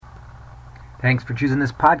Thanks for choosing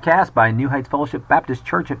this podcast by New Heights Fellowship Baptist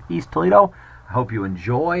Church of East Toledo. I hope you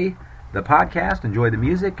enjoy the podcast, enjoy the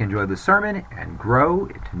music, enjoy the sermon, and grow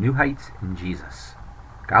to new heights in Jesus.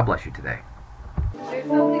 God bless you today. There's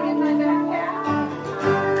something in my backpack.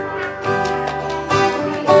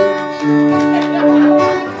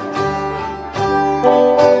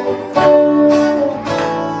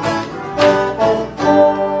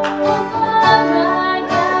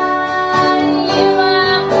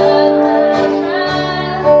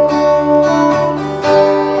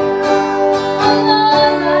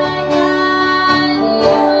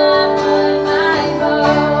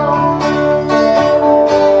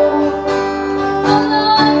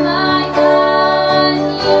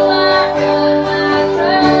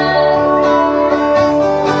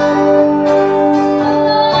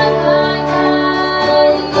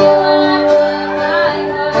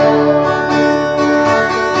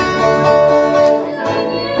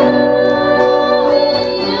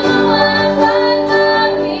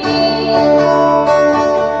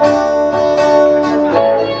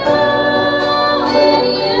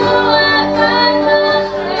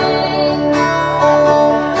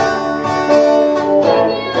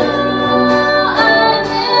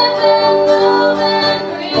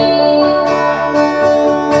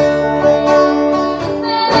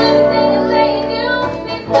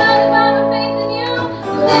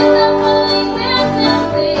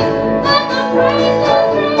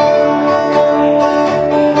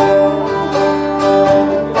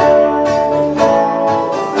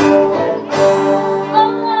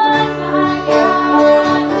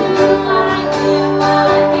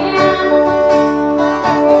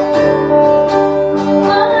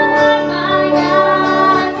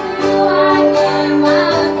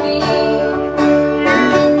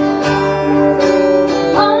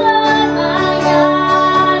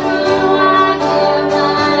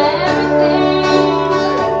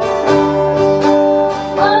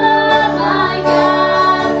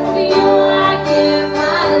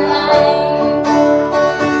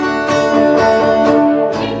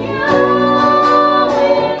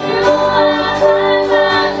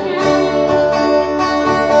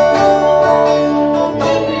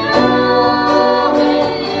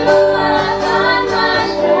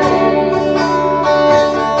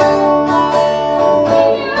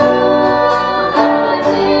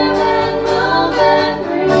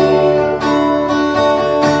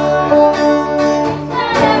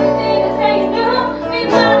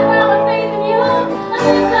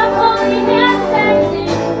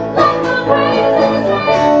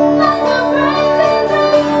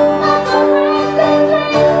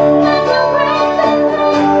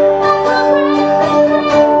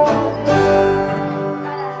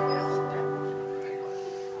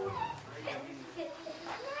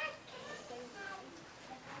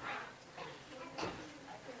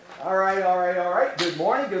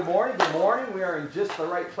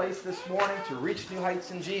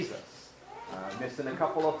 In Jesus. Missing a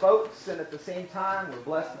couple of folks, and at the same time, we're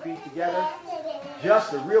blessed to be together.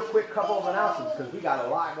 Just a real quick couple of announcements, because we got a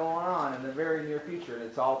lot going on in the very near future, and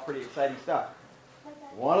it's all pretty exciting stuff.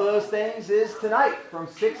 One of those things is tonight, from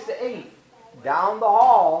 6 to 8, down the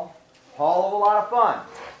hall of a lot of fun,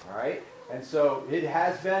 all right? And so it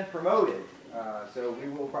has been promoted, so we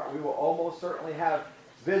will almost certainly have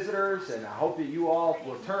visitors, and I hope that you all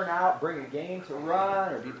will turn out, bring a game to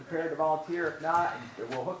run, or be prepared to volunteer. If not,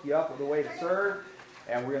 we'll hook you up with a way to serve,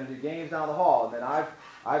 and we're going to do games down the hall. And then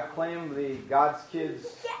I've claimed the God's Kids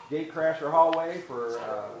Gatecrasher hallway for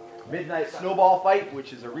midnight snowball fight,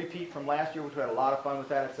 which is a repeat from last year, which we had a lot of fun with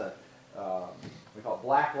that. It's a we call it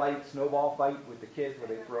black light snowball fight with the kids, where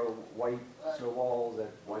they throw white snowballs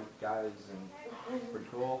at white guys, and it's pretty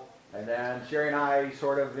cool. And then Sherry and I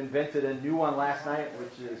sort of invented a new one last night,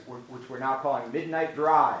 which we're now calling Midnight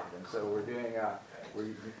Drive. And so we're doing,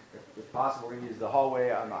 if possible, we're going to use the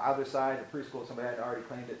hallway on the other side of the preschool. Somebody had already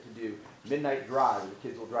claimed it to do Midnight Drive. The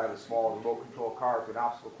kids will drive a small remote control car to an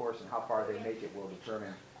obstacle course, and how far they make it will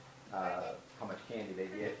determine how much candy they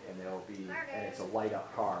get. And it's a light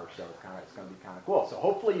up car, so it's going to be kind of cool. So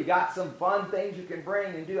hopefully you got some fun things you can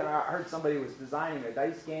bring and do. And I heard somebody was designing a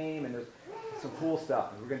dice game, and there's some cool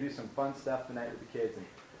stuff. And we're going to do some fun stuff tonight with the kids and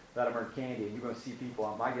let them earn candy. And you're going to see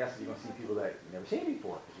people, my guess is you're going to see people that you've never seen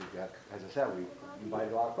before. Because we've got, as I said, we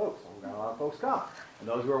invited a lot of folks. So we've got a lot of folks come. And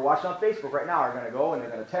those who are watching on Facebook right now are going to go and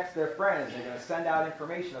they're going to text their friends. They're going to send out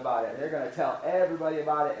information about it. And they're going to tell everybody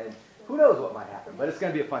about it. And who knows what might happen. But it's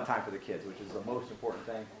going to be a fun time for the kids, which is the most important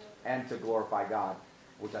thing. And to glorify God,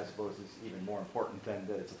 which I suppose is even more important than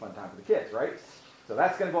that it's a fun time for the kids, right? So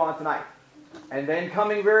that's going to go on tonight. And then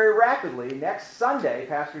coming very rapidly, next Sunday,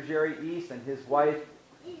 Pastor Jerry East and his wife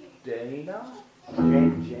Dana?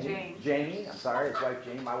 Jamie, I'm sorry, his wife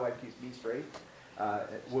Jane, my wife keeps me straight,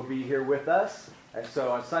 will be here with us. And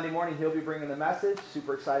so on Sunday morning, he'll be bringing the message.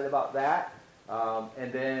 Super excited about that.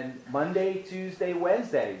 And then Monday, Tuesday,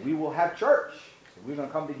 Wednesday, we will have church. So we're going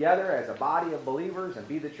to come together as a body of believers and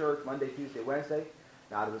be the church Monday, Tuesday, Wednesday.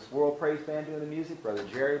 Now to this World Praise Band doing the music. Brother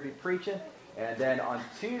Jerry will be preaching. And then on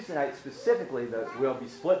Tuesday night specifically, we'll be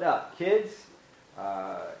splitting up. Kids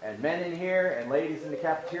and men in here and ladies in the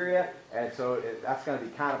cafeteria. And so that's going to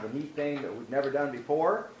be kind of a neat thing that we've never done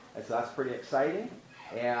before. And so that's pretty exciting.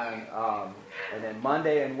 And then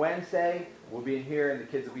Monday and Wednesday, we'll be in here, and the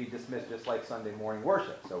kids will be dismissed just like Sunday morning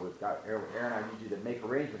worship. So we've got Aaron, I need you to make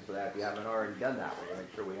arrangements for that if you haven't already done that. We're going to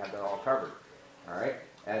make sure we have that all covered. All right?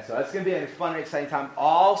 And so that's going to be a fun and exciting time.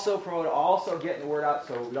 Also getting the word out,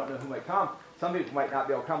 so we don't know who might come. Some people might not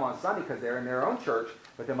be able to come on Sunday because they're in their own church,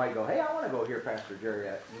 but they might go, hey, I want to go hear Pastor Jerry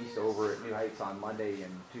at East over at New Heights on Monday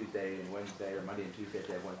and Tuesday and Wednesday, or Monday and Tuesday if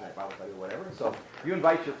they have Wednesday night Bible study or whatever. So you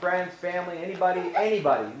invite your friends, family, anybody,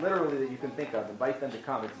 literally that you can think of, invite them to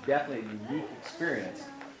come. It's definitely a unique experience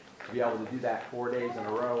to be able to do that 4 days in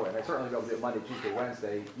a row, and I certainly be able to do it Monday, Tuesday,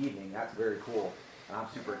 Wednesday evening. That's very cool, and I'm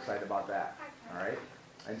super excited about that. All right?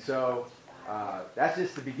 And so that's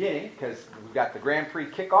just the beginning, because we've got the Grand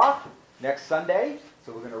Prix kickoff next Sunday.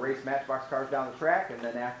 So we're going to race Matchbox cars down the track, and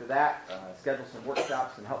then after that, schedule some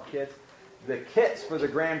workshops and help kids. The kits for the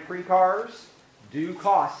Grand Prix cars do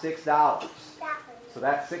cost $6. So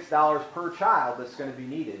that's $6 per child that's going to be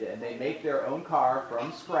needed. And they make their own car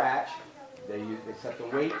from scratch. They set the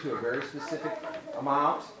weight to a very specific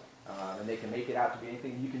amount, and they can make it out to be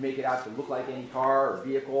anything. You can make it out to look like any car or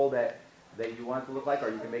vehicle that you want it to look like, or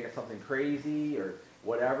you can make it something crazy or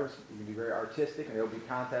whatever. So you can be very artistic, and there will be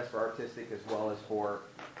contests for artistic as well as for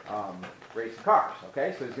racing cars.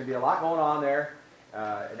 Okay, so there's going to be a lot going on there,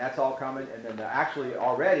 and that's all coming. And then actually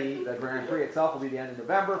already the Grand Prix itself will be the end of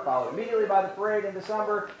November, followed immediately by the parade in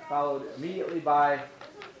December, followed immediately by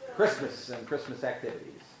Christmas and Christmas activities.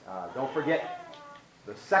 Don't forget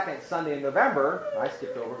the second Sunday in November. I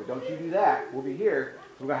skipped over, but don't you do that. We'll be here.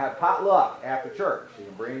 We're going to have potluck after church. So you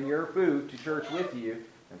can bring your food to church with you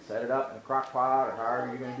and set it up in a crock pot or however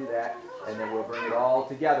you're going to do that. And then we'll bring it all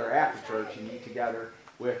together after church and eat together.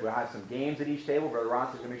 We'll have some games at each table. Brother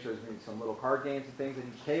Ron's going to make sure there's going to be some little card games and things at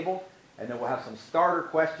each table. And then we'll have some starter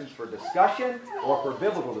questions for discussion or for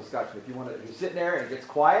biblical discussion. If you're sitting there and it gets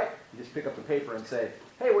quiet, you just pick up the paper and say,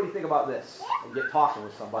 hey, what do you think about this? And get talking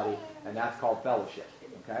with somebody, and that's called fellowship.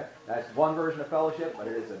 Okay? That's one version of fellowship, but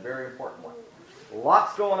it is a very important one.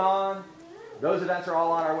 Lots going on. Those events are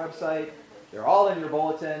all on our website. They're all in your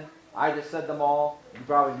bulletin. I just said them all. You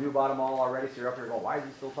probably knew about them all already, so you're up here going, why is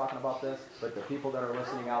he still talking about this? But the people that are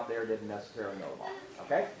listening out there didn't necessarily know them all.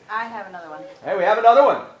 Okay? I have another one. Hey, we have another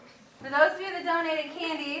one. For those of you that donated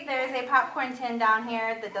candy, there's a popcorn tin down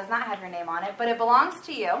here that does not have your name on it, but it belongs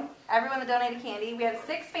to you. Everyone that donated candy. We have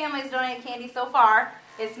 6 families donated candy so far.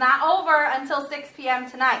 It's not over until 6 p.m.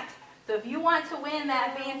 tonight. So if you want to win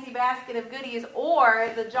that fancy basket of goodies or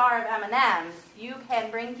the jar of M&Ms, you can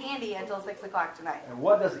bring candy until 6 o'clock tonight. And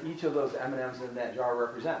what does each of those M&Ms in that jar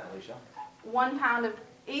represent, Alicia? 1 pound of,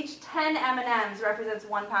 each 10 M&Ms represents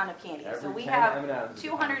 1 pound of candy. Every So we 10 have M&Ms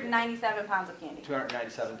 297 pounds of candy.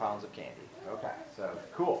 297 pounds of candy. Okay, so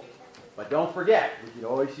cool. But don't forget, we can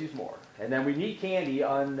always use more. And then we need candy,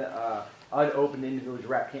 unopened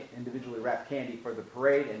individually wrapped candy for the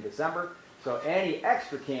parade in December. So any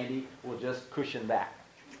extra candy will just cushion that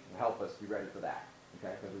and help us be ready for that.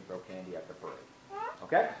 Okay, because we throw candy at the parade.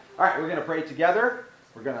 Okay? All right, we're going to pray together.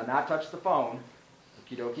 We're going to not touch the phone.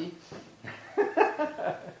 Okie dokie.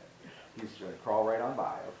 He's going to crawl right on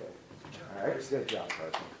by. Okay. All right, good job,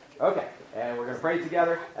 Carson. Okay, and we're going to pray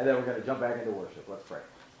together, and then we're going to jump back into worship. Let's pray.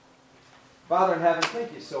 Father in heaven,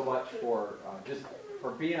 thank you so much for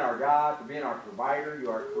being our God, for being our provider. You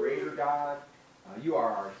are creator God. You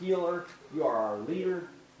are our healer. You are our leader.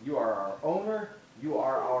 You are our owner. You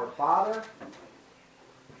are our Father.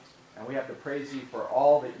 And we have to praise you for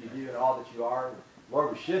all that you do and all that you are.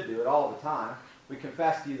 Lord, we should do it all the time. We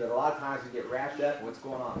confess to you that a lot of times we get wrapped up in what's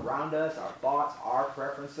going on around us, our thoughts, our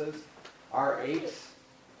preferences, our aches,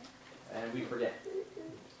 and we forget.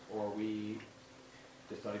 Or we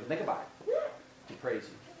just don't even think about it to praise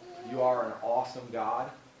you. You are an awesome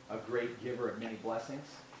God, a great giver of many blessings.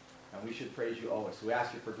 And we should praise you always. So we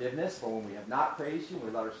ask your forgiveness for when we have not praised you, and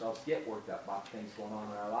we let ourselves get worked up about things going on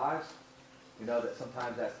in our lives. We know that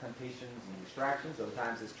sometimes that's temptations and distractions, other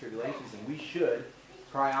times it's tribulations, and we should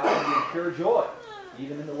cry out to you in pure joy,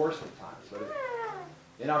 even in the worst of times. But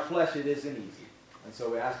in our flesh, it isn't easy. And so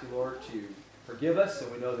we ask you, Lord, to forgive us,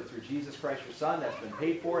 and we know that through Jesus Christ, your Son, that's been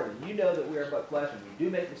paid for, and you know that we are but flesh, and we do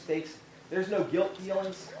make mistakes. There's no guilt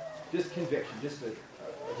feelings, just conviction, just a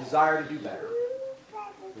desire to do better.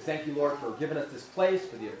 We thank you, Lord, for giving us this place,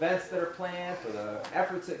 for the events that are planned, for the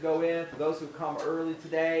efforts that go in, for those who come early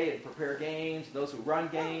today and prepare games, those who run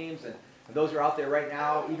games, and those who are out there right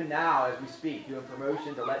now, even now as we speak, doing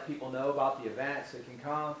promotion to let people know about the events that can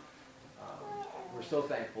come. We're so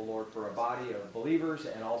thankful, Lord, for a body of believers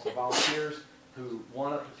and also volunteers who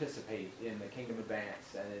want to participate in the kingdom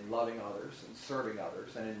advance and in loving others and serving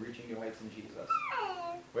others and in reaching new heights in Jesus.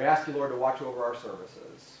 We ask you, Lord, to watch over our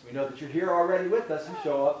services. We know that you're here already with us and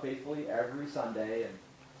show up faithfully every Sunday, and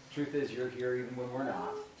the truth is you're here even when we're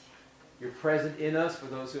not. You're present in us for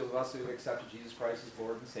those of us who have accepted Jesus Christ as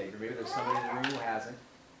Lord and Savior. Maybe there's somebody in the room who hasn't,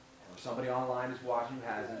 or somebody online who's watching who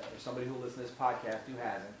hasn't, or somebody who listens to this podcast who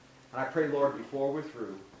hasn't. And I pray, Lord, before we're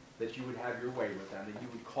through, that you would have your way with them, that you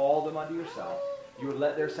would call them unto yourself. You would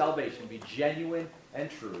let their salvation be genuine and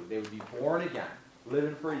true. They would be born again,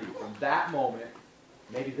 living for you from that moment,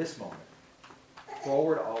 maybe this moment,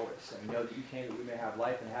 forward always. And we know that you came that we may have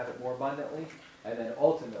life and have it more abundantly, and then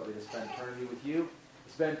ultimately to spend eternity with you.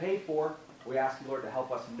 It's been paid for. We ask you, Lord, to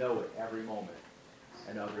help us know it every moment,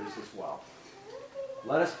 and others as well.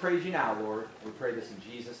 Let us praise you now, Lord. We pray this in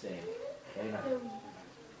Jesus' name. Amen.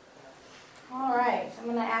 All right, so I'm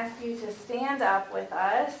going to ask you to stand up with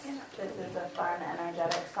us. This is a fun,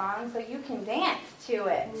 energetic song, so you can dance to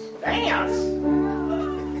it. Dance!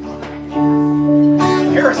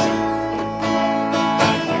 Heresy!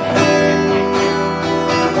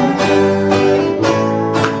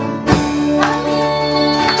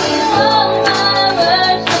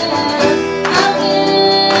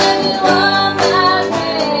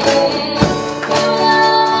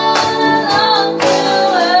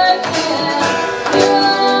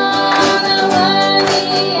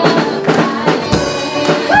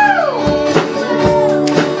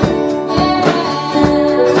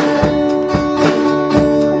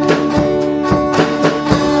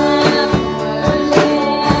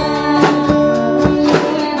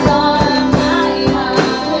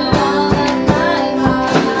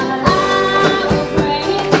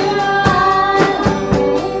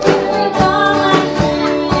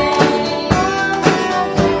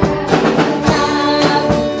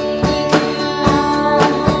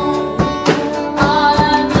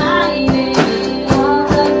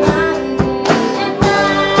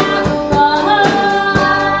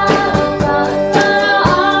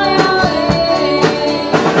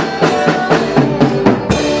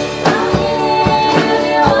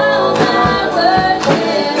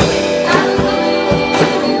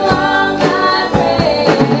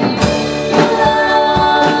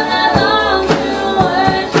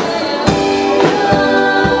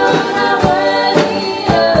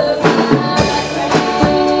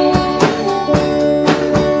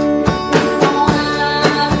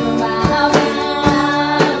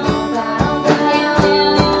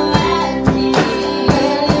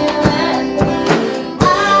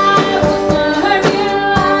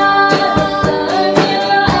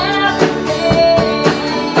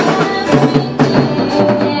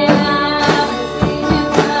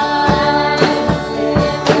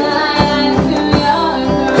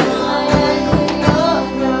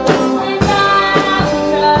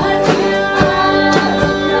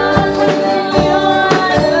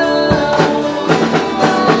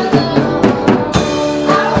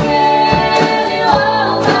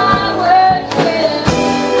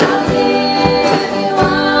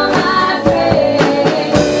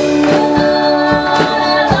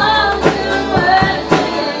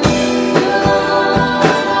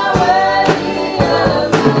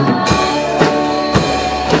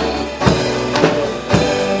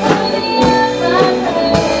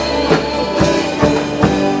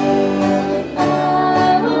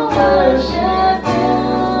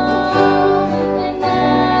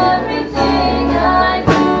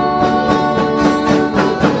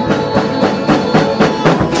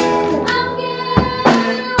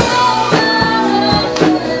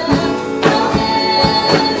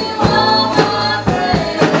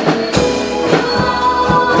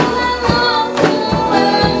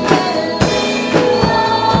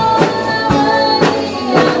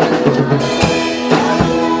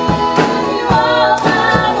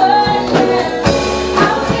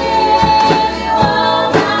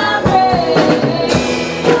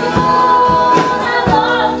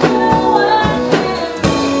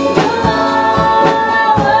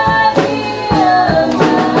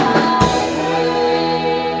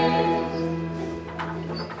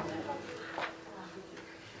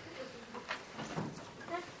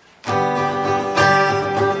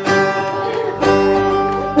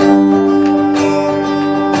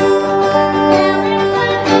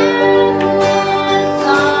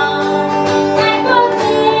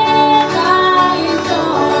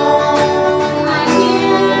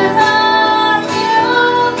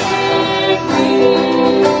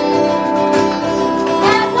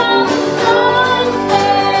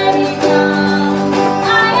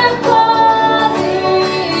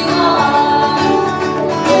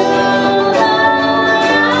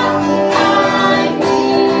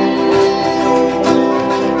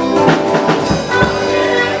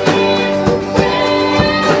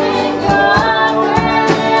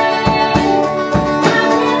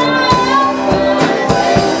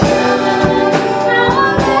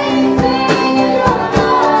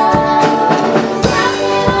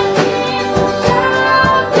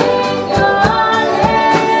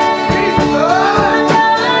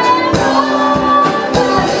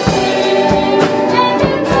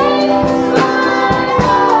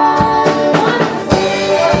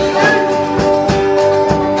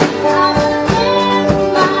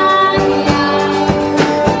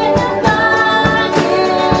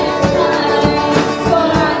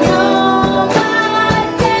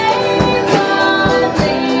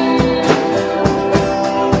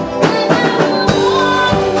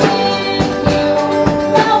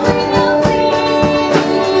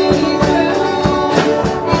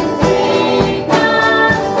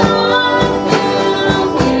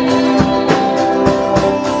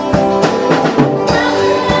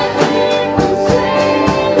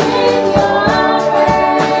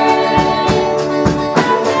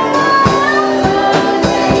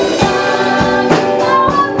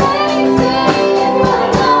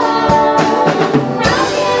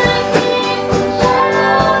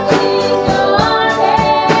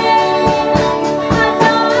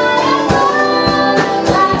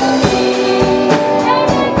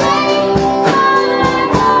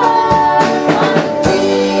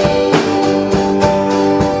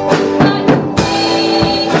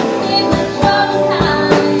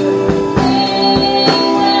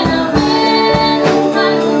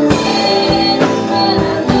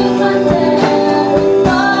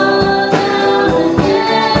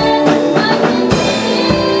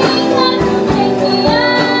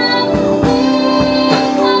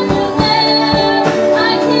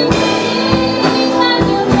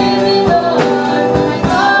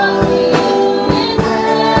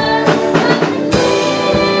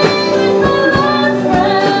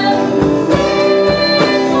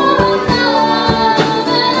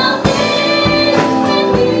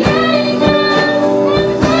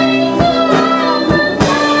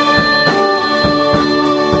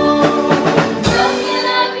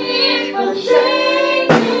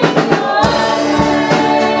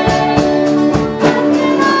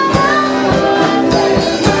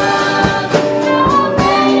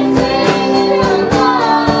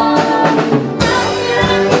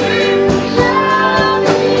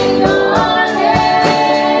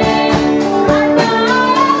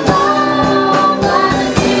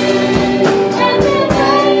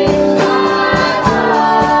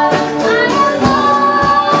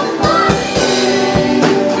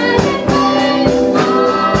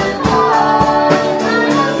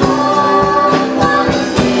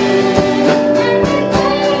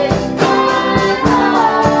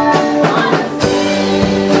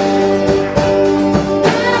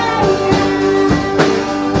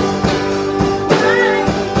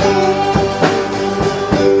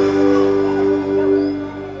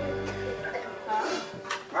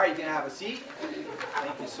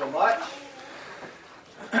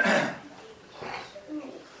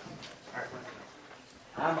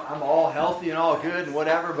 healthy and all good and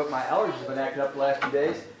whatever, but my allergies have been acting up the last few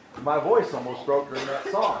days. My voice almost broke during that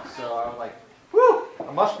song. So I'm like, whew,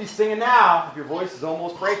 I must be singing now. If your voice is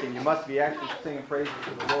almost breaking, you must be actually singing praises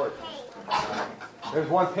to the Lord. There's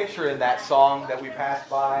one picture in that song that we passed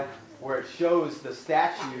by where it shows the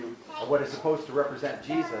statue of what is supposed to represent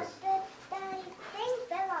Jesus.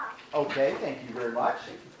 Okay, thank you very much.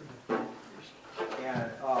 And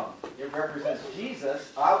it represents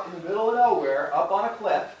Jesus out in the middle of nowhere, up on a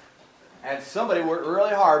cliff. And somebody worked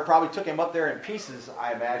really hard, probably took him up there in pieces,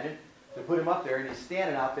 I imagine, to put him up there. And he's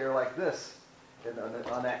standing out there like this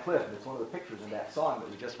on that cliff. And it's one of the pictures in that song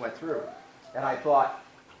that we just went through. And I thought,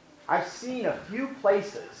 I've seen a few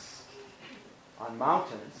places on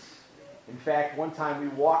mountains. In fact, one time we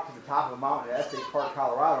walked to the top of a mountain at Estes Park,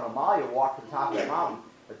 Colorado, and Amalia walked to the top of the mountain,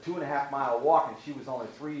 a 2.5-mile walk, and she was only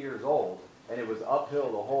 3 years old. And it was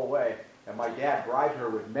uphill the whole way. And my dad bribed her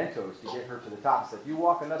with Mentos to get her to the top. He said, if you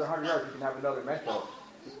walk another 100 yards, you can have another Mento.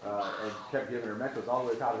 And kept giving her Mentos all the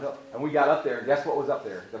way to the top of the hill. And we got up there, and guess what was up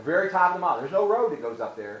there? The very top of the mountain. There's no road that goes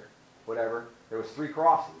up there, whatever. There was 3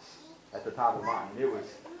 crosses at the top of the mountain.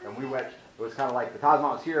 And we went, it was kind of like the top of the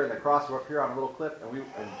mountain's here, and the cross was up here on a little cliff.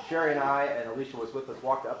 And Sherry and I, and Alicia was with us,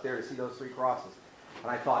 walked up there to see those 3 crosses.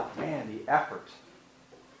 And I thought, man, the effort,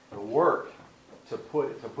 the work to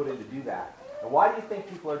put in to do that. And why do you think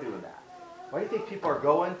people are doing that? Why do you think people are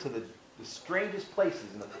going to the strangest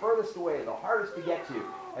places and the furthest away, the hardest to get to,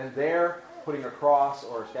 and they're putting a cross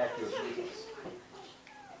or a statue of Jesus?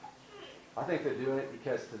 I think they're doing it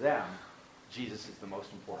because to them, Jesus is the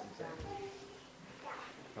most important thing.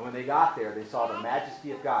 And when they got there, they saw the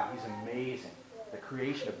majesty of God. He's amazing. The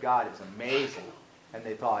creation of God is amazing. And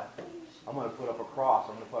they thought, I'm going to put up a cross,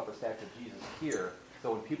 I'm going to put up a statue of Jesus here,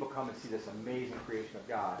 so when people come and see this amazing creation of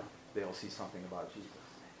God, they'll see something about Jesus.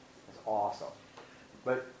 That's awesome.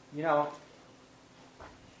 But,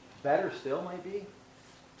 better still might be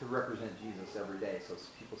to represent Jesus every day so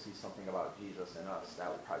people see something about Jesus in us. That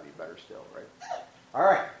would probably be better still, right? All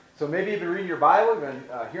right. So maybe you've been reading your Bible, you've been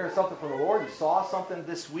hearing something from the Lord, you saw something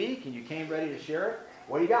this week, and you came ready to share it.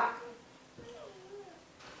 What do you got?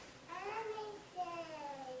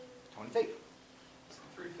 20 feet.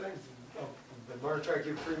 3 things. The March I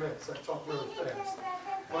give 3 minutes. I talk really fast.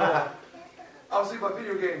 But, obviously about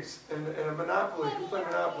video games and a Monopoly. We play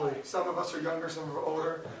Monopoly. Some of us are younger, some are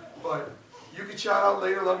older. But you can shout out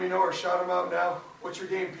later, let me know, or shout them out now. What's your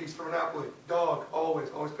game piece for Monopoly? Dog. Always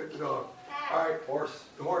pick the dog. All right. Horse.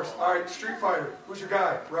 The horse. All right. Street Fighter. Who's your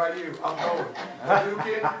guy? Ryu. I'm going.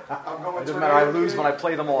 Hadouken. I'm going. It doesn't matter. I lose when I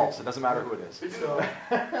play them all, so it doesn't matter who it is. So,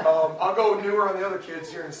 I'll go newer on the other kids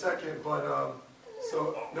here in a second, but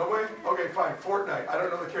so no way. Okay, fine. Fortnite. I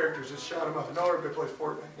don't know the characters. Just shout them out. No, everybody plays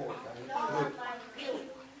Fortnite.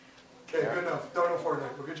 Okay, good enough. Don't know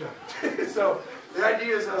Fortnite, but good job. So the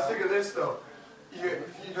idea is, I was thinking of this though.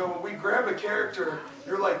 When we grab a character,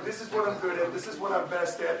 you're like, this is what I'm good at, this is what I'm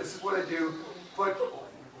best at, this is what I do. But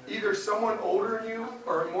either someone older than you,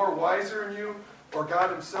 or more wiser than you, or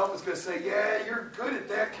God himself is going to say, yeah, you're good at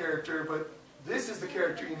that character, but this is the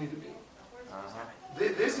character you need to be.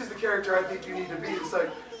 This is the character I think you need to be. It's like,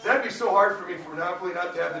 that'd be so hard for me for Monopoly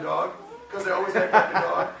not to have the dog, because I always act like the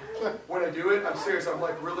dog. When I do it, I'm serious. I'm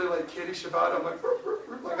like really like kiddish about it. I'm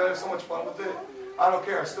like I have so much fun with it. I don't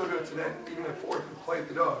care. I still do it today, even at 4, play with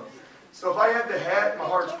the dog. So if I had the hat, my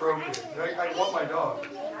heart's broken. I want my dog.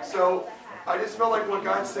 So I just felt like what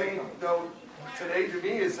God's saying today to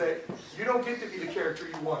me is that you don't get to be the character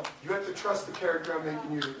you want. You have to trust the character I'm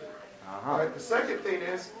making you to be. All right. The second thing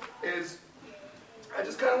is I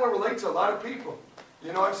just kind of want to relate to a lot of people.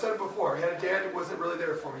 I've said it before. I had a dad that wasn't really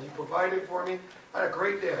there for me. He provided for me. I had a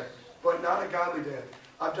great dad, but not a godly dad.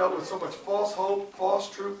 I've dealt with so much false hope, false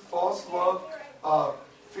truth, false love,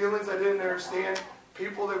 feelings I didn't understand,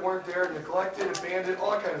 people that weren't there, neglected, abandoned,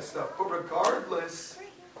 all that kind of stuff. But regardless,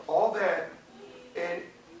 all that, and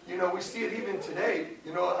we see it even today.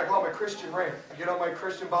 I call it my Christian rant. I get on my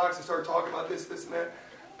Christian box and start talking about this and that.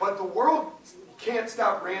 But the world can't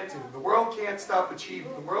stop ranting. The world can't stop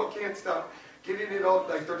achieving. The world can't stop getting it all,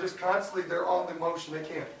 like they're just constantly, they're on the motion, they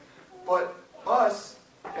can't. But us,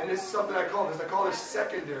 and this is something I call this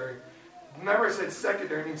secondary. Remember I said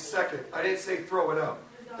secondary means second. I didn't say throw it out.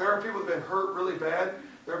 There are people that have been hurt really bad.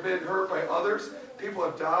 They've been hurt by others. People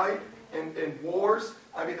have died in wars.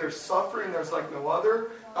 I mean, there's suffering, there's like no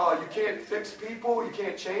other. You can't fix people, you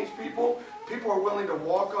can't change people. People are willing to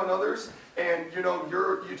walk on others, and you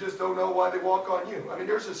just don't know why they walk on you. I mean,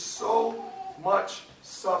 there's just so much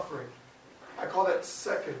suffering. I call that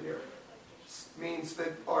secondary. Means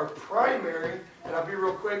that our primary, and I'll be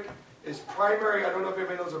real quick, is primary. I don't know if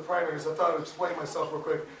anybody knows what primary is. I thought I would explain myself real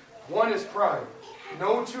quick. 1 is prime.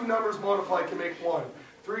 No two numbers multiplied can make 1.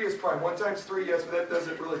 3 is prime. 1 times 3, yes, but that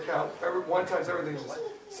doesn't really count. 1 times everything is the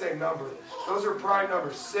same number. Those are prime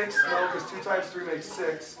numbers. 6, no, because 2 times 3 makes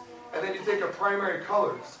 6. And then you think of primary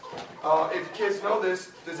colors. If kids know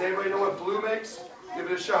this, does anybody know what blue makes? Give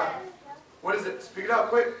it a shot. What is it? Speak it out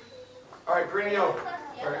quick. All right, green and yellow.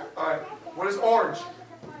 All right. What is orange?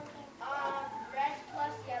 Red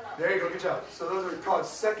plus yellow. There you go. Good job. So those are called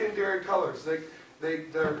secondary colors. They're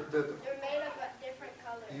made of different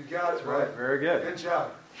colors. You got it, Right. right? Very good. Good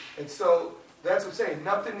job. And so that's what I'm saying.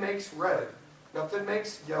 Nothing makes red. Nothing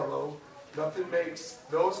makes yellow. Nothing makes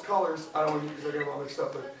those colors. I don't want to use because I get all mixed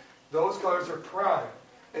up, but those colors are prime.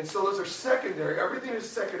 And so those are secondary. Everything is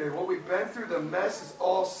secondary. What we've been through, the mess is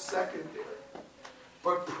all secondary.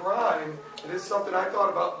 But prime, and this is something I thought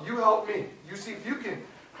about. You help me. You see if you can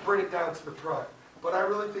bring it down to the prime. But I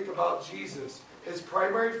really think about Jesus. His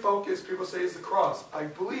primary focus, people say, is the cross. I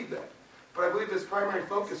believe that. But I believe his primary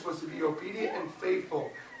focus was to be obedient and faithful,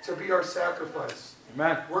 to be our sacrifice.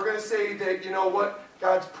 Amen. We're going to say that, you know what?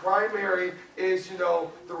 God's primary is, the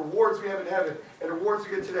rewards we have in heaven and the rewards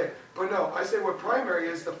we get today. But no, I say what primary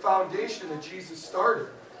is the foundation that Jesus started.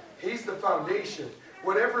 He's the foundation.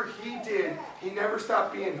 Whatever he did, he never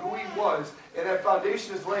stopped being who he was. And that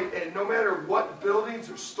foundation is laid. And no matter what buildings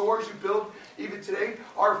or stores you build, even today,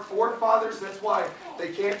 our forefathers, that's why they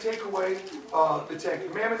can't take away the Ten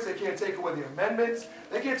Commandments. They can't take away the amendments.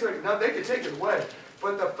 They can't take they can take it away.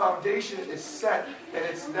 But the foundation is set, and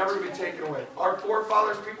it's never to be taken away. Our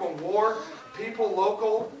forefathers, people in war, people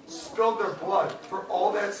local, spilled their blood for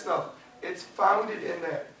all that stuff. It's founded in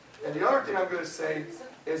that. And the other thing I'm going to say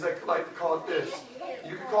is I like to call it this.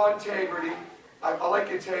 You can call it integrity. I like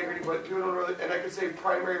integrity, but people don't know that. And I could say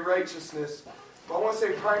primary righteousness. But I want to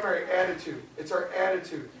say primary attitude. It's our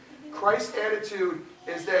attitude. Christ's attitude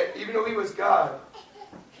is that even though he was God,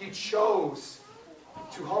 he chose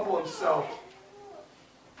to humble himself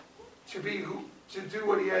to do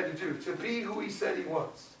what he had to do, to be who he said he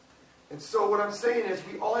was. And so what I'm saying is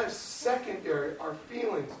we all have secondary, our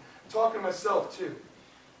feelings. I'm talking to myself too.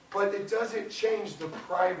 But it doesn't change the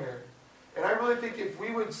primary. And I really think if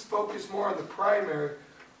we would focus more on the primary,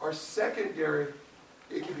 our secondary,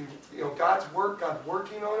 it could be, God's work, God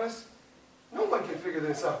working on us. No one can figure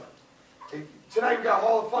this out. Tonight we got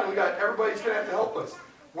Hall of Fun. Everybody's going to have to help us.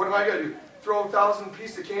 What am I going to do? Throw 1,000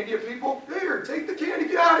 pieces of candy at people? Here, take the candy,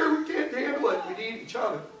 get out of here. We can't handle it. We need each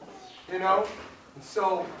other. And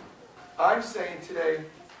so I'm saying today,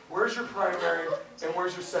 where's your primary and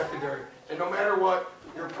where's your secondary? And no matter what,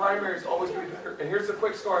 your primary is always going to be better. And here's a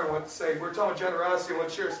quick story I want to say. We're talking generosity. I want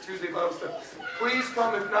to share this Tuesday Bible study. Please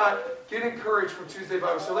come. If not, get encouraged from Tuesday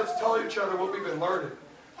Bible. So let's tell each other what we've been learning.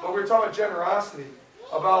 But we're talking about generosity,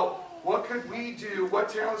 about what could we do, what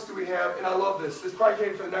talents do we have, and I love this. This probably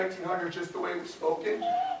came from the 1900s, just the way it was spoken.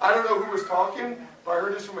 I don't know who was talking, but I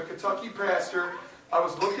heard this from a Kentucky pastor. I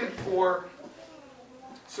was looking for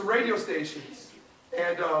some radio stations,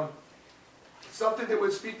 and something that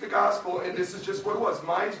would speak the gospel, and this is just what it was.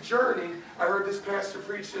 My journey, I heard this pastor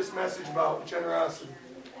preach this message about generosity.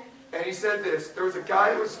 And he said this, there was a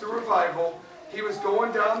guy that was through revival. He was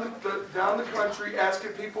going down the country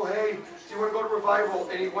asking people, hey, do you want to go to revival?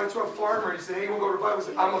 And he went to a farmer and he said, hey, you want to go to revival? He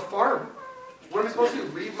said, I'm a farmer. What am I supposed to do,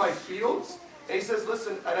 leave my fields? And he says,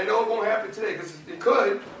 listen, and I know it won't happen today because it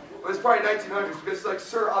could, but it's probably 1900s because it's like,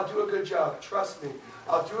 sir, I'll do a good job. Trust me.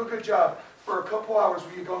 I'll do a good job. For a couple hours,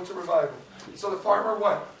 will you go to revival? So the farmer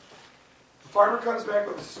went. The farmer comes back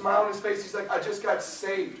with a smile on his face. He's like, I just got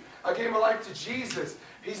saved. I gave my life to Jesus.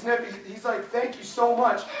 He's like, thank you so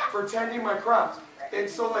much for tending my crops. And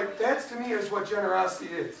so that's to me is what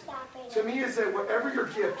generosity is. To me is that whatever your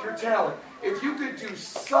gift, your talent, if you could do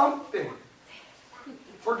something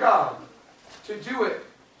for God to do it,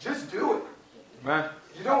 just do it. Amen.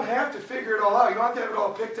 You don't have to figure it all out. You don't have to have it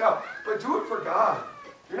all picked out. But do it for God.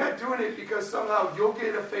 You're not doing it because somehow you'll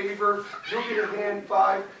get a favor, you'll get a hand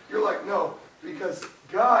five. You're like, no, because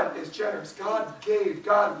God is generous. God gave.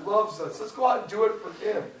 God loves us. Let's go out and do it for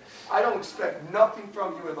him. I don't expect nothing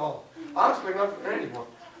from you at all. I don't expect nothing from anyone.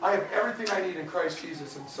 I have everything I need in Christ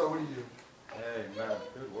Jesus, and so do you. Amen.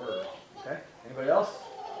 Good word. Okay. Anybody else?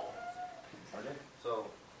 Okay. So,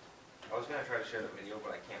 I was going to try to share the video,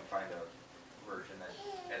 but I can't find a version that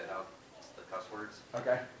edit out the cuss words.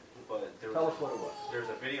 Okay. But Tell us what it was. There's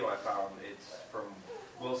a video I found. It's from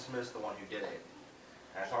Will Smith, the one who did it.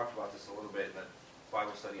 And I talked about this a little bit in the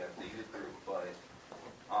Bible study at the youth group, but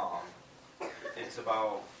it's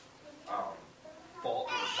about fault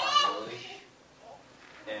and responsibility.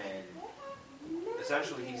 And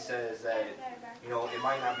essentially he says that, it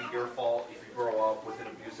might not be your fault if you grow up with an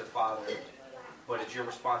abusive father but it's your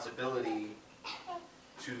responsibility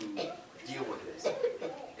to deal with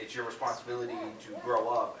it. It's your responsibility to grow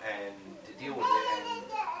up and to deal with it, and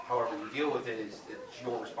however you deal with it's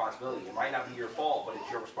your responsibility. It might not be your fault, but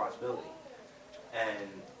it's your responsibility. And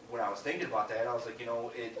when I was thinking about that, I was like,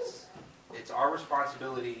 it's our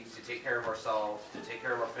responsibility to take care of ourselves, to take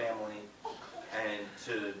care of our family, and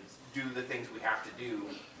to do the things we have to do.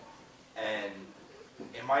 And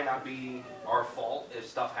it might not be our fault if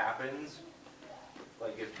stuff happens.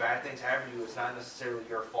 Like, if bad things happen to you, it's not necessarily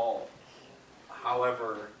your fault.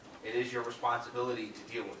 However, it is your responsibility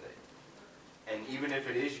to deal with it. And even if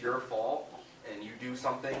it is your fault, and you do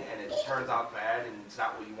something and it turns out bad and it's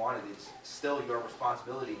not what you wanted, it's still your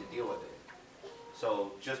responsibility to deal with it.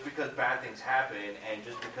 So just because bad things happen and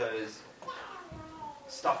just because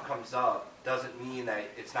stuff comes up doesn't mean that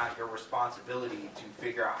it's not your responsibility to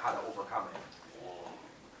figure out how to overcome it.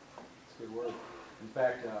 That's a good word. In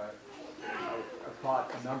fact, I've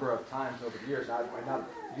taught a number of times over the years, and I might not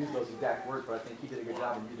use those exact words, but I think he did a good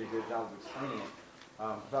job and you did a good job of explaining it.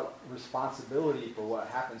 About responsibility for what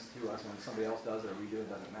happens to us when somebody else does it or we do it,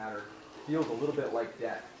 doesn't matter. It feels a little bit like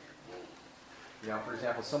death. For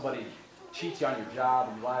example, somebody cheats you on your job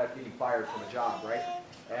and you wind up getting fired from a job, right?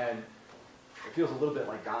 And it feels a little bit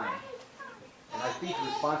like dying. And I think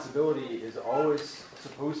responsibility is always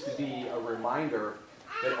supposed to be a reminder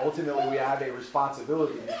that ultimately we have a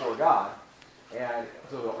responsibility before God. And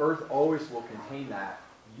so the earth always will contain that.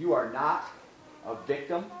 You are not a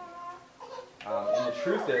victim. And the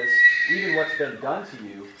truth is, even what's been done to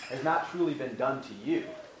you has not truly been done to you,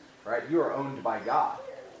 right? You are owned by God.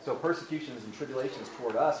 So persecutions and tribulations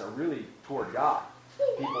toward us are really toward God.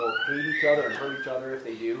 People hate each other and hurt each other if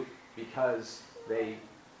they do because they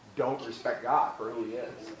don't respect God for who He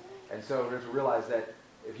is. And so we have to realize that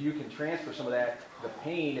if you can transfer some of that, the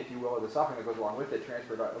pain, if you will, or the suffering that goes along with it,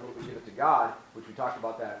 transfer it a little bit, give it to God, which we talked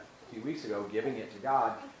about that a few weeks ago, giving it to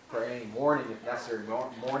God, praying morning if necessary,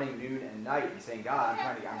 morning, noon, and night, and saying, God,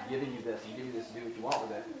 I'm giving you this, I'm giving you this to do what you want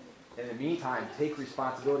with it. In the meantime, take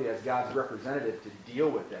responsibility as God's representative to deal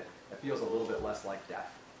with it. It feels a little bit less like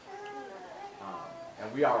death.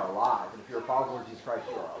 And we are alive. And if you're a follower of Lord Jesus Christ,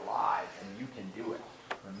 you are alive, and you can do it.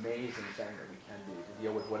 An amazing thing that we can do to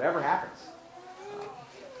deal with whatever happens.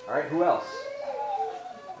 All right, who else?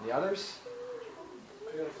 Any others?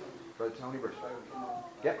 Brother Tony, Brother.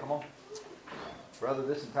 Yeah, come on. Brother,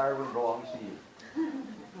 this entire room belongs to you.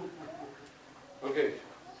 Okay.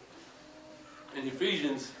 In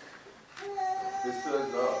Ephesians, it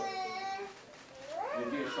says,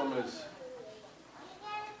 they gave some as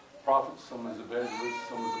prophets, some as evangelists,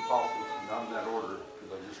 some as apostles, not in that order,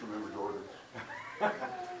 because I just remembered orders.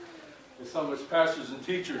 And some as pastors and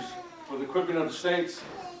teachers for the equipping of the saints,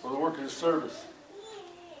 for the work of the service.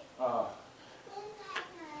 Let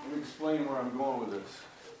me explain where I'm going with this.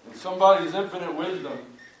 In somebody's infinite wisdom,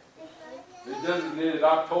 they designated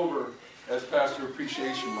October as Pastor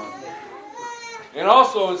Appreciation Month. And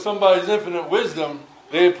also in somebody's infinite wisdom,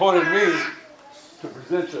 they appointed me to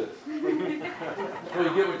present this. So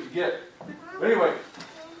you get what you get. But anyway,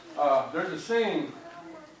 there's a saying,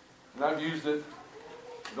 and I've used it,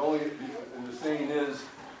 and the saying is,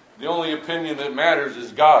 the only opinion that matters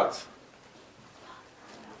is God's.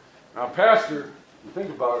 Now, pastor, you think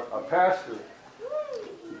about it, a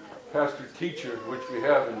pastor teacher, which we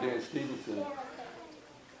have in Dan Stevenson,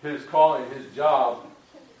 his calling, his job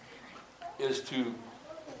is to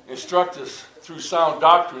instruct us through sound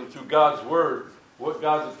doctrine, through God's Word, what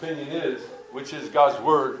God's opinion is, which is God's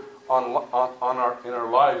Word in our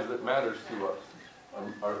lives that matters to us.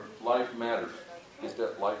 Our life matters. Is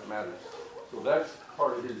that life matters. So that's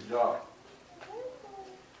part of his job.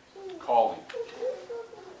 Calling.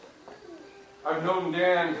 I've known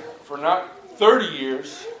Dan for not 30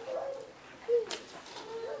 years,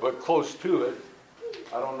 but close to it.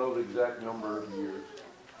 I don't know the exact number of years.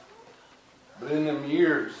 But in them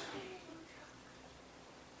years,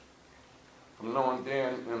 from knowing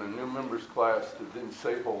Dan in a new members class that didn't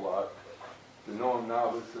say a whole lot, to know him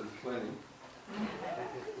now that says plenty.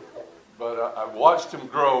 But I've watched him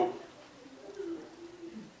grow,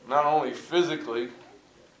 not only physically,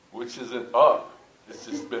 which isn't up, it's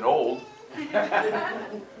just been old,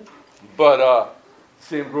 but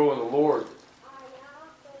see him grow in the Lord.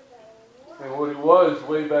 And what he was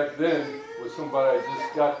way back then was somebody I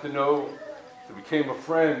just got to know, that became a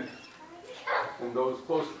friend, in those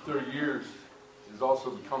close to 30 years, has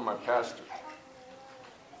also become my pastor.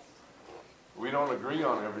 We don't agree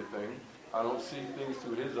on everything. I don't see things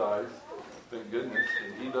through his eyes, thank goodness,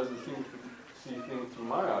 and he doesn't seem to see things through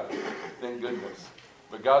my eyes, thank goodness.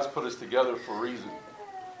 But God's put us together for a reason.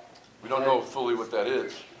 We don't know fully what that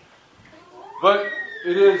is. But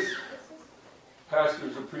it is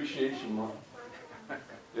Pastor's Appreciation Month.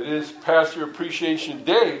 It is Pastor Appreciation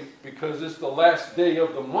Day because it's the last day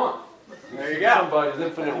of the month. There you go. Somebody's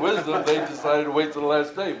infinite wisdom, they decided to wait till the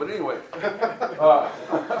last day. But anyway,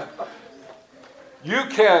 you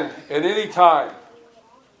can at any time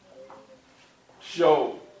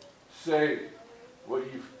show, say what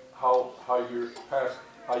you, how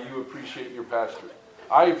you appreciate your pastor.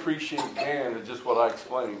 I appreciate Dan, and just what I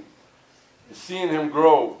explained. Seeing him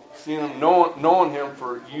grow, seeing him knowing him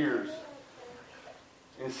for years,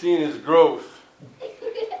 and seeing his growth,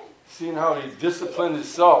 seeing how he disciplined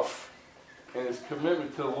himself, and his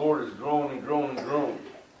commitment to the Lord has grown and grown and grown.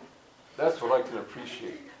 That's what I can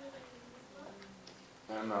appreciate.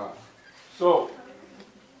 And so,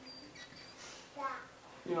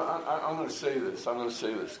 you know, I'm going to say this. I'm going to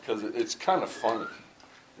say this because it's kind of funny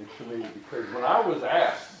to me, because when I was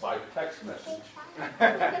asked by text message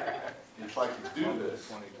if I could do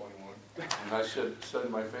this, and I said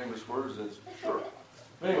my famous words is, sure.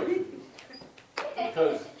 Anyway,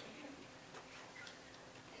 because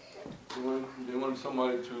they wanted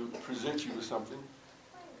somebody to present you with something,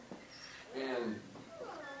 and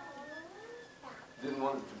didn't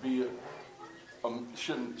want it to be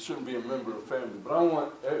shouldn't be a member of the family. But I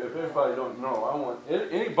want, if everybody don't know, I want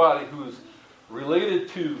anybody who's related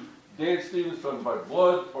to Dan Stevenson by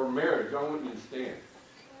blood or marriage, I want you to stand.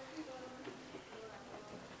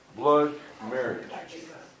 Blood, marriage.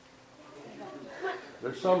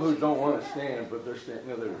 There's some who don't want to stand, but they're standing.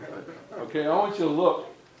 No, they're okay. I want you to look.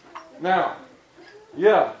 Now,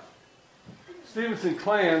 yeah, Stevenson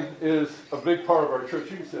clan is a big part of our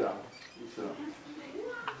church. You can sit down. You can sit down.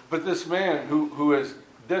 But this man who has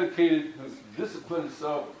dedicated, who's disciplined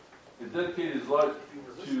himself, has dedicated his life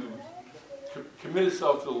to commit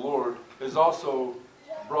himself to the Lord, has also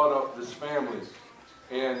brought up this family.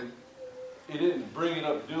 And he didn't bring it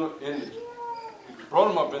up, he brought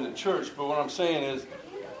them up in the church, but what I'm saying is,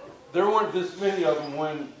 there weren't this many of them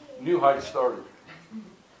when New Heights started.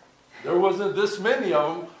 There wasn't this many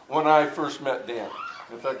of them when I first met Dan.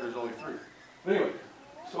 In fact, there's only 3. But anyway,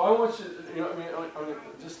 so I want you to, I mean,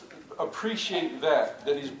 just appreciate that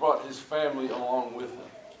he's brought his family along with him.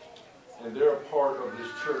 And they're a part of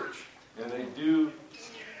this church. And they do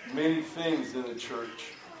many things in the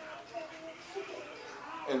church.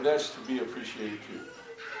 And that's to be appreciated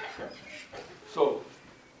too. So,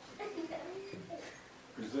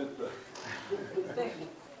 present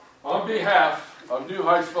on behalf of New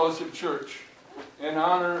Heights Fellowship Church, in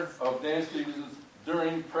honor of Dan Stevens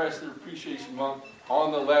during Pastor Appreciation Month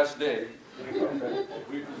on the last day,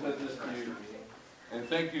 we present this to you. And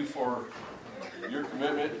thank you for your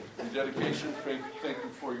commitment and dedication. Thank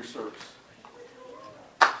you for your service.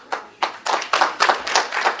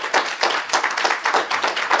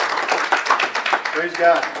 Praise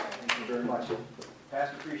God. Thank you very much.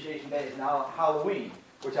 Pastor Appreciation Day is now Halloween,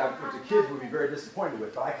 which the kids would be very disappointed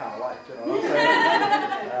with, but I kind of like. You know what I'm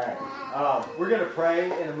saying? All right. We're going to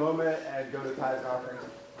pray in a moment and go to tithes and offerings. Do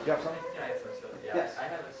you have something? Yeah, I have some stuff. Yeah. Yes. I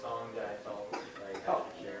have a song that I felt like I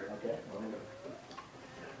should share. Okay.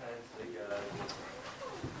 It's like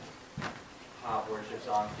a pop worship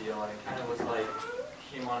song feel, and it kind of was like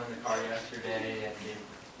came on in the car yesterday, and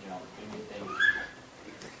made me think.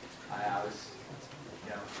 I was,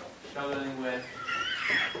 struggling with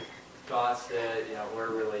thoughts that were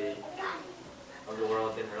really of the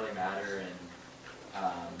world, didn't really matter,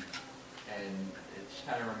 and it just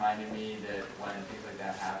kind of reminded me that when things like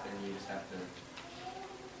that happen, you just have to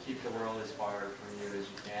keep the world as far from you as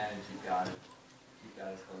you can, and keep God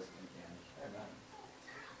as close as you can. Amen.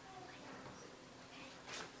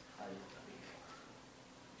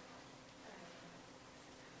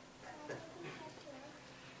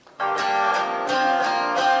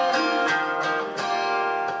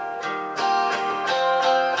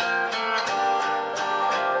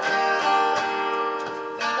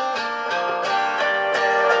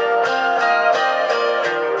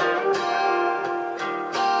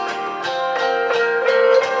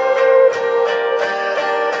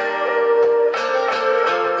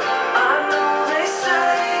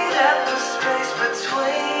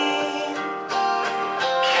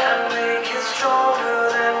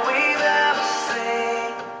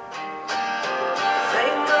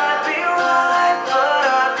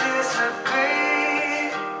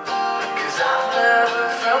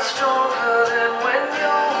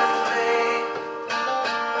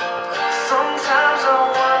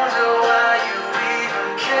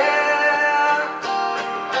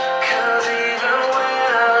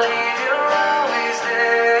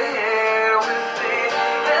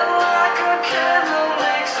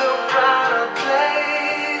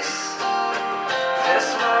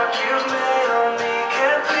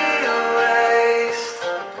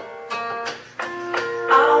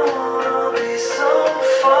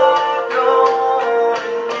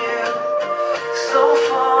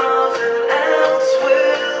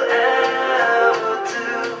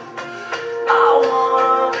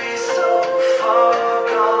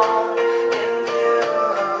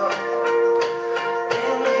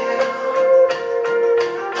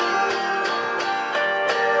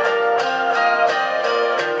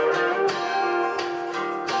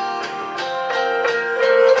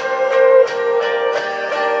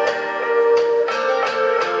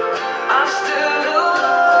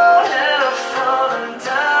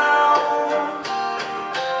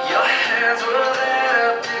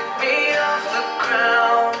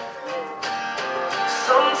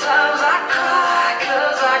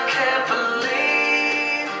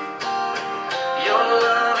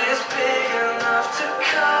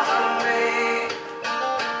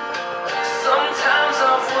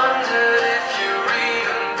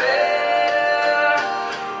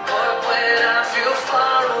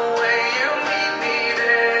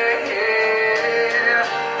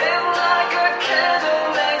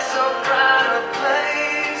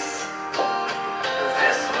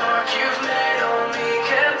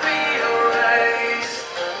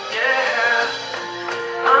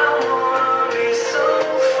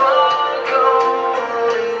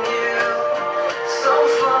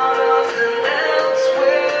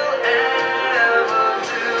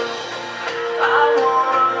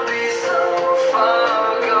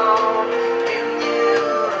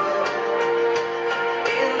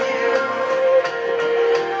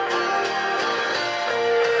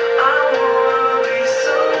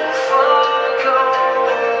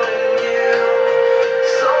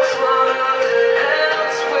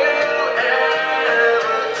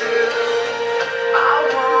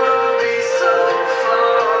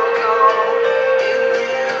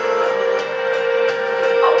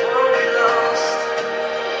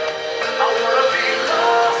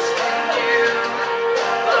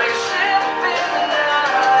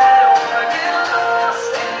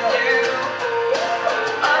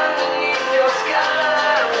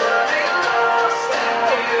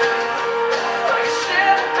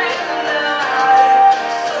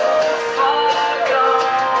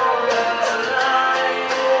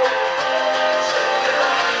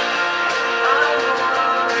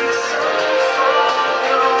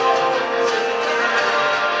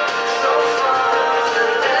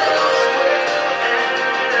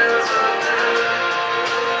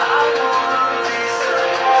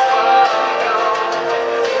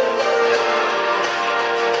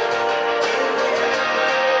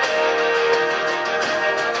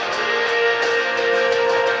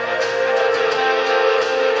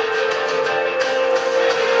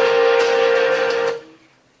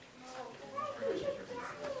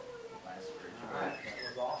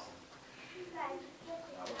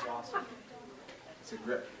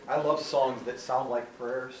 I love songs that sound like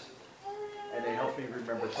prayers, and they help me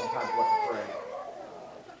remember sometimes what to pray.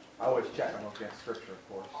 I always check them against Scripture, of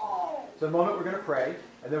course. So in a moment we're going to pray,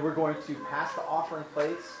 and then we're going to pass the offering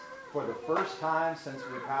plates for the first time since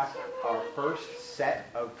we passed our first set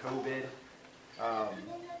of COVID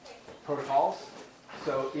protocols.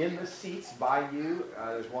 So in the seats by you,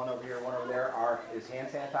 there's one over here, one over there, is hand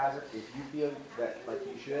sanitizer. If you feel that like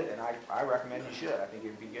you should, and I recommend you should, I think it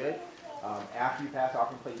would be good. After you pass the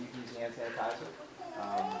offering plate, you can use hand sanitizer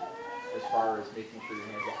as far as making sure your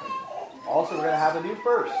hands are clean. Also, we're going to have a new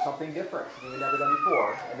first, something different, something we've never done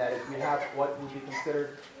before, and that is we have what would be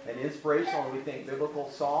considered an inspirational, and we think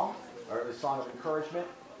biblical song, or a song of encouragement,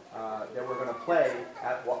 that we're going to play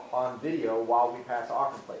on video while we pass the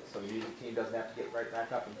offering plate. So the music team doesn't have to get right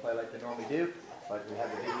back up and play like they normally do, but we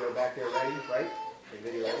have the video back there ready, right? The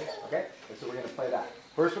video ready? Okay? And so we're going to play that.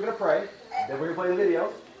 First we're going to pray, then we're going to play the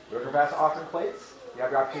video. We're going to pass the offering plates. You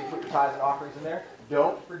have your opportunity to put your tithes and offerings in there.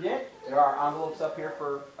 Don't forget, there are envelopes up here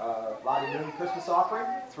for Lottie Moon Christmas offering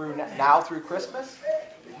now through Christmas.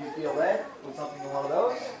 If you feel led, put something in one of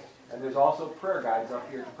those. And there's also prayer guides up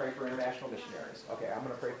here to pray for international missionaries. Okay, I'm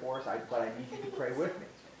going to pray for us, but I need you to pray with me.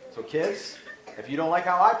 So kids, if you don't like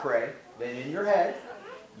how I pray, then in your head,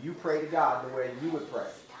 you pray to God the way you would pray.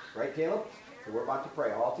 Right, Caleb? So we're about to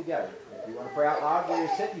pray all together. If you want to pray out loud where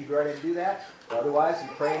you're sitting, you go ahead and do that. But otherwise, you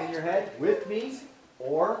pray in your head with me,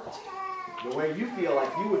 or the way you feel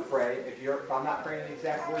like you would pray. If I'm not praying the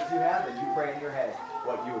exact words you have, then you pray in your head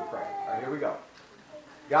what you would pray. All right, here we go.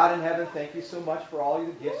 God in heaven, thank you so much for all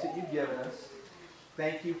the gifts that you've given us.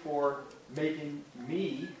 Thank you for making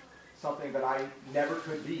me something that I never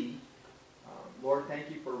could be. Lord,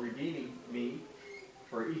 thank you for redeeming me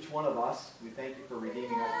for each one of us. We thank you for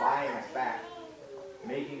redeeming us, buying us back,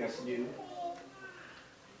 making us new.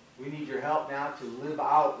 We need your help now to live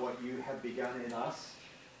out what you have begun in us,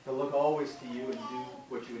 to look always to you and do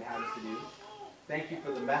what you would have us to do. Thank you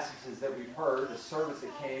for the messages that we've heard, the service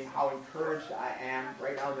that came, how encouraged I am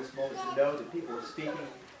right now in this moment to know that people are speaking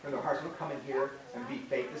from their hearts. Don't come in here and be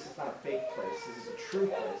fake. This is not a fake place. This is a true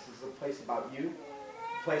place. This is a place about you,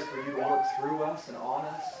 a place for you to work through us and on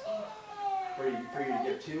us, for you to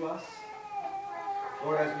give to us.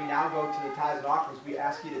 Lord, as we now go to the tithes and offerings, we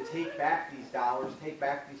ask you to take back these dollars, take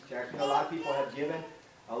back these checks. You know, a lot of people have given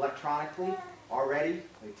electronically already.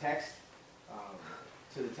 They text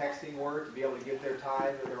to the texting word to be able to give their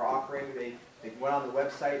tithe or their offering. They went on the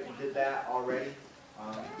website and did that already.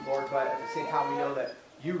 Lord, but at the same time, we know that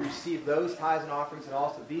you receive those tithes and offerings and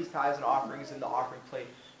also these tithes and offerings in the offering plate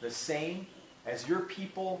the same as your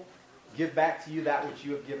people give back to you that which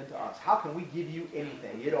you have given to us. How can we give you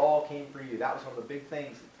anything? It all came for you. That was one of the big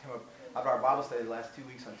things that came up out of our Bible study the last 2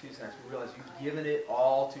 weeks on Tuesday nights. We realized you've given it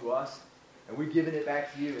all to us, and we've given it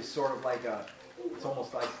back to you. It's sort of like it's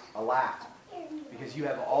almost like a laugh. Because you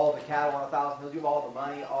have all the cattle on 1,000 hills, you have all the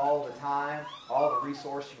money, all the time, all the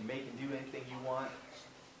resource, you can make and do anything you want.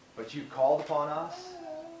 But you've called upon us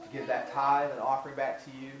to give that tithe and offering back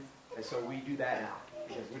to you, and so we do that now.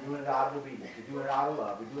 Because we're doing it out of obedience, we're doing it out of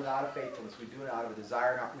love, we're doing it out of faithfulness, we're doing it out of a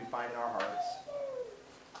desire we find in our hearts.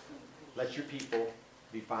 Let your people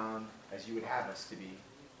be found as you would have us to be.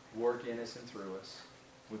 Work in us and through us.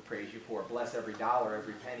 We praise you for it. Bless every dollar,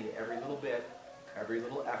 every penny, every little bit, every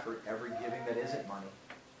little effort, every giving that isn't money.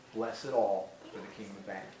 Bless it all for the kingdom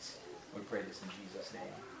advance. We pray this in Jesus'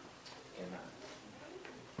 name. Amen.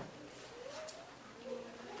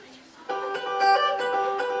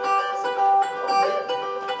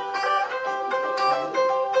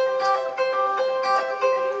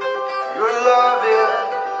 Your love is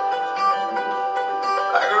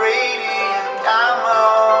like a radiant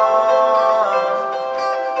diamond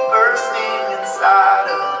bursting inside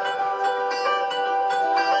us.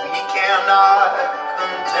 We cannot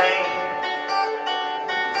contain.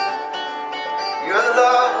 Your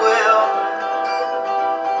love will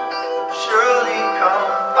surely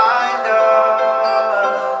come find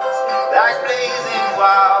us like blazing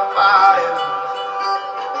wildfire,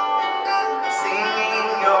 singing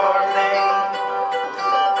your name.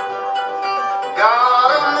 God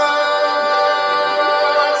of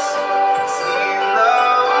mercy, sweet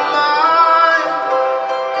love of mine,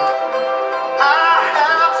 I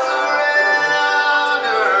have surrendered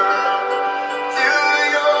to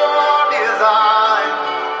your design.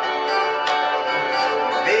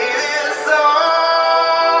 May this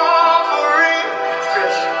offering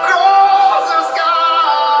stretch across the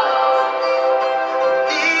sky.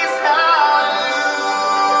 These hallelujahs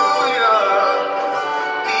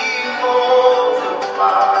be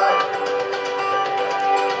multiplied.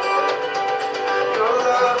 Your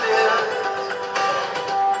love is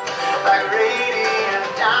like radiant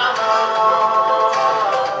diamond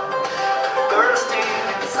bursting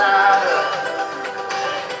inside us.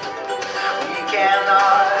 We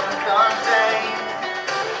cannot contain.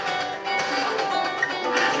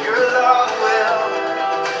 Your love will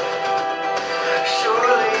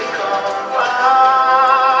surely come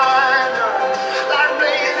find us like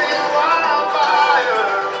blazing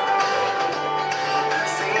wildfire,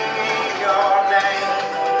 singing your name.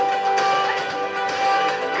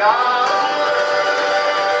 God of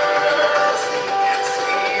mercy,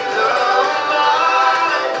 sweet love of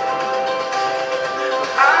mine,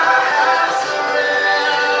 I have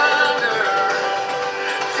surrendered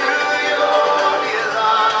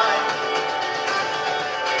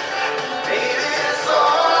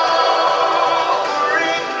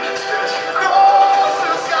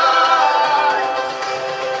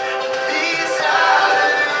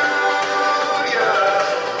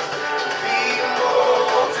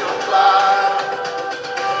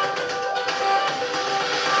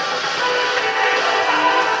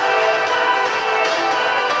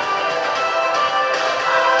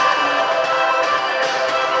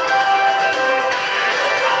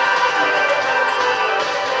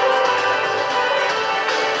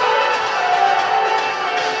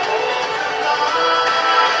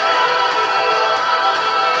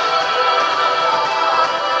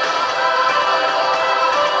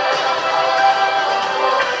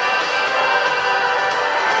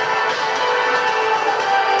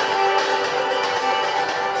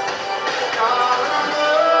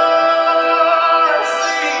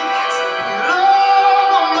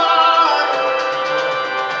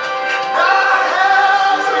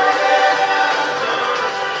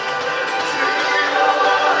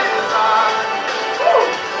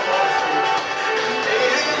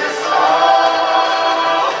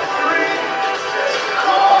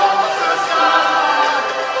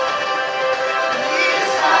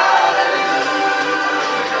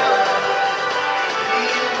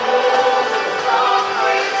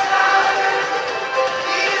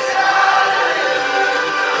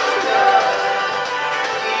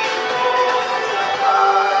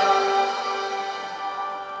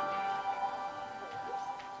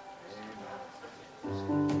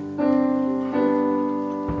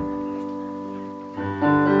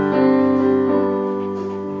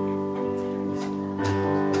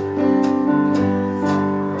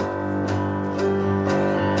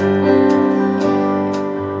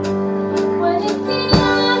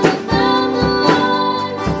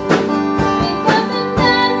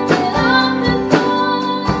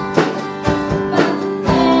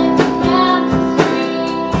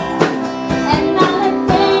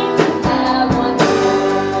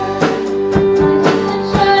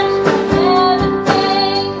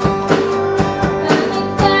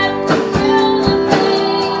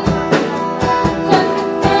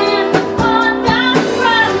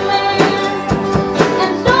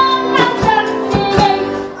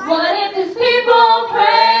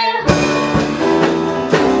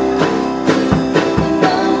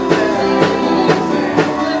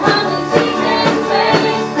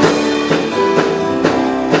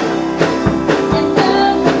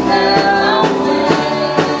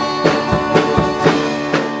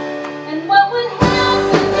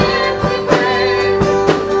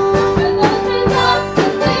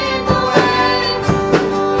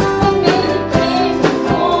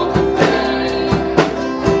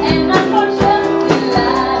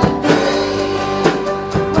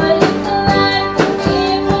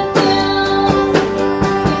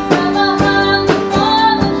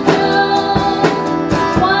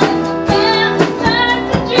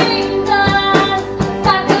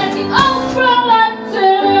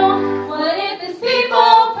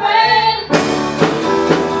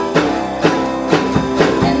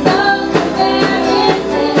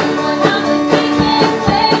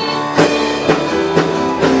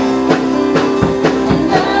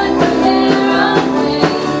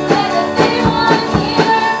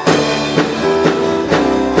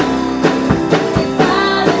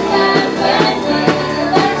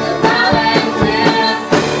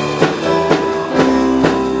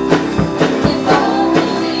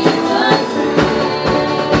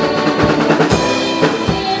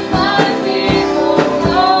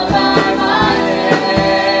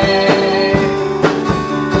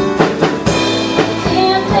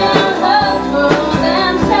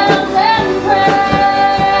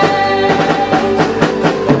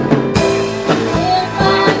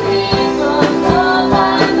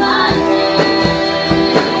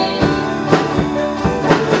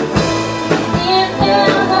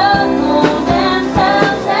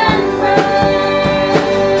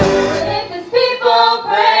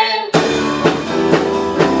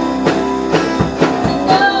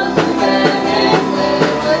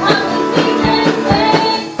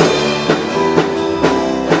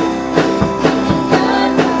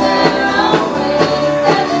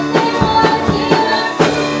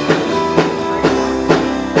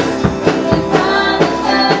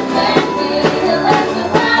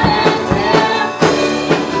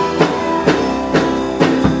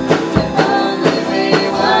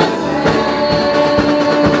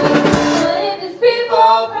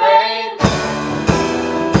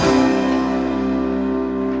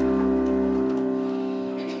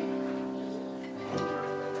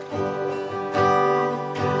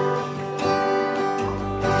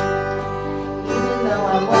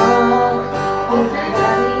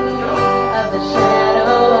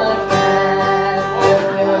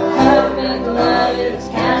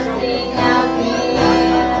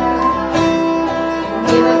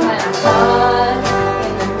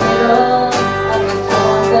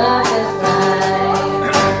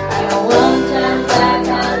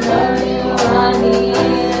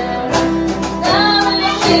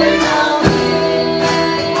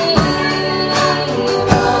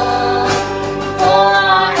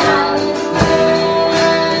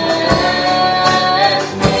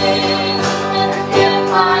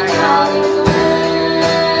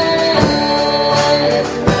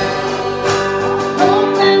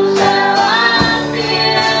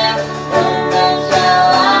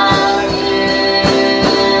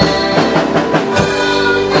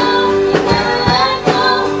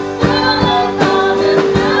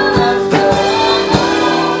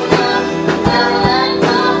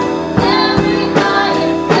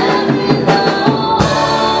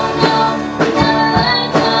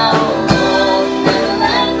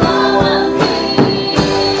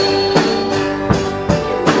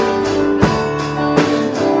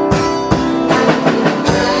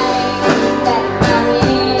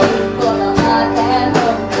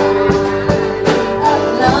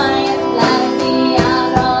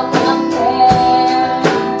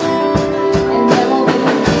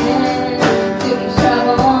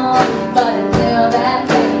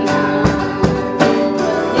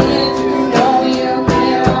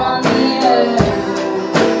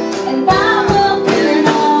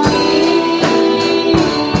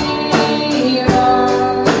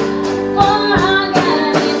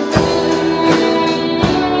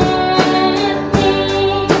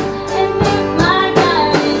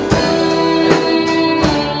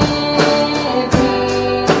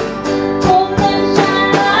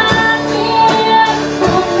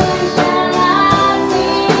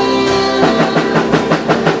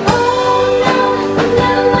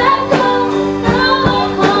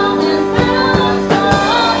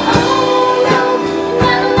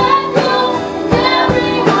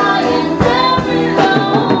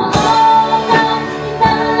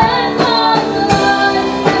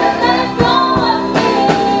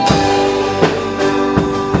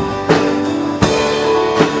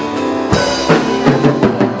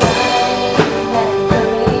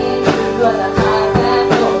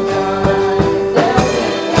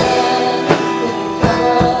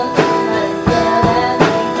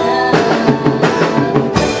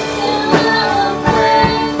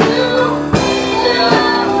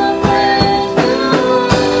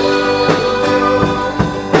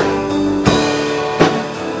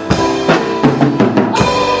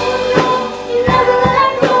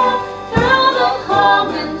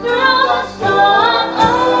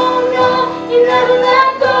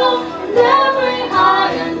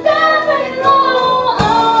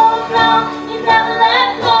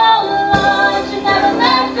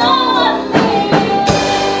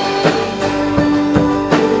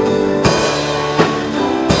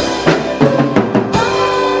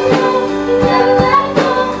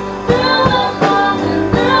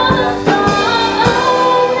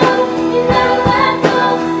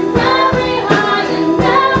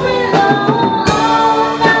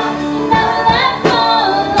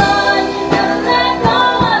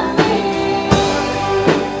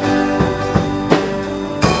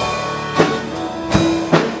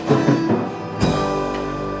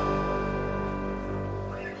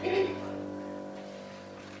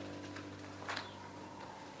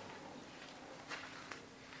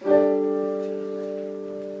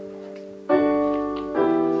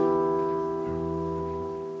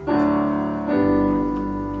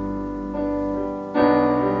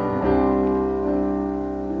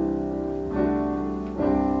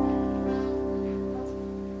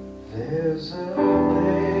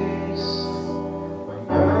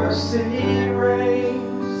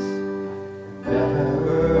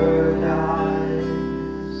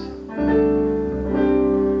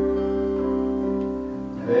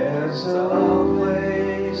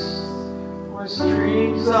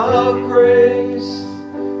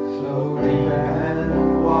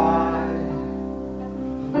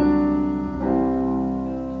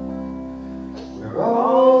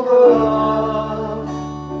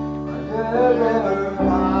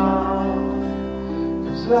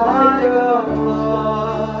like a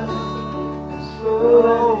flood is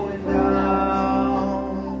flowing down.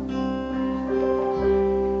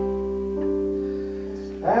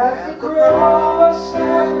 At the cross,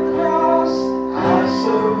 I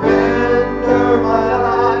surrender my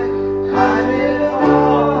life. I'm in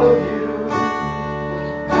awe of you.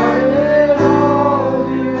 I'm in awe of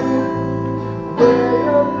you. Where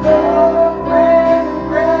your love ran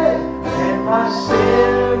red and my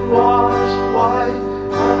sin washed white.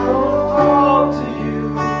 I owe all to you.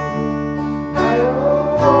 I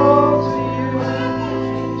owe all to you,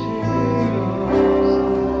 Jesus.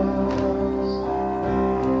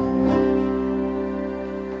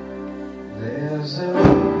 There's a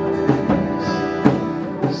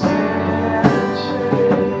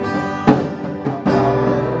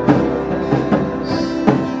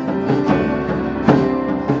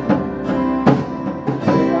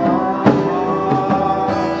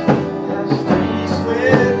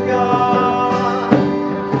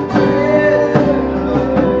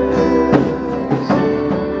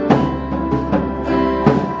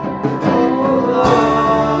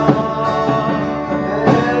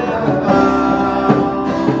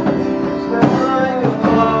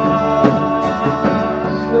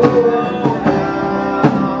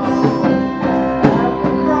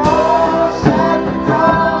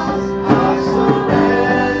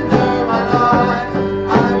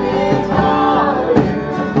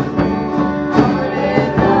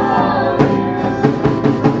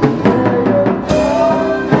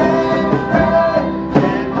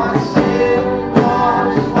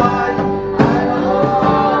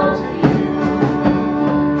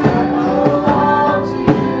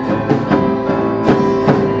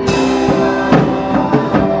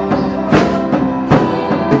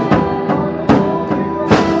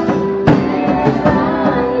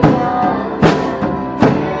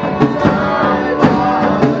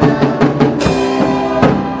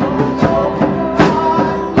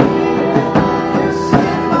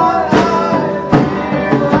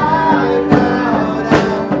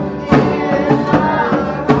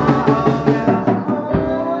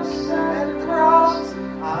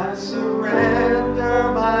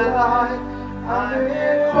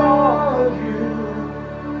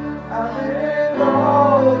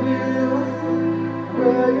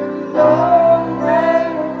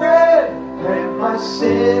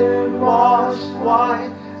sin washed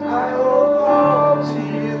white. I owe all to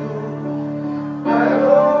you. I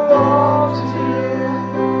owe all to you.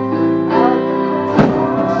 At the cross,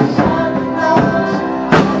 I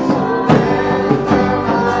surrender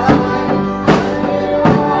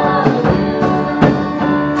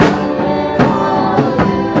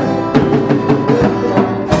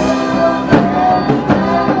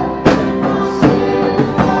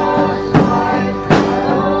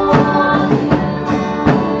my life.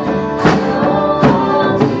 I owe all to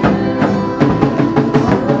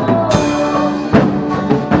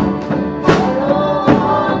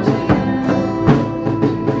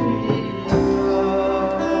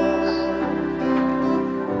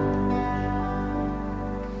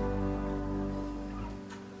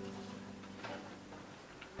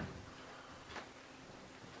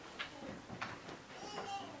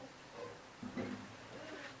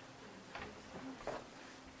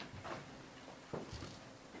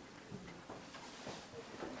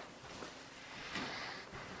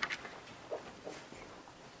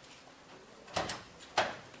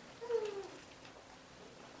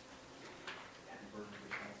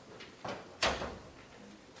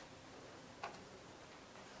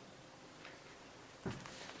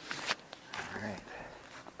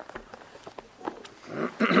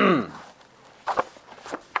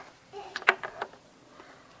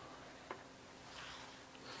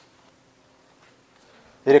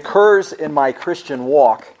It occurs in my Christian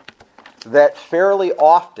walk that fairly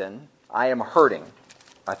often I am hurting.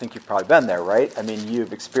 I think you've probably been there, right? I mean,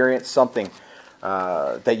 you've experienced something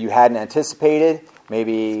that you hadn't anticipated.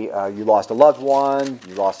 Maybe you lost a loved one,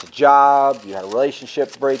 you lost a job, you had a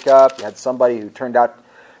relationship breakup, you had somebody who turned out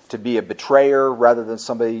to be a betrayer rather than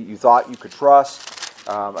somebody you thought you could trust.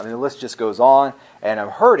 I mean, the list just goes on, and I'm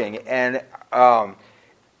hurting. And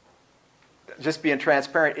just being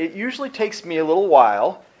transparent, it usually takes me a little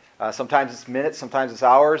while. Sometimes it's minutes, sometimes it's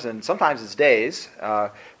hours, and sometimes it's days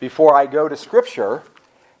before I go to Scripture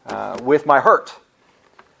with my hurt.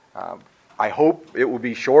 I hope it will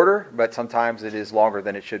be shorter, but sometimes it is longer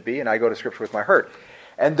than it should be, and I go to Scripture with my hurt.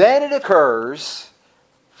 And then it occurs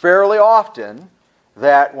fairly often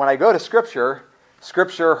that when I go to Scripture,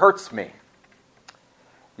 Scripture hurts me.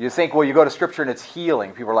 You think, well, you go to Scripture and it's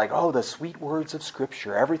healing. People are like, oh, the sweet words of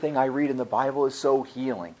Scripture. Everything I read in the Bible is so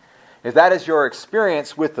healing. If that is your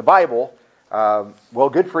experience with the Bible, well,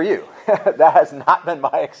 good for you. That has not been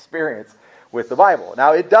my experience with the Bible.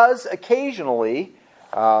 Now, it does occasionally,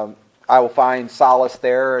 I will find solace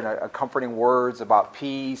there and comforting words about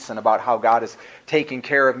peace and about how God is taking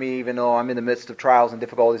care of me even though I'm in the midst of trials and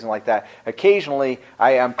difficulties and like that. Occasionally,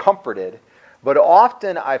 I am comforted. But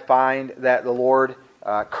often I find that the Lord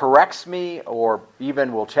corrects me or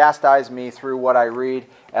even will chastise me through what I read,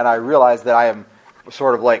 and I realize that I am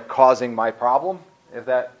sort of like causing my problem, if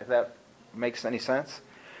that makes any sense.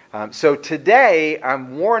 So today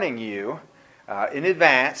I'm warning you in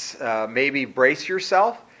advance, maybe brace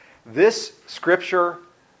yourself. This scripture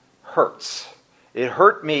hurts. It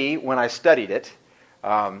hurt me when I studied it.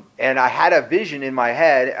 And I had a vision in my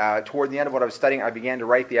head toward the end of what I was studying. I began to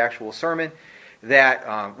write the actual sermon.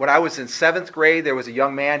 That when I was in 7th grade, there was a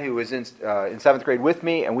young man who was in 7th grade with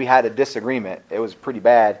me, and we had a disagreement. It was pretty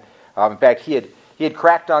bad. In fact, he had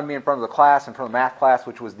cracked on me in front of the class, in front of the math class,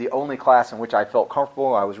 which was the only class in which I felt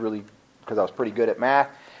comfortable. Because I was pretty good at math.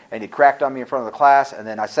 And he cracked on me in front of the class, and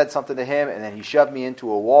then I said something to him, and then he shoved me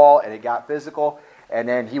into a wall, and it got physical, and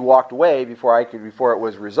then he walked away before it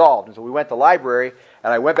was resolved. And so we went to the library,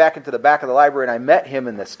 and I went back into the back of the library, and I met him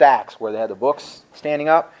in the stacks where they had the books standing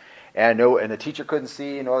up, and the teacher couldn't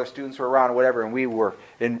see, and no other students were around or whatever, and we were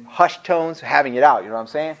in hushed tones having it out, you know what I'm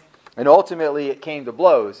saying? And ultimately it came to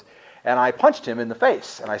blows, and I punched him in the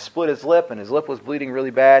face, and I split his lip, and his lip was bleeding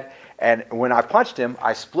really bad, and when I punched him,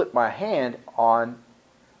 I split my hand on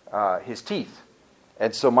his teeth.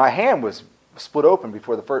 And so my hand was split open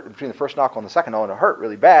between the first knock on the second knock, and it hurt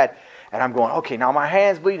really bad. And I'm going, okay, now my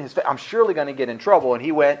hand's bleeding. I'm surely going to get in trouble. And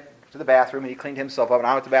he went to the bathroom, and he cleaned himself up. And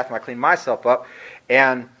I went to the bathroom, I cleaned myself up.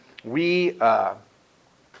 And we,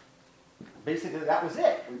 basically that was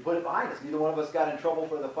it. We put it behind us. Neither one of us got in trouble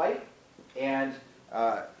for the fight. And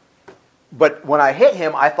but when I hit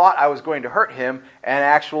him, I thought I was going to hurt him, and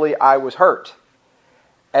actually I was hurt.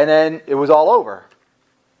 And then it was all over.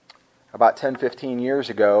 About 10, 15 years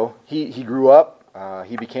ago, he grew up,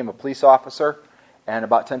 he became a police officer, and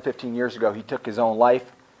about 10, 15 years ago, he took his own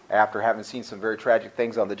life after having seen some very tragic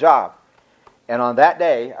things on the job. And on that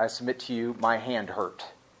day, I submit to you, my hand hurt.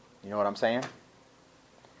 You know what I'm saying?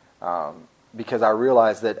 Because I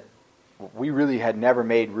realized that we really had never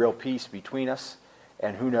made real peace between us,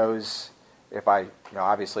 and who knows if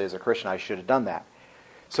obviously as a Christian, I should have done that.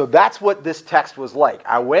 So that's what this text was like.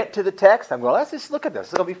 I went to the text. I'm going, let's just look at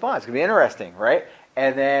this. It'll be fun. It's going to be interesting, right?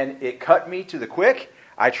 And then it cut me to the quick.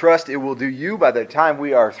 I trust it will do you by the time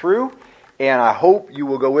we are through. And I hope you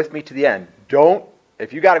will go with me to the end.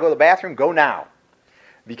 If you got to go to the bathroom, go now.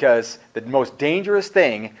 Because the most dangerous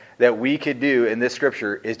thing that we could do in this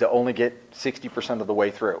scripture is to only get 60% of the way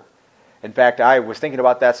through. In fact, I was thinking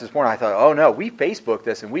about that this morning. I thought, oh no, we Facebook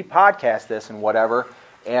this and we podcast this and whatever.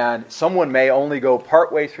 And someone may only go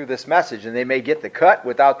partway through this message, and they may get the cut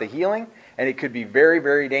without the healing, and it could be very,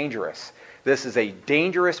 very dangerous. This is a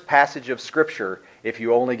dangerous passage of Scripture if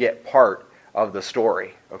you only get part of the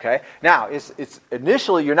story. Okay? Now, it's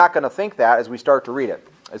initially you're not going to think that as we start to read it.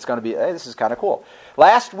 It's going to be, hey, this is kind of cool.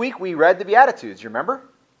 Last week we read the Beatitudes. You remember?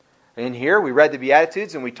 In here we read the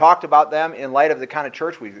Beatitudes, and we talked about them in light of the kind of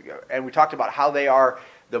church we talked about how they are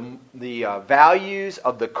the values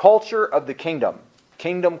of the culture of the kingdom.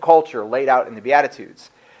 Kingdom culture laid out in the Beatitudes.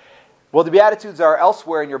 Well, the Beatitudes are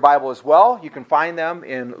elsewhere in your Bible as well. You can find them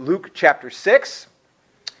in Luke chapter 6,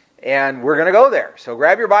 and we're going to go there. So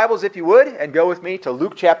grab your Bibles if you would, and go with me to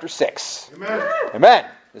Luke chapter 6. Amen. Amen.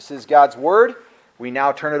 This is God's Word. We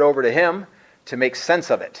now turn it over to Him to make sense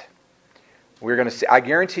of it. We're going to see. I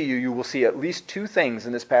guarantee you will see at least two things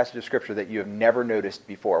in this passage of Scripture that you have never noticed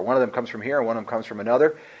before. One of them comes from here, and one of them comes from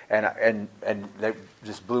another, and they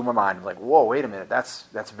just blew my mind. Like, whoa, wait a minute, that's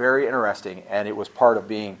very interesting, and it was part of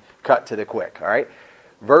being cut to the quick. All right,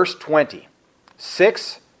 verse 20,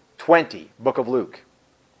 6:20, book of Luke.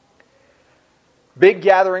 Big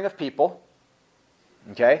gathering of people.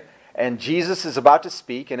 Okay. And Jesus is about to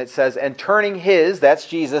speak, and it says, and turning that's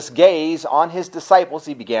Jesus, gaze on his disciples,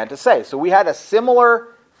 he began to say. So we had a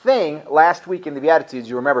similar thing last week in the Beatitudes.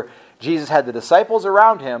 You remember, Jesus had the disciples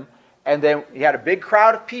around him, and then he had a big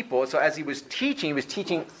crowd of people. So as he was teaching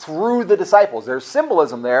through the disciples. There's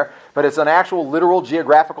symbolism there, but it's an actual literal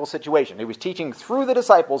geographical situation. He was teaching through the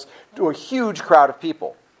disciples to a huge crowd of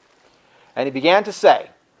people. And he began to say,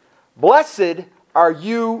 blessed are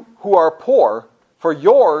you who are poor, for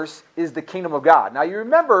yours is the kingdom of God. Now you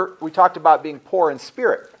remember we talked about being poor in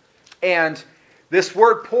spirit. And this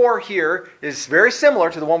word poor here is very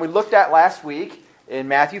similar to the one we looked at last week in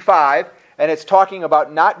Matthew 5. And it's talking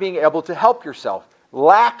about not being able to help yourself.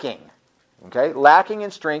 Lacking. Okay? Lacking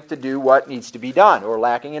in strength to do what needs to be done, or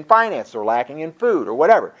lacking in finance, or lacking in food, or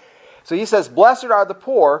whatever. So he says, blessed are the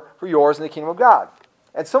poor, for yours in the kingdom of God.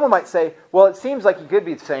 And someone might say, well, it seems like you could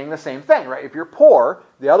be saying the same thing, right? If you're poor,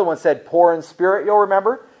 the other one said poor in spirit, you'll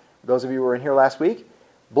remember. Those of you who were in here last week.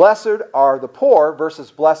 Blessed are the poor versus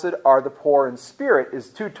blessed are the poor in spirit is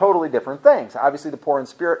two totally different things. Obviously, the poor in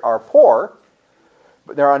spirit are poor,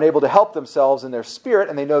 but they're unable to help themselves in their spirit,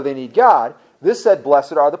 and they know they need God. This said,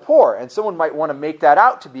 blessed are the poor. And someone might want to make that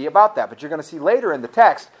out to be about that, but you're going to see later in the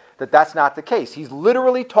text that that's not the case. He's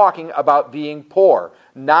literally talking about being poor,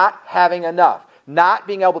 not having enough, not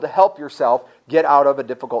being able to help yourself get out of a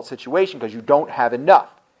difficult situation because you don't have enough.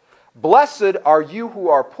 Blessed are you who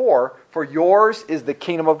are poor, for yours is the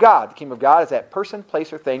kingdom of God. The kingdom of God is that person,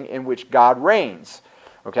 place, or thing in which God reigns.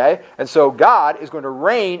 Okay? And so God is going to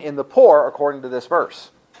reign in the poor according to this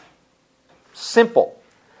verse. Simple.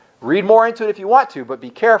 Read more into it if you want to, but be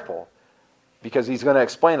careful, because he's going to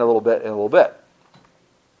explain a little bit in a little bit.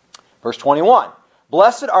 Verse 21.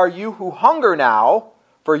 Blessed are you who hunger now,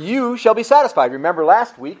 for you shall be satisfied. Remember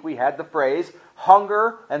last week we had the phrase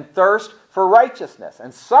hunger and thirst for righteousness.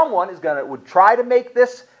 And someone would try to make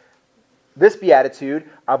this beatitude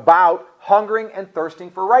about hungering and thirsting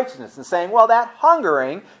for righteousness and saying, well, that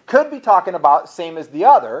hungering could be talking about the same as the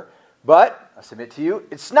other, but I submit to you,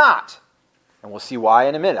 it's not. And we'll see why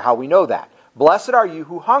in a minute, how we know that. Blessed are you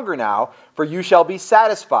who hunger now, for you shall be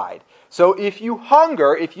satisfied. So if you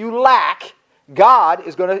hunger, if you lack, God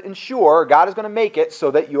is going to ensure, God is going to make it so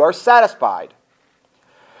that you are satisfied.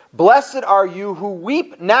 Blessed are you who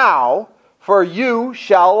weep now, for you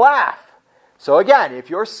shall laugh. So again, if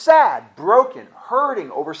you're sad, broken,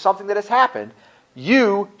 hurting over something that has happened,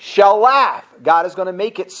 you shall laugh. God is going to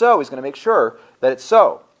make it so. He's going to make sure that it's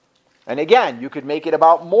so. And again, you could make it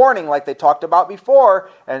about mourning like they talked about before,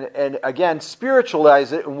 and again,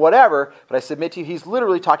 spiritualize it and whatever, but I submit to you, he's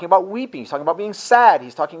literally talking about weeping. He's talking about being sad.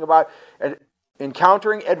 He's talking about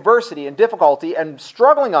encountering adversity and difficulty and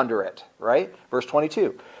struggling under it, right? Verse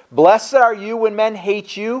 22. Blessed are you when men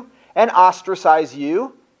hate you and ostracize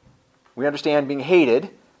you. We understand being hated.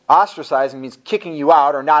 Ostracizing means kicking you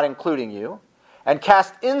out or not including you. And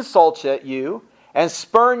cast insults at you and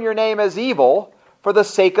spurn your name as evil for the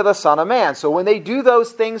sake of the Son of Man. So when they do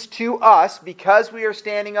those things to us because we are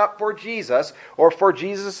standing up for Jesus or for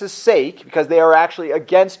Jesus' sake, because they are actually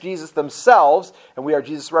against Jesus themselves and we are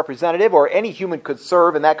Jesus' representative, or any human could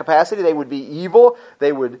serve in that capacity, they would be evil,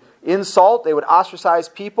 they would insult, they would ostracize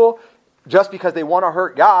people just because they want to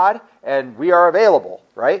hurt God, and we are available,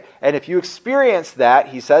 right? And if you experience that,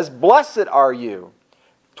 he says, blessed are you.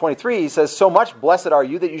 23, he says, so much blessed are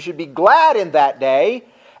you that you should be glad in that day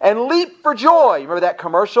and leap for joy. Remember that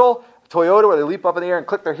commercial, Toyota, where they leap up in the air and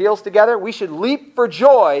click their heels together? We should leap for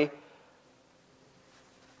joy.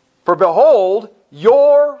 For behold,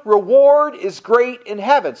 your reward is great in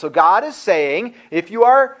heaven. So God is saying, if you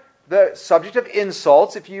are the subject of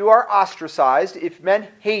insults, if you are ostracized, if men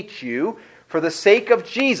hate you, for the sake of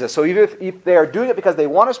Jesus. So even if they are doing it because they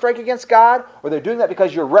want to strike against God, or they're doing that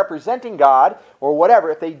because you're representing God, or whatever,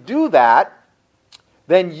 if they do that,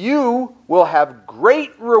 then you will have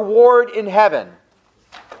great reward in heaven.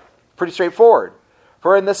 Pretty straightforward.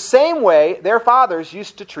 For in the same way, their fathers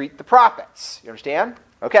used to treat the prophets. You understand?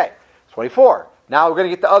 Okay, 24. Now we're going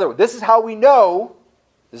to get the other one. This is how we know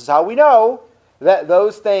that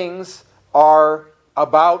those things are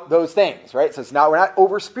about those things, right? So it's not, we're not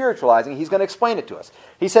over-spiritualizing. He's going to explain it to us.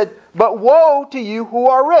 He said, but woe to you who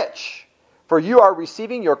are rich, for you are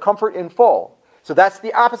receiving your comfort in full. So that's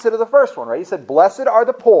the opposite of the first one, right? He said, blessed are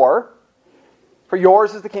the poor, for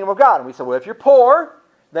yours is the kingdom of God. And we said, well, if you're poor,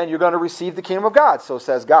 then you're going to receive the kingdom of God, so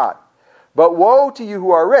says God. But woe to you who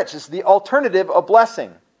are rich. It's the alternative of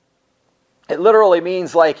blessing. It literally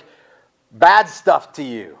means like bad stuff to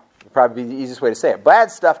you. Would probably be the easiest way to say it. Bad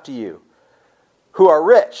stuff to you who are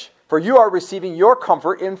rich, for you are receiving your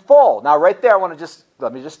comfort in full. Now right there, let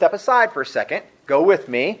me just step aside for a second. Go with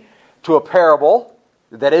me to a parable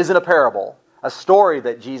that isn't a parable. A story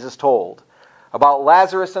that Jesus told about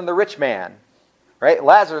Lazarus and the rich man. Right?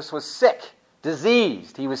 Lazarus was sick,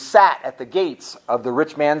 diseased. He was sat at the gates of the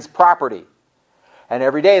rich man's property. And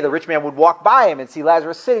every day the rich man would walk by him and see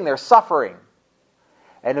Lazarus sitting there suffering.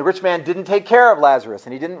 And the rich man didn't take care of Lazarus,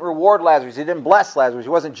 and he didn't reward Lazarus, he didn't bless Lazarus, he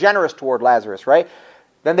wasn't generous toward Lazarus, right?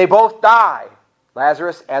 Then they both die,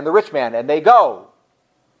 Lazarus and the rich man, and they go.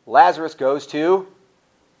 Lazarus goes to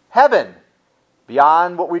heaven,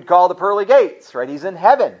 beyond what we'd call the pearly gates, right? He's in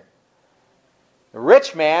heaven. The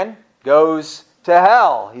rich man goes to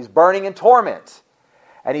hell. He's burning in torment.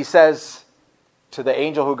 And he says to the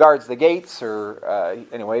angel who guards the gates, or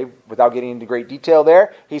anyway, without getting into great detail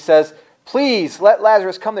there, he says, Please let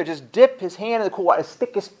Lazarus come there. Just dip his hand in the cool water,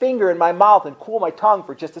 stick his finger in my mouth and cool my tongue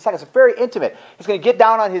for just a second. It's very intimate. He's going to get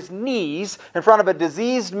down on his knees in front of a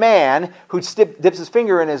diseased man who dips his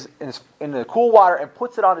finger in the cool water and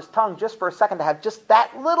puts it on his tongue just for a second to have just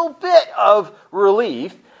that little bit of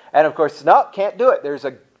relief. And of course, no, can't do it. There's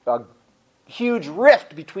a huge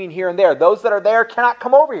rift between here and there. Those that are there cannot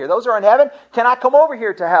come over here. Those who are in heaven cannot come over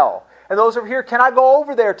here to hell. And those over here cannot go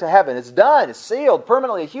over there to heaven. It's done. It's sealed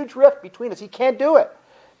permanently. A huge rift between us. He can't do it.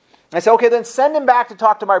 I say, okay, then send him back to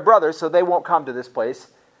talk to my brothers so they won't come to this place,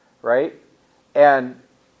 right? And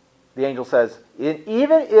the angel says,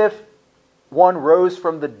 even if one rose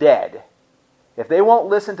from the dead, if they won't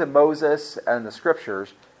listen to Moses and the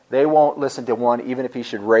Scriptures, they won't listen to one even if he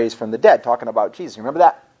should raise from the dead, talking about Jesus. Remember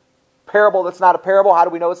that parable that's not a parable? How do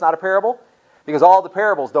we know it's not a parable? Because all the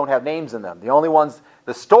parables don't have names in them. The only ones,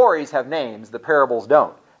 the stories have names, the parables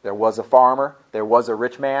don't. There was a farmer, there was a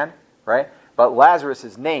rich man, right? But Lazarus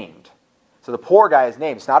is named. So the poor guy is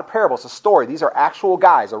named. It's not a parable, it's a story. These are actual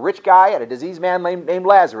guys. A rich guy and a diseased man named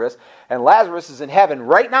Lazarus. And Lazarus is in heaven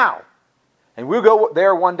right now. And we'll go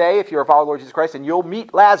there one day if you're a follower of Lord Jesus Christ, and you'll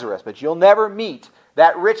meet Lazarus. But you'll never meet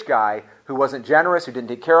that rich guy who wasn't generous, who didn't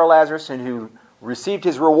take care of Lazarus, and who received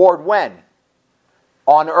his reward when?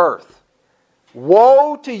 On earth.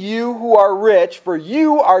 Woe to you who are rich, for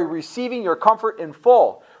you are receiving your comfort in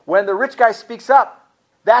full. When the rich guy speaks up,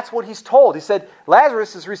 that's what he's told. He said,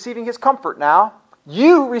 Lazarus is receiving his comfort now.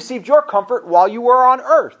 You received your comfort while you were on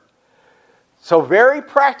earth. So very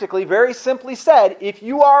practically, very simply said, if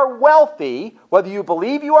you are wealthy, whether you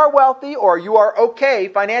believe you are wealthy or you are okay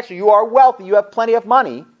financially, you are wealthy, you have plenty of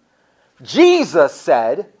money, Jesus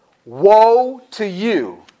said, woe to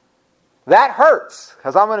you. That hurts,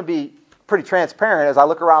 because I'm going to be pretty transparent as I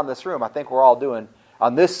look around this room. I think we're all doing,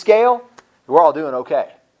 on this scale, we're all doing okay.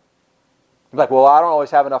 You're like, well, I don't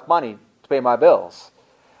always have enough money to pay my bills.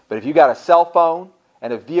 But if you got a cell phone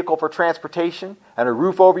and a vehicle for transportation and a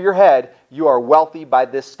roof over your head, you are wealthy by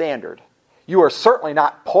this standard. You are certainly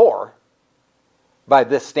not poor by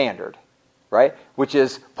this standard, right? Which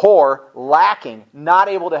is poor, lacking, not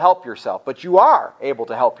able to help yourself. But you are able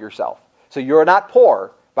to help yourself. So you're not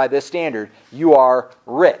poor by this standard, you are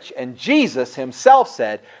rich. And Jesus himself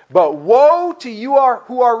said, but woe to you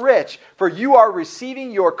who are rich, for you are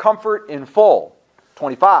receiving your comfort in full.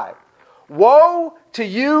 25. Woe to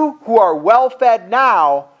you who are well fed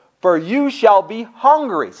now, for you shall be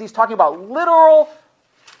hungry. See, he's talking about literal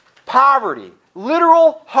poverty,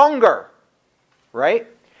 literal hunger, right?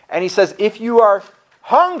 And he says, if you are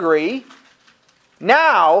hungry,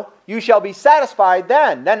 now you shall be satisfied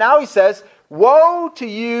then. Then now he says, woe to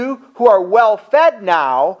you who are well fed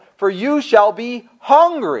now, for you shall be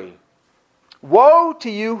hungry. Woe to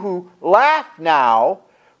you who laugh now,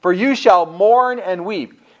 for you shall mourn and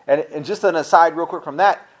weep. And just an aside real quick from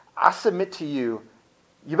that, I submit to you,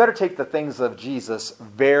 you better take the things of Jesus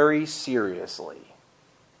very seriously.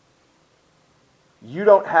 You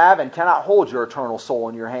don't have and cannot hold your eternal soul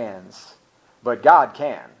in your hands, but God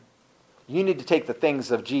can. You need to take the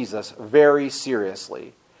things of Jesus very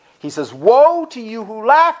seriously. He says, woe to you who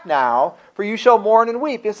laugh now, for you shall mourn and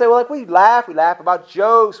weep. You say, well, like we laugh about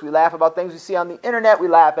jokes, we laugh about things we see on the internet, we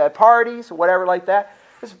laugh at parties, or whatever like that.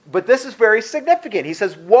 But this is very significant. He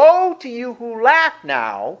says, woe to you who laugh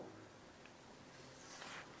now,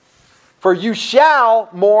 for you shall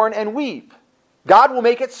mourn and weep. God will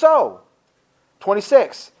make it so.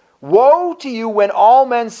 26. Woe to you when all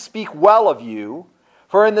men speak well of you,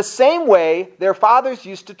 for in the same way their fathers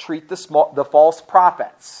used to treat the false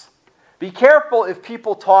prophets. Be careful if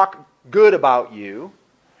people talk good about you,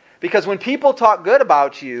 because when people talk good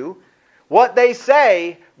about you, what they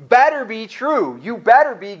say better be true. You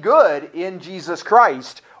better be good in Jesus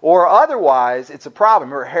Christ, or otherwise it's a problem.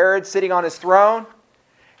 Remember Herod sitting on his throne?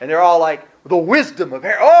 And they're all like, the wisdom of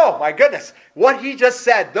Herod. Oh my goodness, what he just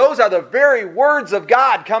said, those are the very words of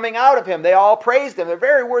God coming out of him. They all praised him, the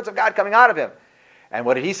very words of God coming out of him. And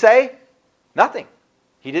what did he say? Nothing.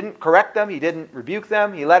 He didn't correct them. He didn't rebuke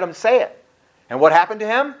them. He let them say it. And what happened to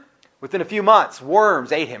him? Within a few months,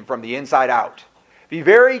 worms ate him from the inside out. Be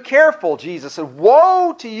very careful, Jesus said.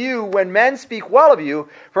 Woe to you when men speak well of you,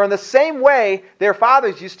 for in the same way their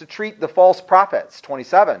fathers used to treat the false prophets.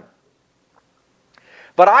 27.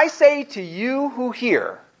 But I say to you who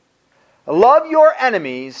hear, love your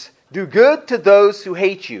enemies, do good to those who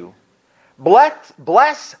hate you,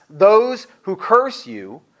 bless those who curse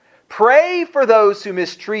you, pray for those who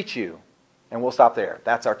mistreat you. And we'll stop there.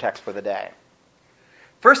 That's our text for the day.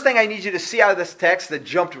 First thing I need you to see out of this text that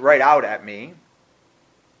jumped right out at me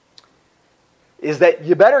is that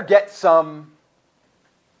you better get some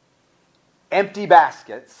empty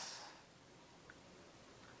baskets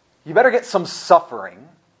you better get some suffering.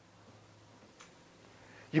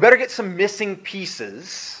 You better get some missing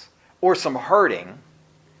pieces or some hurting,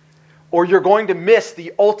 or you're going to miss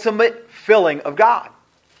the ultimate filling of God.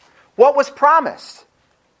 What was promised?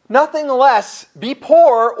 Nothing less, be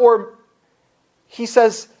poor, or he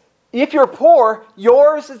says, if you're poor,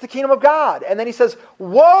 yours is the kingdom of God. And then he says,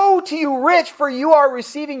 woe to you rich, for you are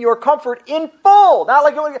receiving your comfort in full. Not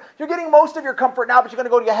like you're getting most of your comfort now, but you're going to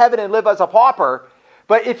go to heaven and live as a pauper.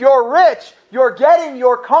 But if you're rich, you're getting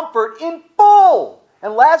your comfort in full.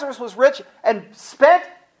 And Lazarus was rich and spent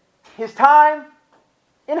his time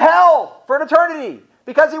in hell for an eternity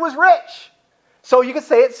because he was rich. So you could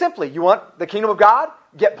say it simply. You want the kingdom of God?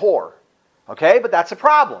 Get poor. Okay? But that's a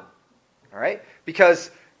problem. All right? Because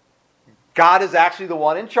God is actually the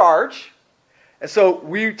one in charge. And so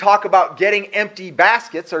we talk about getting empty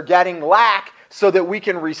baskets or getting lack so that we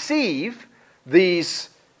can receive these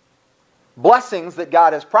blessings that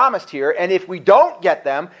God has promised here. And if we don't get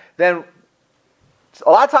them, then a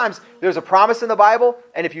lot of times there's a promise in the Bible,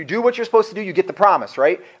 and if you do what you're supposed to do, you get the promise,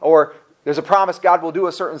 right? Or there's a promise God will do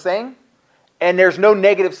a certain thing, and there's no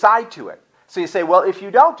negative side to it. So you say, well, if you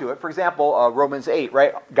don't do it, for example, Romans 8,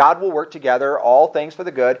 right? God will work together all things for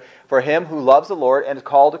the good for him who loves the Lord and is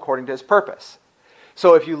called according to his purpose.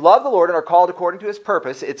 So if you love the Lord and are called according to his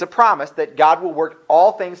purpose, it's a promise that God will work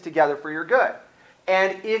all things together for your good.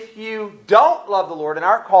 And if you don't love the Lord and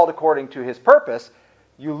aren't called according to his purpose,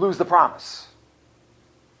 you lose the promise.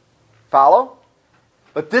 Follow?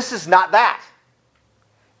 But this is not that.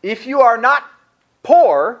 If you are not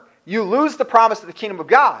poor, you lose the promise of the kingdom of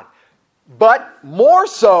God. But more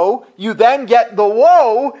so, you then get the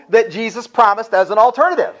woe that Jesus promised as an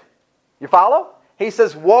alternative. You follow? He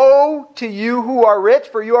says, woe to you who are rich,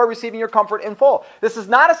 for you are receiving your comfort in full. This is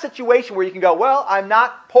not a situation where you can go, well, I'm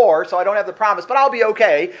not poor, so I don't have the promise, but I'll be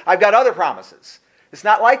okay. I've got other promises. It's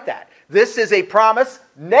not like that. This is a promise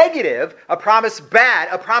negative, a promise bad,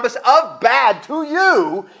 a promise of bad to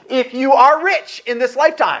you if you are rich in this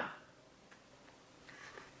lifetime.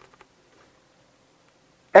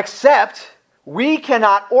 Except we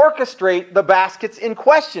cannot orchestrate the baskets in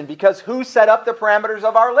question because who set up the parameters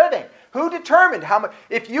of our living? Who determined how much?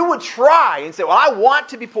 If you would try and say, well, I want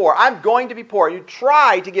to be poor, I'm going to be poor, you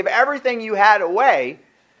try to give everything you had away,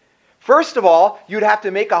 first of all, you'd have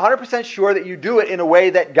to make 100% sure that you do it in a way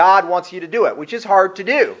that God wants you to do it, which is hard to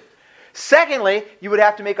do. Secondly, you would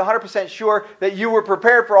have to make 100% sure that you were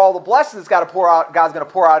prepared for all the blessings God's going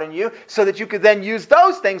to pour out in you so that you could then use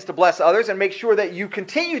those things to bless others and make sure that you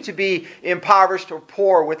continue to be impoverished or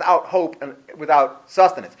poor without hope and without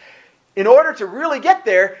sustenance. In order to really get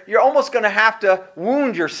there, you're almost going to have to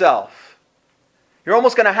wound yourself. You're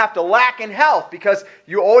almost going to have to lack in health because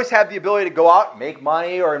you always have the ability to go out, make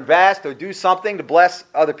money or invest or do something to bless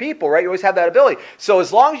other people, right? You always have that ability. So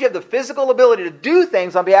as long as you have the physical ability to do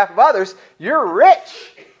things on behalf of others, you're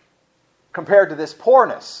rich compared to this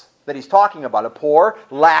poorness that he's talking about, a poor,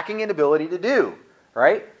 lacking in ability to do,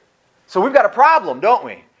 right? So we've got a problem, don't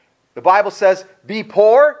we? The Bible says, be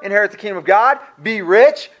poor, inherit the kingdom of God, be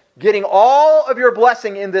rich, getting all of your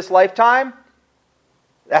blessing in this lifetime.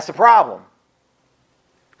 That's the problem.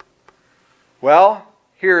 Well,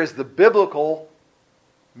 here is the biblical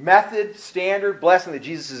method, standard blessing that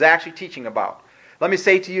Jesus is actually teaching about. Let me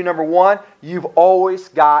say to you, number one, you've always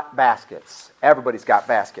got baskets. Everybody's got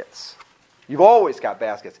baskets. You've always got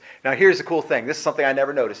baskets. Now, here's the cool thing. This is something I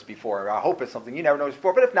never noticed before. I hope it's something you never noticed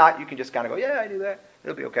before. But if not, you can just kind of go, yeah, I do that.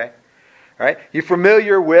 It'll be okay. All right? You're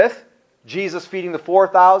familiar with Jesus feeding the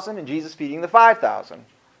 4,000 and Jesus feeding the 5,000.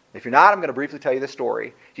 If you're not, I'm going to briefly tell you the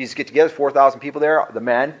story. Jesus gets together, 4,000 people there, the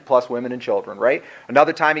men plus women and children, right?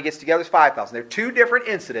 Another time he gets together, there's 5,000. There are two different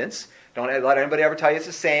incidents. Don't let anybody ever tell you it's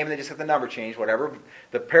the same and they just get the number changed, whatever.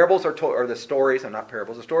 The parables are told, or the stories, not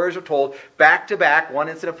parables, the stories are told back to back, one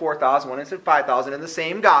incident of 4,000, one incident of 5,000, in the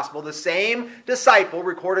same gospel. The same disciple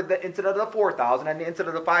recorded the incident of the 4,000 and the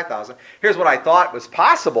incident of the 5,000. Here's what I thought was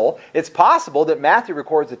possible. It's possible that Matthew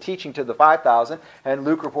records the teaching to the 5,000 and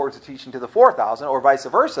Luke records the teaching to the 4,000, or vice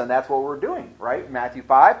versa, and that's what we're doing, right? Matthew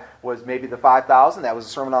 5 was maybe the 5,000. That was a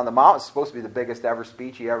Sermon on the Mount. It's supposed to be the biggest ever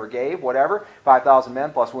speech he ever gave, whatever. 5,000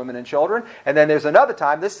 men plus women and children. And then there's another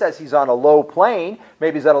time, this says he's on a low plane.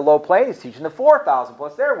 Maybe he's at a low plane, he's teaching the 4,000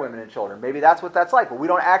 plus their women and children. Maybe that's what that's like, but we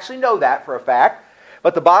don't actually know that for a fact.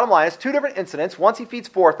 But the bottom line is two different incidents. Once he feeds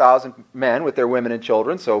 4,000 men with their women and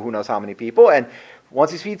children, so who knows how many people, and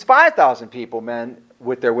once he feeds 5,000 people, men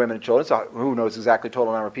with their women and children, so who knows exactly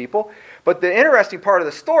total number of people. But the interesting part of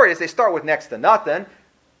the story is they start with next to nothing.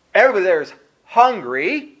 Everybody there is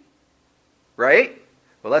hungry, right?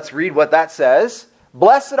 Well, let's read what that says.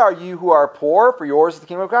 Blessed are you who are poor, for yours is the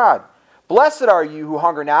kingdom of God. Blessed are you who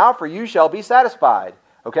hunger now, for you shall be satisfied.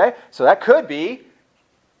 Okay? So that could be,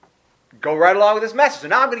 go right along with this message. So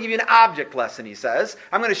now I'm going to give you an object lesson, he says.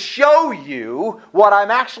 I'm going to show you what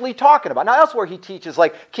I'm actually talking about. Now elsewhere he teaches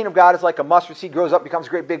like kingdom of God is like a mustard seed, grows up, becomes a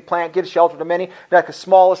great big plant, gives shelter to many, like the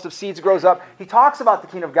smallest of seeds grows up. He talks about the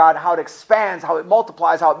kingdom of God, how it expands, how it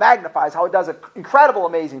multiplies, how it magnifies, how it does incredible,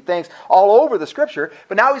 amazing things all over the Scripture.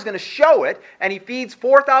 But now he's going to show it, and he feeds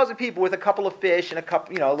 4,000 people with a couple of fish and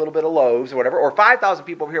a little bit of loaves or whatever, or 5,000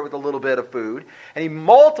 people over here with a little bit of food, and he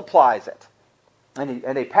multiplies it. And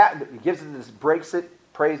he gives it, breaks it,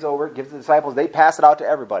 prays over it, gives it to the disciples. They pass it out to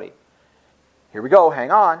everybody. Here we go.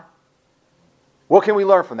 Hang on. What can we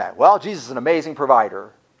learn from that? Well, Jesus is an amazing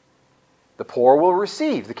provider. The poor will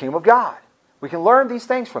receive the kingdom of God. We can learn these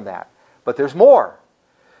things from that. But there's more.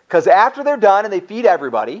 Because after they're done and they feed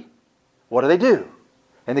everybody, what do?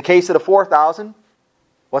 In the case of the 4,000,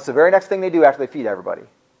 what's the very next thing they do after they feed everybody?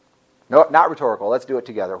 No, not rhetorical. Let's do it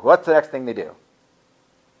together. What's the next thing they do?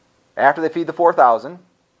 After they feed the 4,000,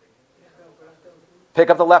 pick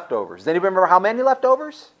up the leftovers. Does anybody remember how many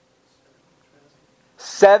leftovers?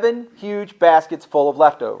 7 huge baskets full of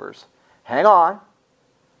leftovers. Hang on.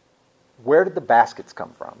 Where did the baskets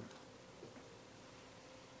come from?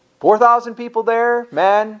 4,000 people there,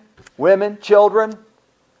 men, women, children.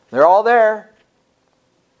 They're all there.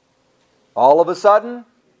 All of a sudden,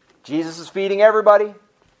 Jesus is feeding everybody.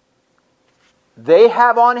 They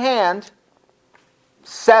have on hand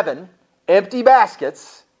 7 empty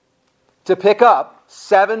baskets to pick up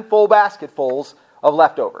 7 full basketfuls of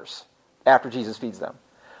leftovers after Jesus feeds them.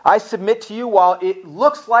 I submit to you, while it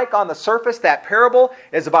looks like on the surface that parable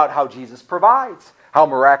is about how Jesus provides, how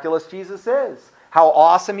miraculous Jesus is, how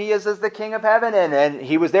awesome he is as the King of Heaven, and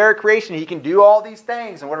he was there at creation, he can do all these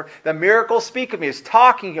things, and whatever the miracles speak of him, is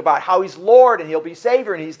talking about how he's Lord, and he'll be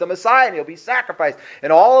Savior, and he's the Messiah, and he'll be sacrificed,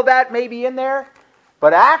 and all of that may be in there,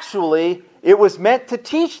 but actually, it was meant to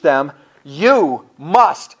teach them, you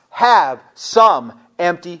must have some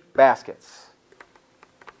empty baskets.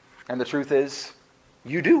 And the truth is,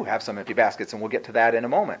 you do have some empty baskets, and we'll get to that in a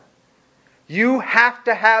moment. You have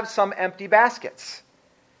to have some empty baskets.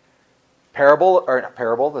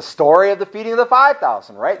 The story of the feeding of the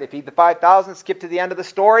 5,000, right? They feed the 5,000, skip to the end of the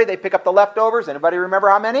story, they pick up the leftovers. Anybody remember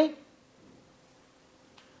how many?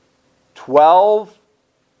 12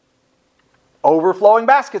 overflowing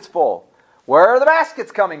baskets full. Where are the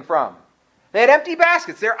baskets coming from? They had empty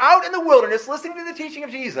baskets. They're out in the wilderness listening to the teaching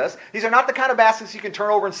of Jesus. These are not the kind of baskets you can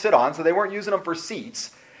turn over and sit on, so they weren't using them for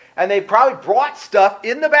seats. And they probably brought stuff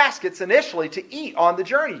in the baskets initially to eat on the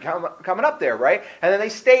journey coming up there, right? And then they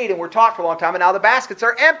stayed and were taught for a long time, and now the baskets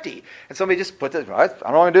are empty. And somebody just put this, I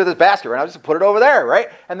don't want to do this basket right now, just put it over there, right?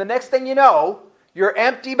 And the next thing you know, your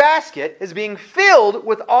empty basket is being filled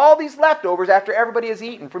with all these leftovers after everybody has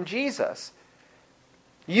eaten from Jesus.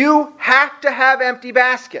 You have to have empty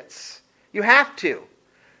baskets. You have to.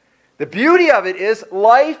 The beauty of it is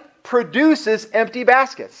life produces empty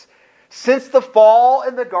baskets. Since the fall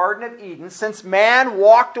in the Garden of Eden, since man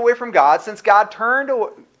walked away from God, since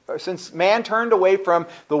man turned away from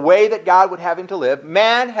the way that God would have him to live,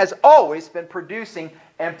 man has always been producing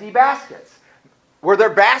empty baskets. Were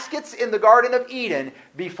there baskets in the Garden of Eden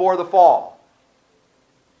before the fall?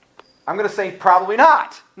 I'm going to say probably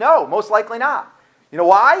not. No, most likely not. You know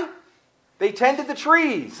why? They tended the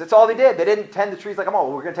trees. That's all they did. They didn't tend the trees like,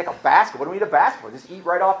 we're going to take a basket. What do we need a basket for? Just eat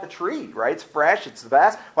right off the tree, right? It's fresh. It's the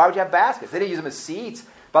best. Why would you have baskets? They didn't use them as seats.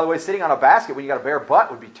 By the way, sitting on a basket when you got a bare butt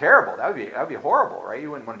would be terrible. That would be horrible, right? You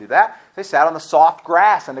wouldn't want to do that. They sat on the soft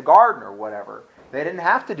grass in the garden or whatever. They didn't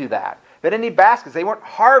have to do that. They didn't need baskets. They weren't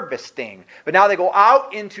harvesting. But now they go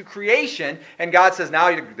out into creation, and God says,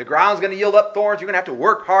 now the ground's going to yield up thorns. You're going to have to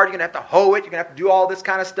work hard. You're going to have to hoe it. You're going to have to do all this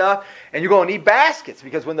kind of stuff. And you're going to need baskets,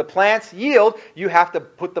 because when the plants yield, you have to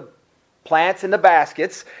put the plants in the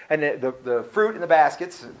baskets, and the fruit in the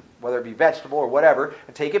baskets, whether it be vegetable or whatever,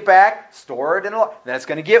 and take it back, store it, then it's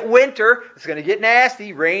going to get winter, it's going to get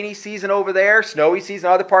nasty, rainy season over there, snowy season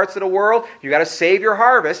in other parts of the world, you got to save your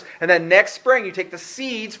harvest, and then next spring you take the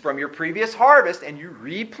seeds from your previous harvest and you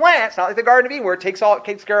replant. It's not like the Garden of Eden where it takes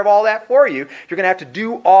care of all that for you. You're going to have to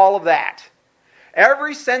do all of that.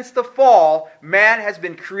 Ever since the fall, man has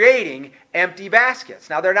been creating empty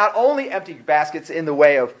baskets. Now, they're not only empty baskets in the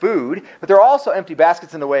way of food, but they're also empty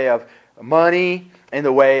baskets in the way of money, in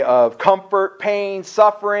the way of comfort, pain,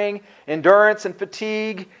 suffering, endurance, and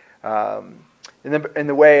fatigue, in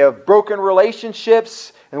the way of broken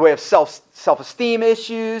relationships, in the way of self-esteem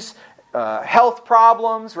issues, health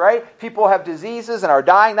problems, right? People have diseases and are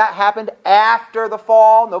dying. That happened after the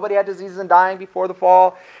fall. Nobody had diseases and dying before the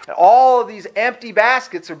fall. And all of these empty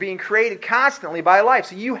baskets are being created constantly by life.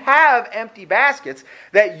 So you have empty baskets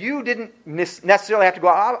that you didn't necessarily have to go,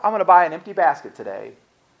 I'm going to buy an empty basket today,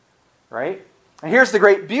 right? And here's the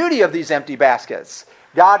great beauty of these empty baskets.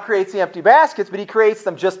 God creates the empty baskets, but He creates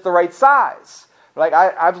them just the right size. Like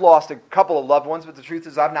I've lost a couple of loved ones, but the truth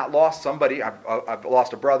is I've not lost somebody. I've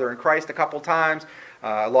lost a brother in Christ a couple times.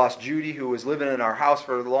 I lost Judy, who was living in our house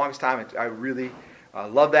for the longest time. I really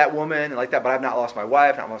love that woman and like that, but I've not lost my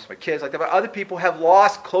wife, not lost my kids like that. But other people have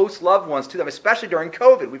lost close loved ones to them, especially during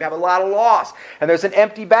COVID. We've had a lot of loss, and there's an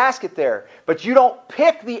empty basket there. But you don't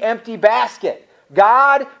pick the empty basket.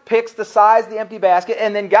 God picks the size of the empty basket,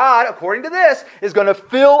 and then God, according to this, is going to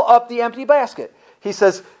fill up the empty basket. He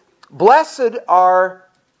says, "Blessed are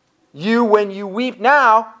you when you weep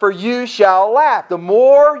now, for you shall laugh." The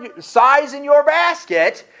more size in your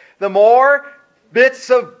basket, the more bits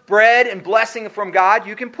of bread and blessing from God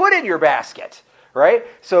you can put in your basket, right?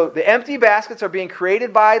 So the empty baskets are being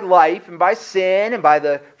created by life and by sin and by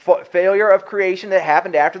the failure of creation that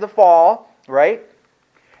happened after the fall, right?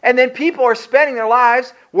 And then people are spending their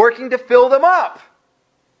lives working to fill them up.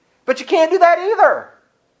 But you can't do that either.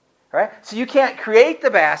 Right? So you can't create the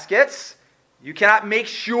baskets. You cannot make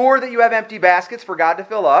sure that you have empty baskets for God to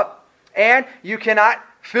fill up. And you cannot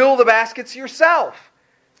fill the baskets yourself.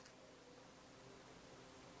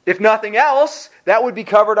 If nothing else, that would be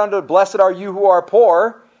covered under "Blessed are you who are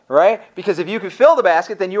poor," right? Because if you can fill the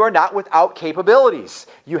basket, then you are not without capabilities.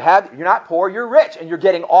 You're not poor, you're rich, and you're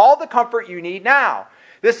getting all the comfort you need now.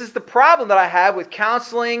 This is the problem that I have with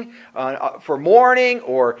counseling for mourning,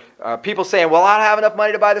 or people saying, well, I don't have enough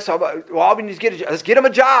money to buy this. So, all we need to let's get them a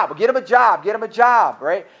job. Get them a job. Get them a job,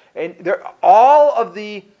 right? And all of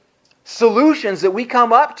the solutions that we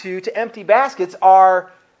come up to empty baskets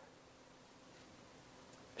are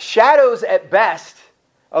shadows at best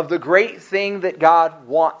of the great thing that God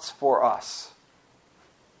wants for us.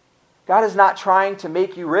 God is not trying to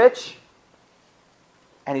make you rich,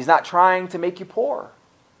 and He's not trying to make you poor.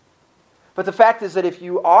 But the fact is that if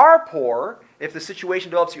you are poor, if the situation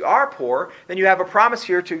develops you are poor, then you have a promise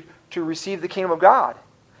here to receive the kingdom of God.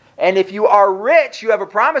 And if you are rich, you have a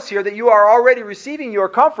promise here that you are already receiving your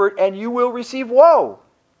comfort and you will receive woe.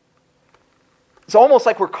 It's almost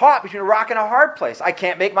like we're caught between a rock and a hard place. I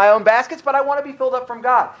can't make my own baskets, but I want to be filled up from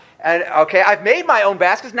God. And okay, I've made my own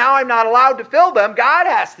baskets, now I'm not allowed to fill them. God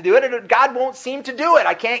has to do it, and God won't seem to do it.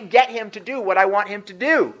 I can't get Him to do what I want Him to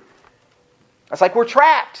do. It's like we're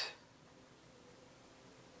trapped.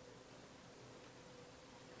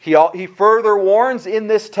 He further warns in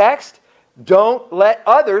this text, don't let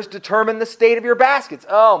others determine the state of your baskets.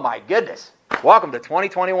 Oh my goodness. Welcome to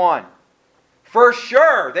 2021. For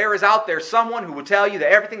sure, there is out there someone who will tell you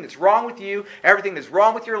that everything that's wrong with you, everything that's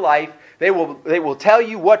wrong with your life, they will tell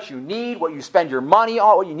you what you need, what you spend your money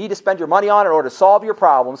on, what you need to spend your money on in order to solve your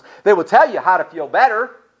problems. They will tell you how to feel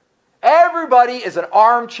better. Everybody is an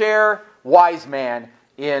armchair wise man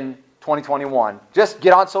in 2021. Just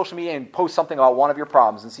get on social media and post something about one of your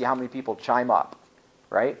problems and see how many people chime up,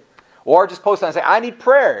 right? Or just post on and say, I need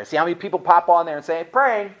prayer. See how many people pop on there and say,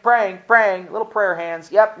 praying, praying, praying, little prayer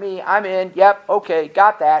hands. Yep, me, I'm in. Yep, okay,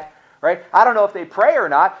 got that, right? I don't know if they pray or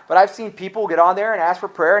not, but I've seen people get on there and ask for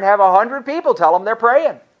prayer and have 100 people tell them they're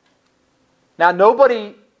praying. Now,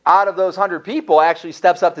 nobody out of those 100 people actually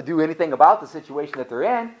steps up to do anything about the situation that they're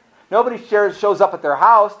in. Nobody shows up at their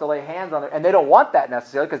house to lay hands on them, and they don't want that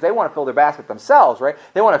necessarily because they want to fill their basket themselves, right?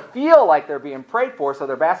 They want to feel like they're being prayed for so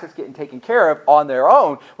their basket's getting taken care of on their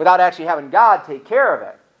own without actually having God take care of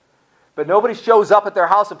it. But nobody shows up at their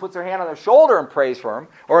house and puts their hand on their shoulder and prays for them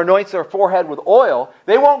or anoints their forehead with oil.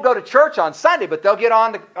 They won't go to church on Sunday, but they'll get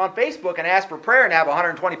on Facebook and ask for prayer and have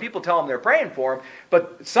 120 people tell them they're praying for them.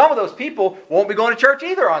 But some of those people won't be going to church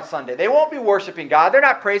either on Sunday. They won't be worshiping God. They're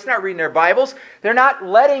not praising, not reading their Bibles. They're not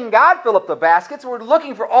letting God fill up the baskets. We're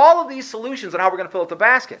looking for all of these solutions on how we're going to fill up the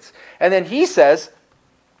baskets. And then Jesus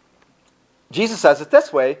says it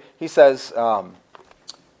this way. He says,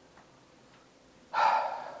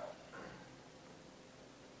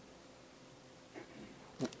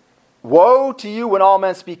 woe to you when all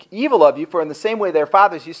men speak evil of you, for in the same way their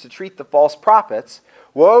fathers used to treat the false prophets.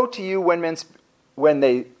 Woe to you when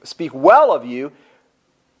they speak well of you.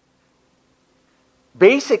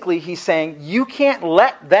 Basically, he's saying you can't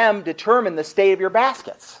let them determine the state of your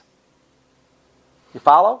baskets. You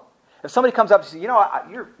follow? If somebody comes up and says,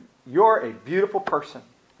 you're a beautiful person,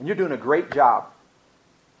 and you're doing a great job.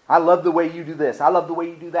 I love the way you do this. I love the way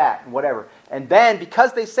you do that, and whatever. And then,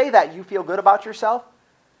 because they say that, you feel good about yourself.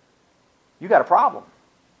 You got a problem.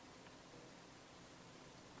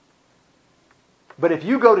 But if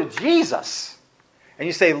you go to Jesus and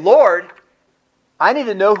you say, Lord, I need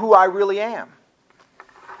to know who I really am.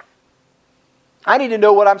 I need to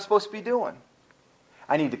know what I'm supposed to be doing.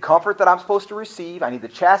 I need the comfort that I'm supposed to receive. I need the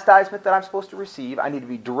chastisement that I'm supposed to receive. I need to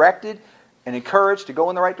be directed and encouraged to go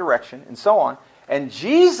in the right direction, and so on. And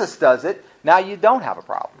Jesus does it. Now you don't have a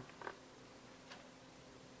problem.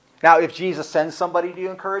 Now, if Jesus sends somebody to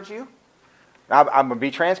encourage you, I'm going to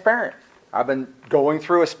be transparent. I've been going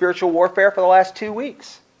through a spiritual warfare for the last 2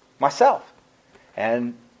 weeks myself.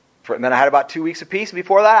 And then I had about 2 weeks of peace. And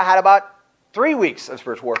before that, I had about 3 weeks of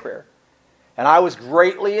spiritual warfare. And I was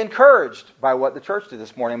greatly encouraged by what the church did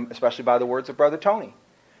this morning, especially by the words of Brother Tony.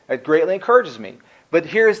 It greatly encourages me. But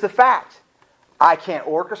here's the fact. I can't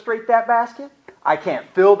orchestrate that basket. I can't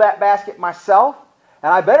fill that basket myself.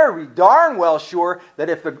 And I better be darn well sure that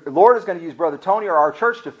if the Lord is going to use Brother Tony or our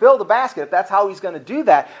church to fill the basket, if that's how He's going to do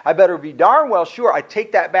that, I better be darn well sure I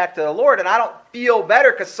take that back to the Lord, and I don't feel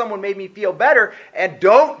better because someone made me feel better, and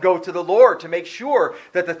don't go to the Lord to make sure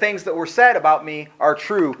that the things that were said about me are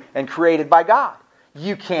true and created by God.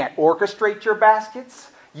 You can't orchestrate your baskets.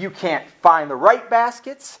 You can't find the right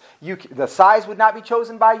baskets. The size would not be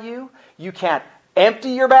chosen by you. You can't empty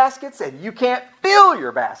your baskets, and you can't fill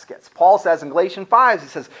your baskets. Paul says in Galatians 5, he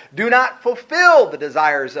says, do not fulfill the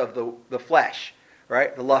desires of the flesh,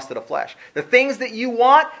 right? The lust of the flesh. The things that you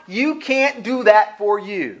want, you can't do that for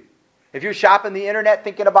you. If you're shopping the internet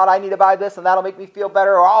thinking about, I need to buy this and that'll make me feel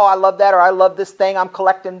better, or oh, I love that, or I love this thing, I'm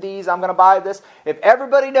collecting these, I'm going to buy this. If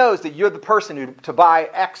everybody knows that you're the person to buy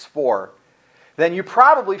X for, then you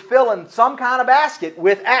probably fill in some kind of basket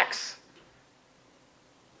with X.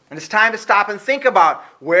 And it's time to stop and think about,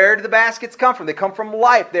 where do the baskets come from? They come from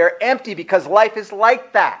life. They're empty because life is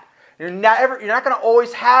like that. You're not going to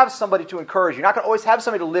always have somebody to encourage you. You're not going to always have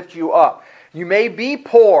somebody to lift you up. You may be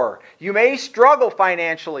poor. You may struggle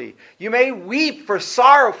financially. You may weep for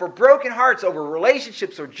sorrow, for broken hearts over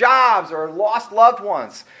relationships or jobs or lost loved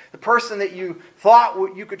ones. The person that you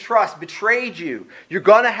thought you could trust betrayed you. You're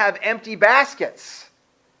going to have empty baskets.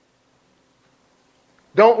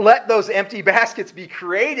 Don't let those empty baskets be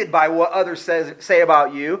created by what others say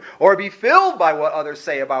about you, or be filled by what others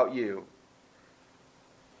say about you.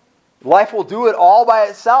 Life will do it all by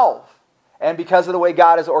itself. And because of the way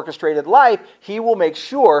God has orchestrated life, He will make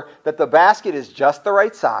sure that the basket is just the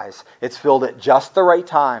right size. It's filled at just the right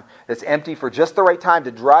time. It's empty for just the right time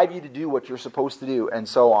to drive you to do what you're supposed to do, and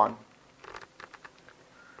so on.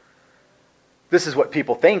 This is what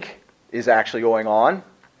people think is actually going on.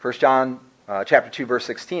 1 John chapter 2, verse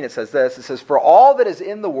 16, it says this. It says, for all that is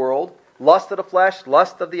in the world, lust of the flesh,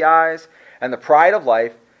 lust of the eyes, and the pride of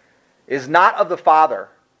life, is not of the Father,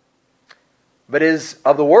 but is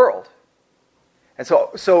of the world. And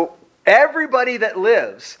so everybody that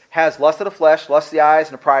lives has lust of the flesh, lust of the eyes,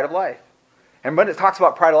 and the pride of life. And when it talks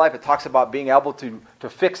about pride of life, it talks about being able to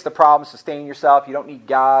fix the problem, sustain yourself. You don't need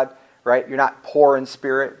God, right? You're not poor in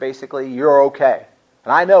spirit, basically. You're okay.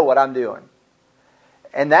 And I know what I'm doing.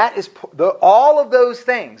 And that is all of those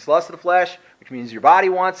things. Lust of the flesh, which means your body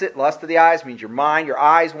wants it. Lust of the eyes means your mind, your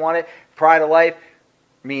eyes want it. Pride of life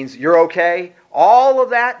means you're okay. All of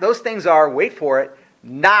that, those things are, wait for it,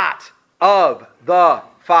 not of the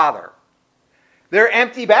Father. They're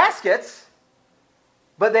empty baskets,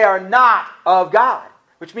 but they are not of God,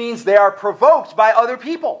 which means they are provoked by other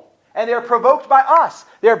people. And they're provoked by us.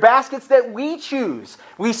 They're baskets that we choose.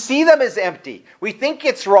 We see them as empty. We think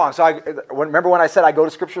it's wrong. So remember when I said I go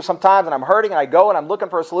to Scripture sometimes and I'm hurting and I go and I'm looking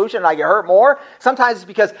for a solution and I get hurt more? Sometimes it's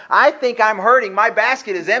because I think I'm hurting. My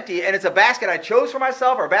basket is empty, and it's a basket I chose for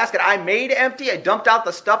myself, or a basket I made empty. I dumped out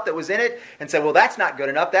the stuff that was in it and said, well, that's not good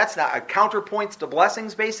enough. That's not a counterpoints to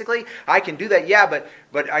blessings, basically. I can do that, yeah,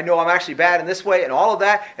 but I know I'm actually bad in this way and all of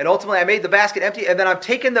that. And ultimately I made the basket empty, and then I'm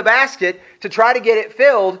taking the basket to try to get it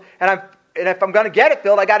filled. And if I'm going to get it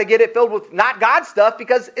filled, I got to get it filled with not God stuff,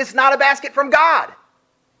 because it's not a basket from God.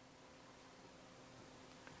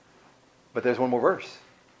 But there's one more verse.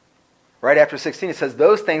 Right after 16 it says,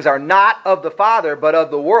 those things are not of the Father, but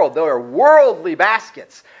of the world. They are worldly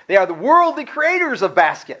baskets. They are the worldly creators of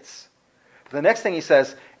baskets. But the next thing he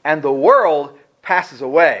says, and the world passes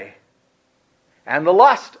away, and the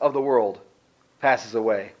lust of the world passes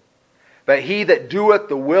away. But he that doeth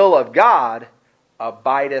the will of God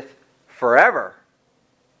abideth forever.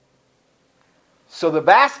 So the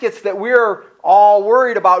baskets that we're all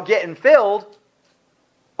worried about getting filled,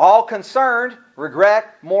 all concerned,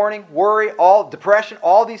 regret, mourning, worry, all depression,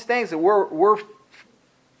 all these things that we're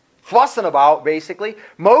fussing about, basically,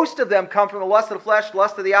 most of them come from the lust of the flesh,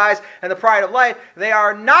 lust of the eyes, and the pride of life. They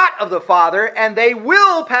are not of the Father, and they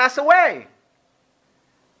will pass away.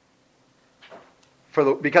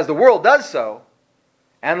 Because the world does so,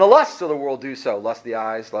 And the lusts of the world do so. Lust of the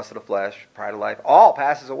eyes, lust of the flesh, pride of life. All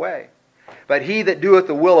passes away. But he that doeth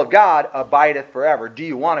the will of God abideth forever. Do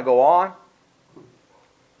you want to go on?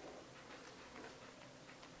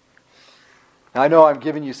 Now, I know I'm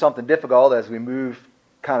giving you something difficult as we move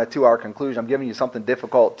kind of to our conclusion. I'm giving you something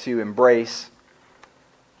difficult to embrace.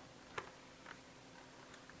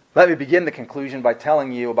 Let me begin the conclusion by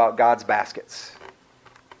telling you about God's baskets.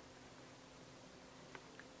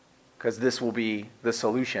 Because this will be the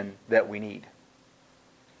solution that we need.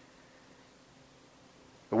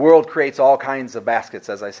 The world creates all kinds of baskets,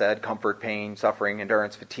 as I said: comfort, pain, suffering,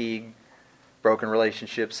 endurance, fatigue, broken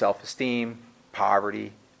relationships, self-esteem,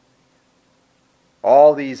 poverty.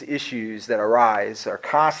 All these issues that arise are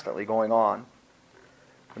constantly going on.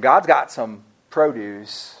 God's got some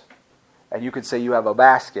produce, and you could say you have a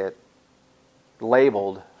basket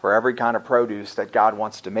labeled for every kind of produce that God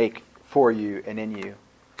wants to make for you and in you.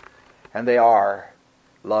 And they are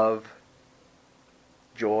love,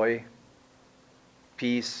 joy,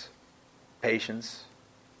 peace, patience,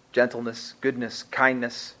 gentleness, goodness,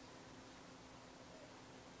 kindness,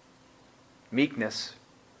 meekness,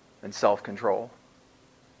 and self-control.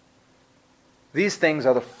 These things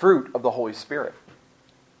are the fruit of the Holy Spirit.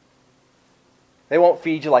 They won't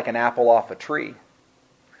feed you like an apple off a tree,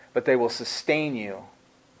 but they will sustain you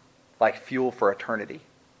like fuel for eternity.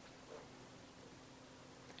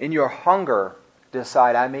 In your hunger,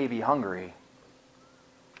 decide, I may be hungry,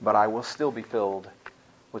 but I will still be filled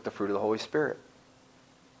with the fruit of the Holy Spirit.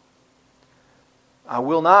 I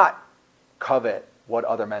will not covet what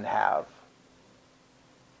other men have.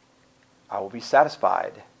 I will be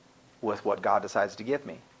satisfied with what God decides to give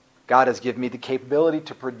me. God has given me the capability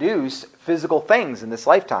to produce physical things in this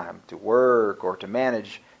lifetime, to work or to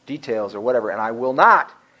manage details or whatever, and I will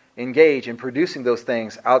not engage in producing those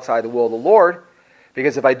things outside the will of the Lord,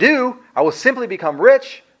 because if I do, I will simply become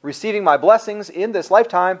rich, receiving my blessings in this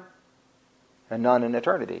lifetime and none in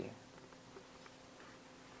eternity.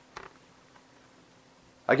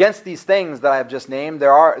 Against these things that I have just named,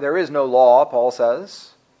 there is no law, Paul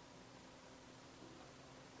says.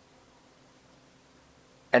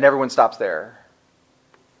 And everyone stops there.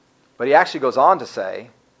 But he actually goes on to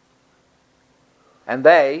say, and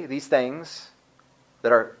they, these things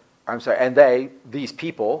that are, and they, these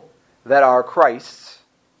people that are Christ's,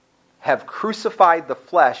 have crucified the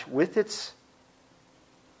flesh with its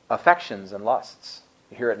affections and lusts.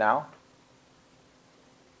 You hear it now?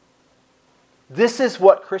 This is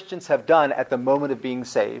what Christians have done at the moment of being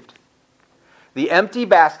saved. The empty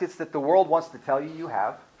baskets that the world wants to tell you you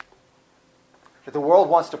have, that the world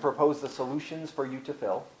wants to propose the solutions for you to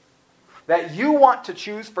fill, that you want to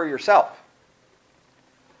choose for yourself,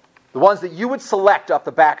 the ones that you would select off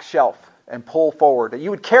the back shelf and pull forward, that you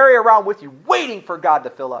would carry around with you, waiting for God to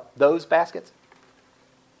fill up those baskets.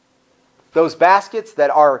 Those baskets that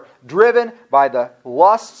are driven by the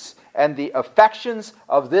lusts and the affections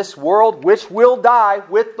of this world, which will die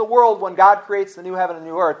with the world when God creates the new heaven and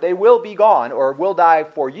new earth. They will be gone, or will die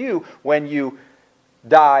for you when you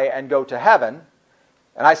die and go to heaven.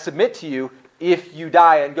 And I submit to you, if you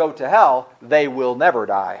die and go to hell, they will never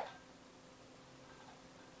die.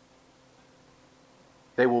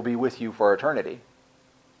 They will be with you for eternity.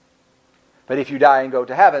 But if you die and go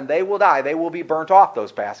to heaven, they will die. They will be burnt off,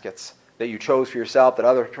 those baskets that you chose for yourself, that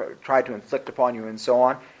others tried to inflict upon you, and so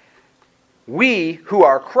on. We, who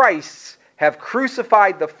are Christ's, have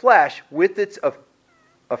crucified the flesh with its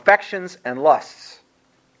affections and lusts.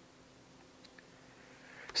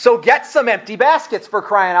 So get some empty baskets, for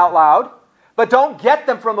crying out loud. But don't get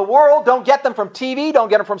them from the world. Don't get them from TV. Don't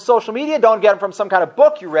get them from social media. Don't get them from some kind of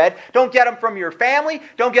book you read. Don't get them from your family.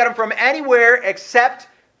 Don't get them from anywhere except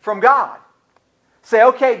from God. Say,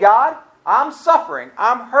 okay, God, I'm suffering.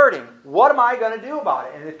 I'm hurting. What am I going to do about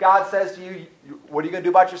it? And if God says to you, what are you going to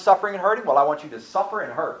do about your suffering and hurting? Well, I want you to suffer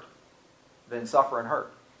and hurt. Then suffer and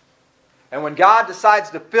hurt. And when God decides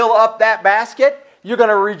to fill up that basket, you're going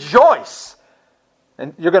to rejoice.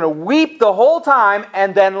 And you're going to weep the whole time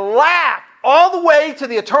and then laugh all the way to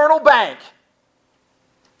the eternal bank.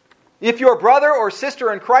 If your brother or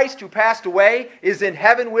sister in Christ who passed away is in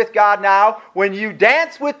heaven with God now, when you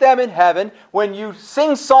dance with them in heaven, when you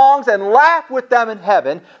sing songs and laugh with them in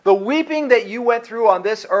heaven, the weeping that you went through on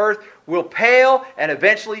this earth will pale, and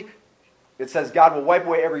eventually, it says God will wipe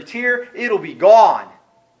away every tear. It'll be gone.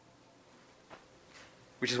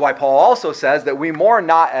 Which is why Paul also says that we mourn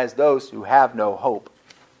not as those who have no hope.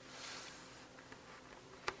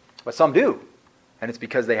 But some do. And it's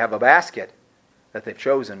because they have a basket that they've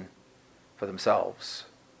chosen for themselves.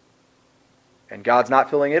 And God's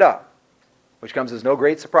not filling it up, which comes as no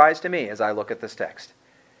great surprise to me as I look at this text.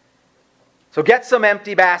 So get some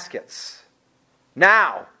empty baskets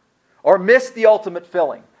now, or miss the ultimate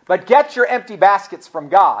filling. But get your empty baskets from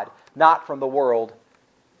God, not from the world,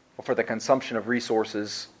 or for the consumption of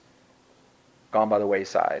resources gone by the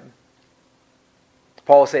wayside.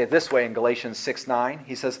 Paul will say it this way in Galatians 6:9.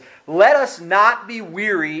 He says, "Let us not be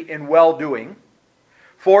weary in well-doing,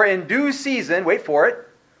 for in due season," wait for it,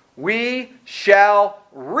 "we shall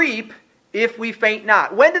reap if we faint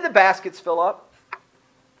not." When did the baskets fill up?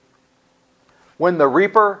 When the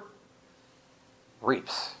reaper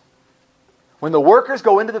reaps. When the workers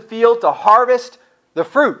go into the field to harvest the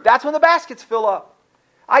fruit. That's when the baskets fill up.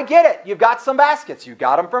 I get it. You've got some baskets. You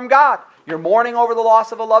got them from God. You're mourning over the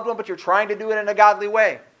loss of a loved one, but you're trying to do it in a godly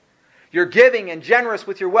way. You're giving and generous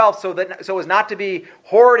with your wealth so as not to be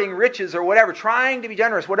hoarding riches or whatever, trying to be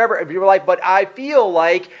generous, whatever. If you're like, but I feel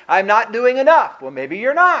like I'm not doing enough. Well, maybe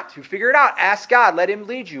you're not. You figure it out. Ask God. Let Him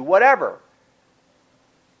lead you. Whatever.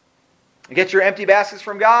 Get your empty baskets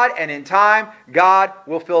from God, and in time, God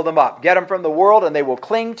will fill them up. Get them from the world, and they will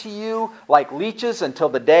cling to you like leeches until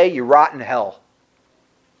the day you rot in hell.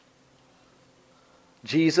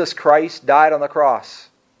 Jesus Christ died on the cross.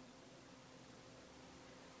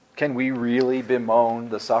 Can we really bemoan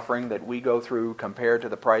the suffering that we go through compared to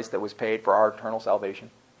the price that was paid for our eternal salvation?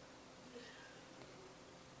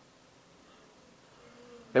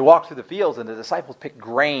 They walked through the fields and the disciples picked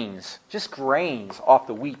grains, just grains, off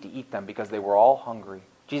the wheat to eat them because they were all hungry.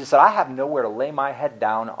 Jesus said, "I have nowhere to lay my head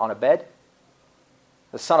down on a bed.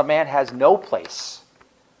 The Son of Man has no place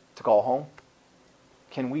to call home."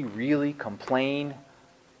 Can we really complain?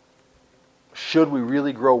 Should we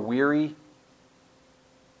really grow weary?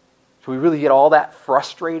 Should we really get all that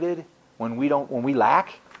frustrated when we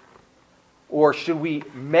lack? Or should we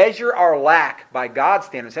measure our lack by God's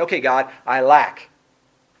standards? Say, okay, God, I lack.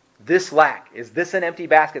 This lack. Is this an empty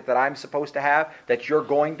basket that I'm supposed to have that you're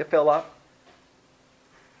going to fill up?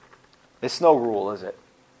 It's no rule, is it?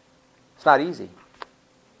 It's not easy.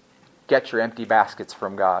 Get your empty baskets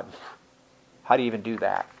from God. How do you even do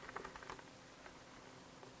that?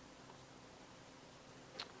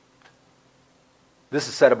 This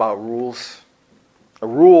is said about rules. A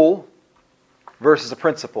rule versus a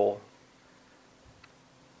principle.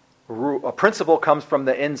 A principle comes from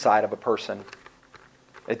the inside of a person.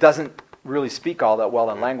 It doesn't really speak all that well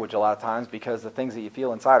in language a lot of times because the things that you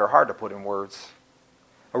feel inside are hard to put in words.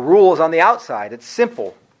 A rule is on the outside. It's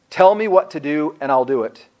simple. Tell me what to do and I'll do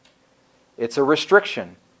it. It's a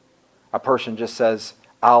restriction. A person just says,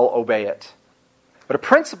 I'll obey it. But a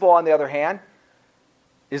principle, on the other hand,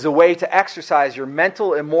 is a way to exercise your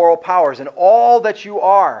mental and moral powers and all that you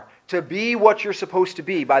are to be what you're supposed to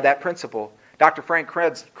be by that principle. Dr. Frank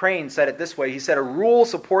Crane said it this way. He said, a rule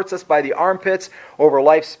supports us by the armpits over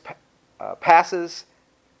life's passes,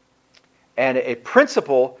 and a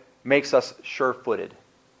principle makes us sure-footed.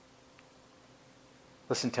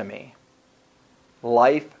 Listen to me.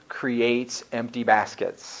 Life creates empty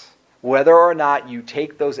baskets. Whether or not you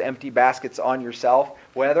take those empty baskets on yourself,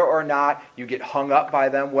 whether or not you get hung up by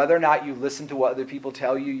them, whether or not you listen to what other people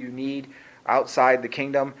tell you you need outside the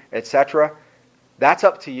kingdom, etc., that's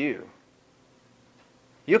up to you.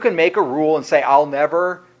 You can make a rule and say, I'll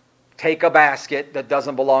never take a basket that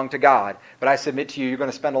doesn't belong to God. But I submit to you, you're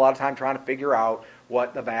going to spend a lot of time trying to figure out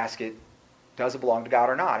what the basket does it belong to God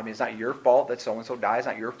or not. I mean, it's not your fault that so-and-so died. It's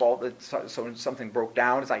not your fault that something broke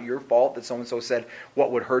down. It's not your fault that so-and-so said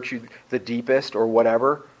what would hurt you the deepest or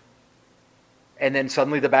whatever. And then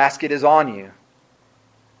suddenly the basket is on you. You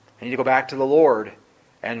need to go back to the Lord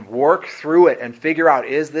and work through it and figure out,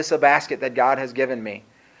 is this a basket that God has given me?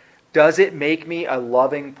 Does it make me a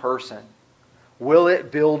loving person? Will it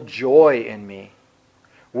build joy in me?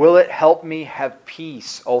 Will it help me have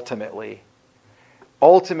peace ultimately?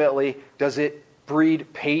 Ultimately, does it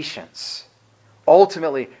breed patience?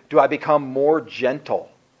 Ultimately, do I become more gentle?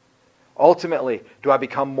 Ultimately, do I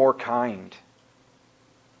become more kind?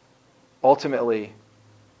 Ultimately,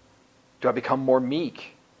 do I become more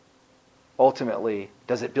meek? Ultimately,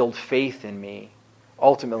 does it build faith in me?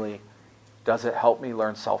 Ultimately, does it help me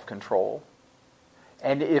learn self-control?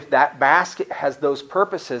 And if that basket has those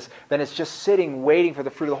purposes, then it's just sitting waiting for the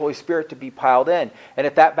fruit of the Holy Spirit to be piled in. And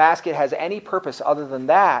if that basket has any purpose other than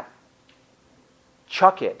that,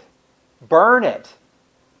 chuck it. Burn it.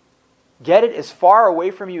 Get it as far away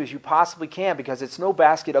from you as you possibly can, because it's no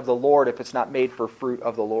basket of the Lord if it's not made for fruit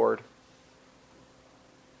of the Lord.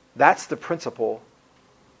 That's the principle.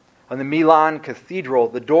 On the Milan Cathedral,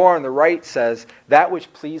 the door on the right says, that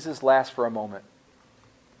which pleases lasts for a moment.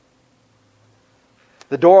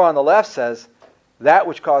 The door on the left says, that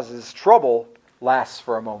which causes trouble lasts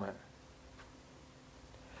for a moment.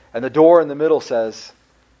 And the door in the middle says,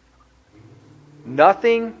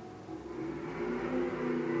 Nothing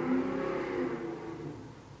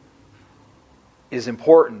is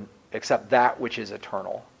important except that which is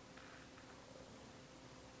eternal.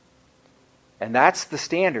 And that's the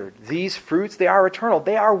standard. These fruits, they are eternal.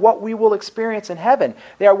 They are what we will experience in heaven.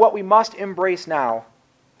 They are what we must embrace now.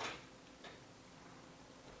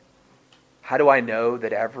 How do I know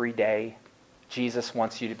that every day Jesus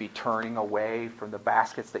wants you to be turning away from the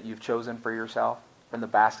baskets that you've chosen for yourself, from the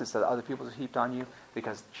baskets that other people have heaped on you?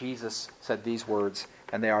 Because Jesus said these words,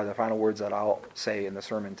 and they are the final words that I'll say in the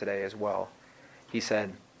sermon today as well. He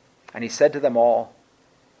said, and he said to them all,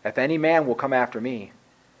 if any man will come after me,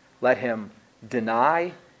 let him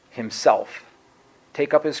deny himself,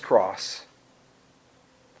 take up his cross,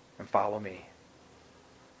 and follow me.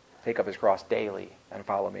 Take up his cross daily and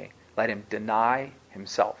follow me. Let him deny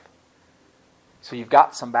himself. So you've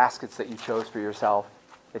got some baskets that you chose for yourself.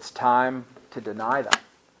 It's time to deny them.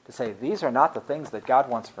 To say, these are not the things that God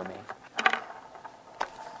wants for me.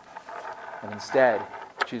 And instead,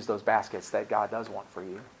 choose those baskets that God does want for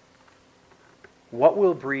you. What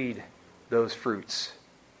will breed those fruits?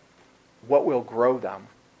 What will grow them?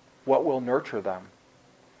 What will nurture them?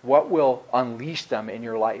 What will unleash them in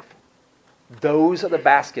your life? Those are the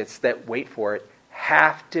baskets that, wait for it,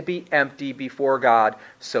 have to be empty before God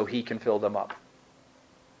so He can fill them up.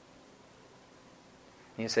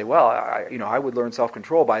 And you say, well, I would learn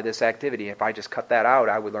self-control by this activity. If I just cut that out,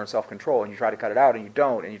 I would learn self-control. And you try to cut it out and you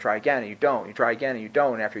don't. And you try again and you don't. You try again and you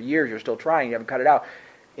don't. And after years, you're still trying. You haven't cut it out.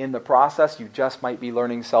 In the process, you just might be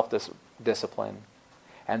learning self-discipline.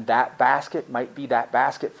 And that basket might be that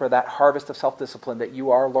basket for that harvest of self-discipline that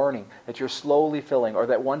you are learning, that you're slowly filling, or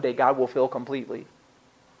that one day God will fill completely.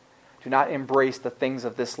 Do not embrace the things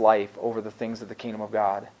of this life over the things of the kingdom of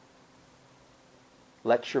God.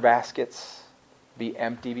 Let your baskets be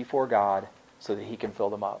empty before God so that He can fill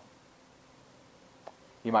them up.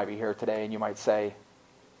 You might be here today and you might say,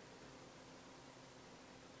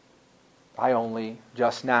 I only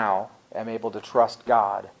just now am able to trust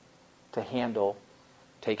God to handle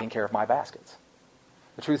taking care of my baskets.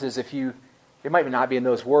 The truth is, it might not be in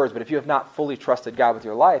those words, but if you have not fully trusted God with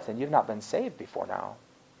your life, then you've not been saved before now.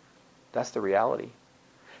 That's the reality.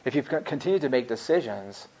 If you've continued to make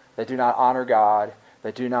decisions that do not honor God,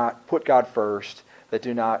 that do not put God first, that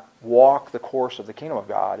do not walk the course of the kingdom of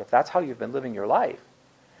God, if that's how you've been living your life,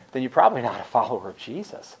 then you're probably not a follower of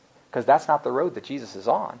Jesus, because that's not the road that Jesus is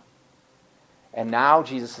on. And now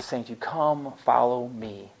Jesus is saying to you, come follow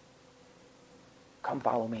me. Come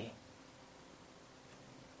follow me.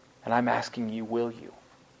 And I'm asking you, will you?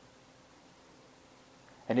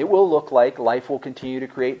 And it will look like life will continue to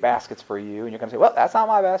create baskets for you. And you're going to say, well, that's not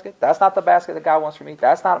my basket. That's not the basket that God wants for me.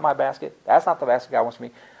 That's not my basket. That's not the basket God wants for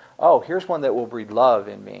me. Oh, here's one that will breed love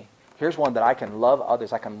in me. Here's one that I can love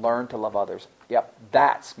others. I can learn to love others. Yep,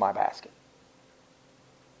 that's my basket.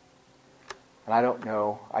 And I don't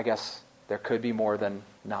know. I guess there could be more than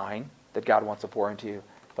 9 that God wants to pour into you.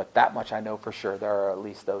 But that much I know for sure. There are at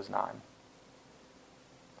least those 9.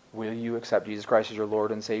 Will you accept Jesus Christ as your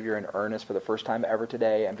Lord and Savior in earnest for the first time ever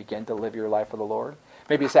today and begin to live your life for the Lord?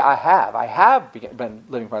 Maybe you say, I have been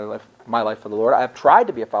living my life for the Lord. I have tried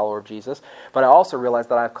to be a follower of Jesus, but I also realize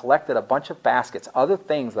that I've collected a bunch of baskets, other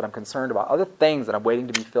things that I'm concerned about, other things that I'm waiting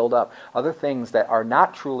to be filled up, other things that are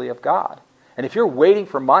not truly of God. And if you're waiting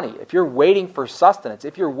for money, if you're waiting for sustenance,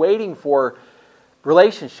 if you're waiting for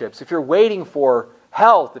relationships, if you're waiting for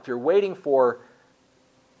health, if you're waiting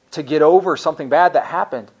to get over something bad that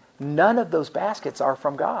happened, none of those baskets are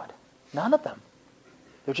from God. None of them.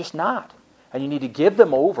 They're just not. And you need to give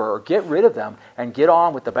them over or get rid of them and get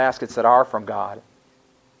on with the baskets that are from God.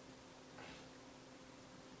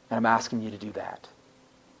 And I'm asking you to do that.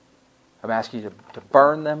 I'm asking you to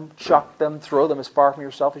burn them, chuck them, throw them as far from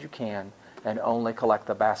yourself as you can, and only collect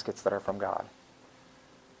the baskets that are from God.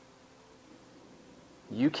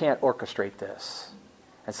 You can't orchestrate this.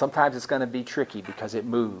 And sometimes it's going to be tricky because it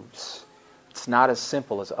moves. It's not as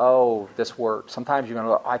simple as, oh, this worked. Sometimes you're going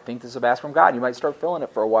to go, I think this is a basket from God. You might start filling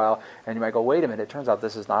it for a while, and you might go, wait a minute, it turns out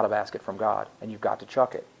this is not a basket from God, and you've got to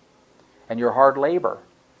chuck it. And your hard labor.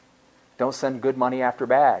 Don't send good money after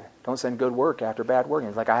bad. Don't send good work after bad work.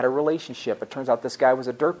 It's like I had a relationship. It turns out this guy was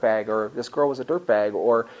a dirtbag, or this girl was a dirtbag,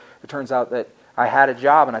 or it turns out that I had a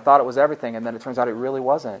job and I thought it was everything, and then it turns out it really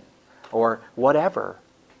wasn't. Or whatever.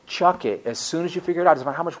 Chuck it as soon as you figure it out. It doesn't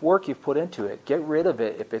matter how much work you've put into it. Get rid of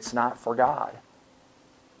it if it's not for God.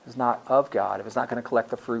 If it's not of God. If it's not going to collect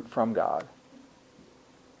the fruit from God.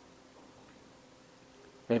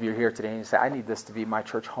 Maybe you're here today and you say, I need this to be my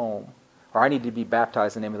church home. Or I need to be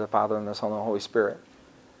baptized in the name of the Father and the Son and the Holy Spirit.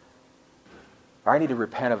 Or I need to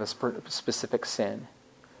repent of a specific sin.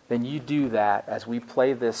 then you do that as we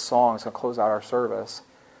play this song. It's going to close out our service.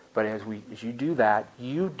 But as you do that,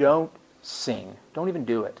 you don't sing. Don't even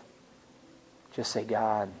do it. Just say,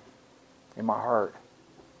 God, in my heart,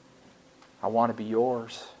 I want to be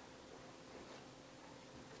yours.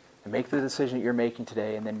 And make the decision that you're making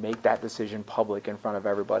today, and then make that decision public in front of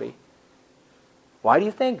everybody. Why do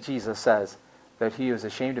you think Jesus says that he was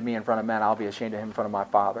ashamed of me in front of men, I'll be ashamed of him in front of my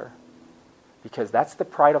Father? Because that's the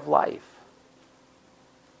pride of life.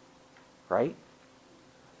 Right?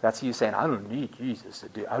 That's you saying, I don't need Jesus to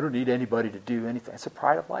do, I don't need anybody to do anything. It's the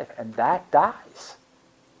pride of life. And that dies.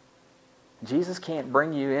 Jesus can't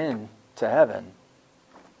bring you in to heaven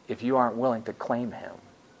if you aren't willing to claim him.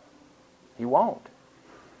 He won't.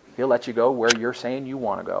 He'll let you go where you're saying you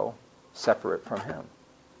want to go, separate from him.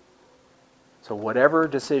 So whatever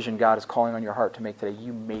decision God is calling on your heart to make today,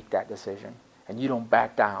 you make that decision. And you don't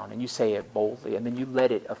back down, and you say it boldly, and then you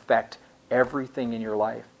let it affect everything in your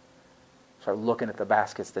life. Start looking at the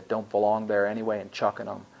baskets that don't belong there anyway and chucking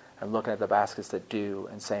them, and looking at the baskets that do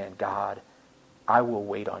and saying, God, I will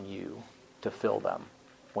wait on you to fill them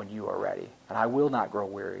when you are ready. And I will not grow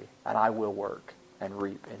weary, and I will work and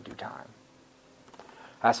reap in due time.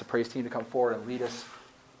 I ask the praise team to come forward and lead us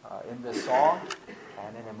in this song.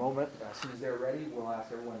 And in a moment, as soon as they're ready, we'll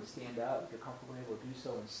ask everyone to stand up. If you're comfortable able to do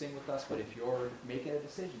so and sing with us. But if you're making a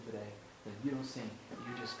decision today, then you don't sing.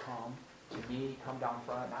 You just come to me, come down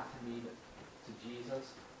front, not to me, but to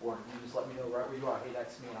Jesus. Or you just let me know right where you are. Hey,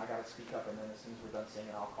 that's me, and I got to speak up. And then as soon as we're done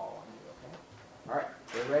singing, I'll call on you, okay? All right,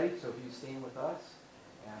 they're ready. So if you stand with us,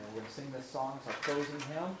 and we're going to sing this song. It's our closing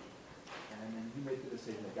hymn. And then you make the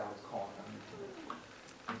decision that God is calling on you to do.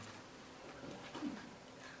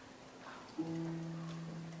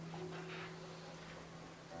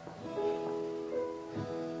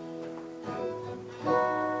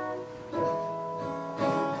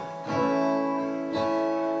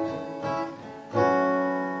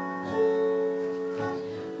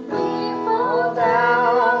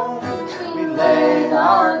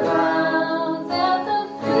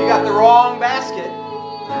 The wrong basket,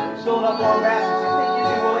 filling up the wrong baskets. You think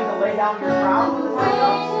you'd be willing to lay down your crown for the first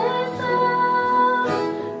time?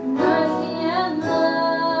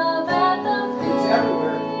 It's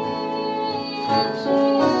everywhere.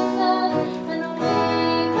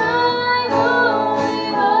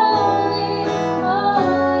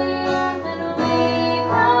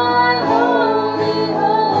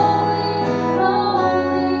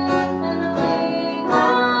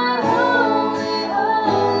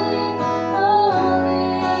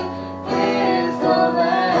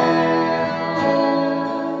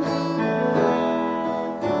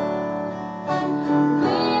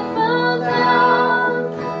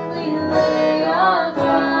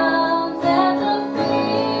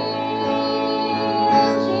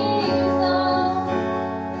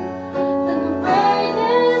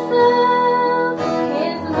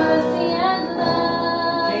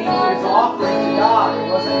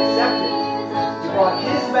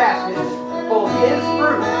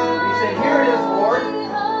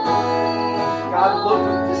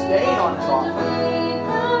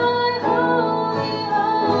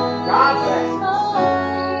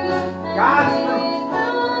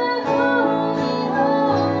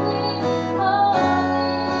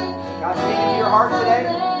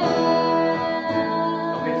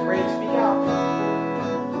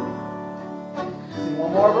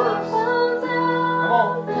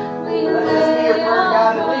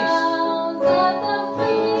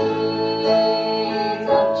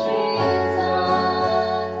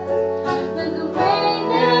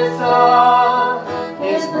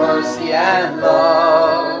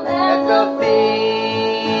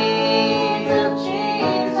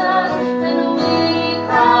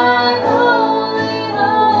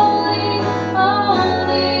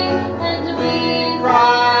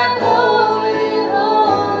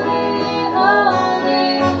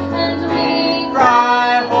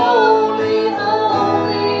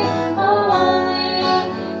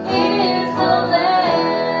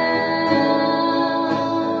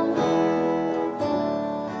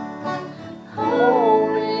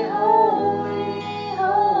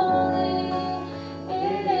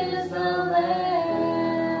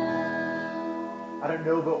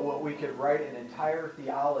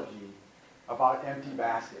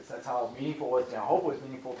 That's how meaningful it was. And I hope it was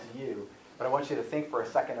meaningful to you. But I want you to think for a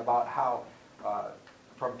second about how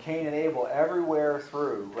from Cain and Abel everywhere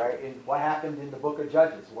through, right? And what happened in the book of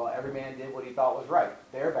Judges? Well, every man did what he thought was right.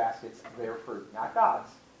 Their baskets, their fruit, not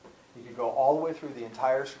God's. You could go all the way through the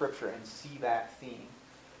entire Scripture and see that theme.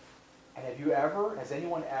 And has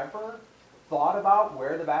anyone ever thought about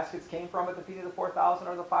where the baskets came from at the feet of the 4,000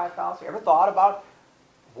 or the 5,000? Ever thought about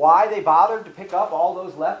why they bothered to pick up all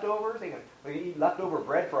those leftovers. They could eat leftover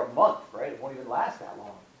bread for a month, right? It won't even last that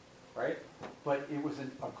long, right? But it was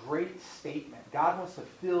a great statement. God wants to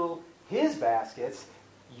fill his baskets,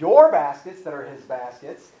 your baskets that are his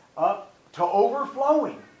baskets, up to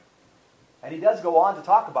overflowing. And he does go on to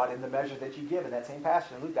talk about it in the measure that you give. In that same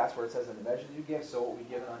passage in Luke, that's where it says, in the measure that you give, so will be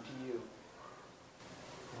given unto you.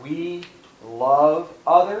 We love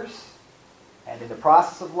others. And in the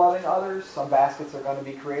process of loving others, some baskets are going to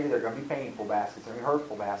be created. They're going to be painful baskets. They're going to be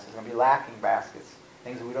hurtful baskets. They're going to be lacking baskets.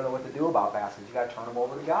 Things that we don't know what to do about baskets. You've got to turn them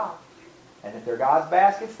over to God. And if they're God's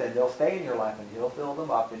baskets, then they'll stay in your life and he'll fill them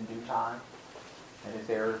up in due time. And if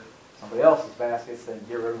they're somebody else's baskets, then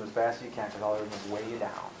get rid of them as fast as you can, because all they're going to weigh you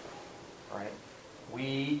down. Right?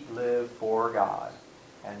 We live for God.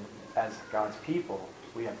 And as God's people,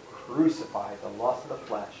 we have crucified the lust of the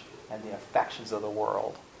flesh and the affections of the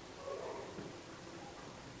world.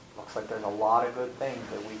 Looks like there's a lot of good things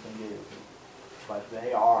that we can do. But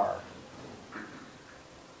they are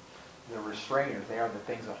the restrainers. They are the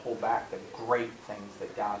things that hold back the great things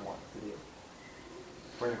that God wants to do.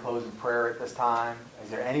 We're going to close in prayer at this time. Is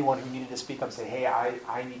there anyone who needed to speak up and say, hey,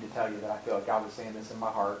 I need to tell you that I feel like God was saying this in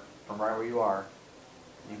my heart from right where you are?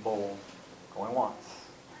 Be bold. Going once.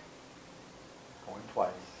 Going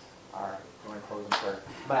twice. All right. We're going to close in prayer.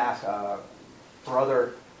 I'm going to ask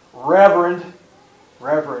Brother Reverend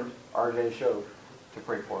R.J. Shove to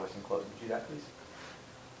pray for us in closing. Would you do that, please?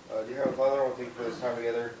 Dear Heavenly Father, I want to thank you for this time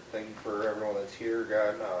together. Thank you for everyone that's here,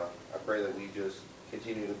 God. I pray that we just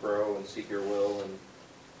continue to grow and seek your will. And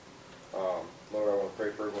Lord, I want to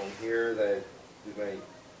pray for everyone here that we may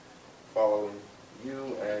follow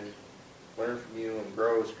you and learn from you and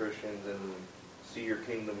grow as Christians and see your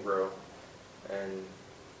kingdom grow. And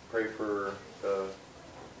pray for the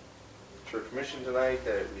church mission tonight,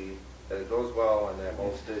 that it goes well and that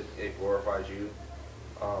most it glorifies you.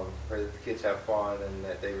 Pray that the kids have fun and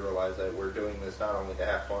that they realize that we're doing this not only to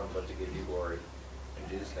have fun, but to give you glory. In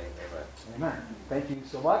Jesus' name, amen. Amen. Thank you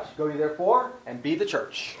so much. Go ye therefore and be the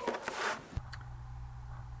church.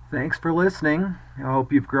 Thanks for listening. I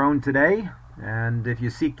hope you've grown today. And if you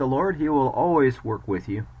seek the Lord, he will always work with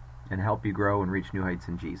you and help you grow and reach new heights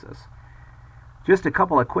in Jesus. Just a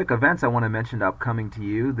couple of quick events I want to mention upcoming to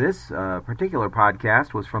you. This particular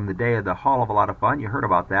podcast was from the day of the Hall of a Lot of Fun. You heard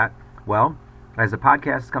about that. Well, as the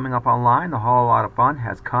podcast is coming up online, the Hall of a Lot of Fun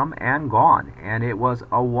has come and gone. And it was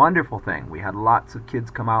a wonderful thing. We had lots of kids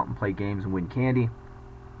come out and play games and win candy.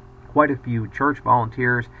 Quite a few church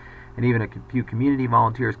volunteers and even a few community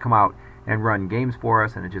volunteers come out and run games for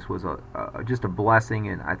us. And it just was just a blessing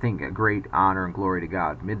and I think a great honor and glory to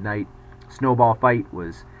God. Midnight snowball fight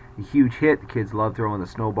was a huge hit. The kids loved throwing the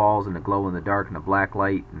snowballs and the glow in the dark and the black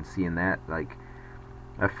light and seeing that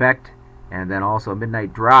effect. And then also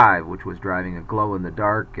Midnight Drive, which was driving a glow in the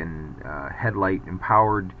dark and headlight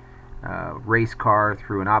empowered race car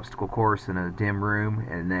through an obstacle course in a dim room,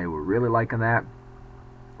 and they were really liking that.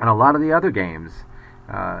 And a lot of the other games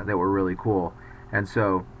that were really cool. And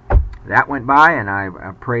so that went by, and I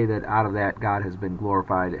pray that out of that God has been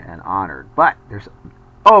glorified and honored. But there's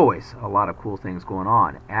always a lot of cool things going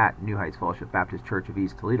on at New Heights Fellowship Baptist Church of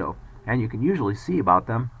East Toledo, and you can usually see about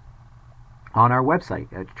them on our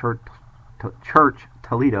website at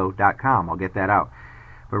churchtoledo.com. I'll get that out.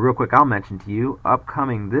 But real quick, I'll mention to you,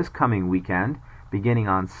 this coming weekend, beginning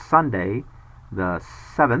on Sunday, the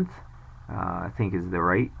 7th, I think is the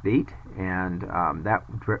right date, and that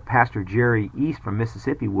Pastor Jerry East from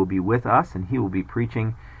Mississippi will be with us, and he will be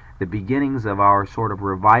preaching the beginnings of our sort of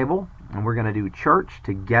revival, and we're going to do church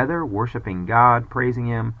together, worshiping God, praising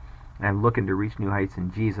Him, and looking to reach new heights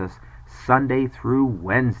in Jesus Sunday through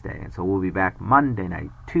Wednesday. And so we'll be back Monday night,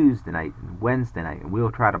 Tuesday night, and Wednesday night, and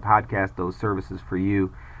we'll try to podcast those services for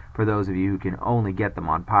you, for those of you who can only get them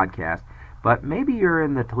on podcast. But maybe you're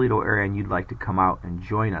in the Toledo area and you'd like to come out and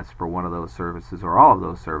join us for one of those services or all of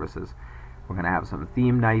those services. We're going to have some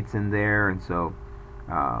theme nights in there, and so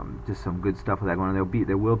just some good stuff with that going on.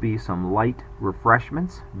 There will be some light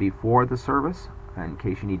refreshments before the service in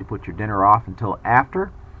case you need to put your dinner off until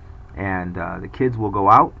after. And the kids will go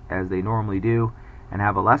out as they normally do and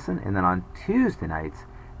have a lesson. And then on Tuesday night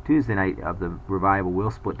of the revival,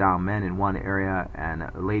 we'll split down, men in one area and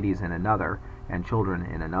ladies in another and children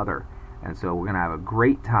in another. And so we're going to have a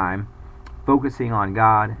great time focusing on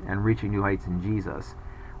God and reaching new heights in Jesus.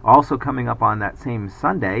 Also coming up on that same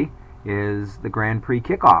Sunday is the Grand Prix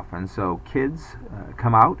kickoff. And so kids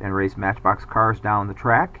come out and race Matchbox cars down the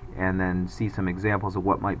track and then see some examples of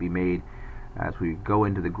what might be made as we go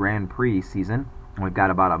into the Grand Prix season. We've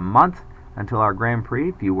got about a month until our Grand Prix,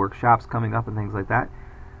 a few workshops coming up and things like that.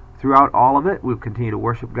 Throughout all of it, we'll continue to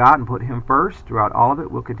worship God and put Him first. Throughout all of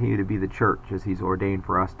it, we'll continue to be the church as He's ordained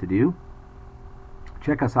for us to do.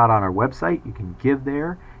 Check us out on our website. You can give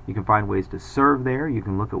there. You can find ways to serve there. You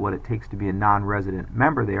can look at what it takes to be a non-resident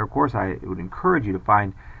member there. Of course, I would encourage you to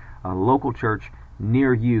find a local church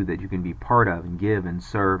near you that you can be part of and give and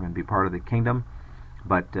serve and be part of the kingdom.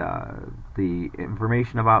 But the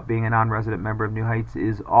information about being a non-resident member of New Heights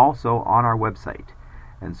is also on our website.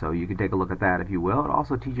 And so you can take a look at that if you will. It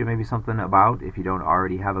also teach you maybe something about, if you don't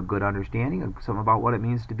already have a good understanding, of something about what it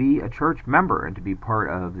means to be a church member and to be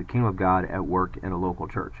part of the kingdom of God at work in a local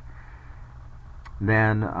church.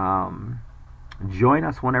 Then join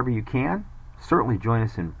us whenever you can. Certainly join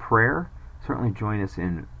us in prayer. Certainly join us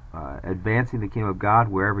in advancing the kingdom of God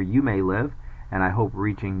wherever you may live, and I hope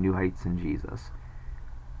reaching new heights in Jesus.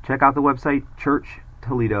 Check out the website,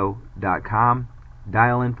 churchtoledo.com.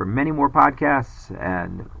 Dial in for many more podcasts,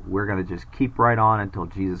 and we're going to just keep right on until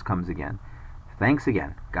Jesus comes again. Thanks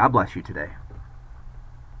again. God bless you today.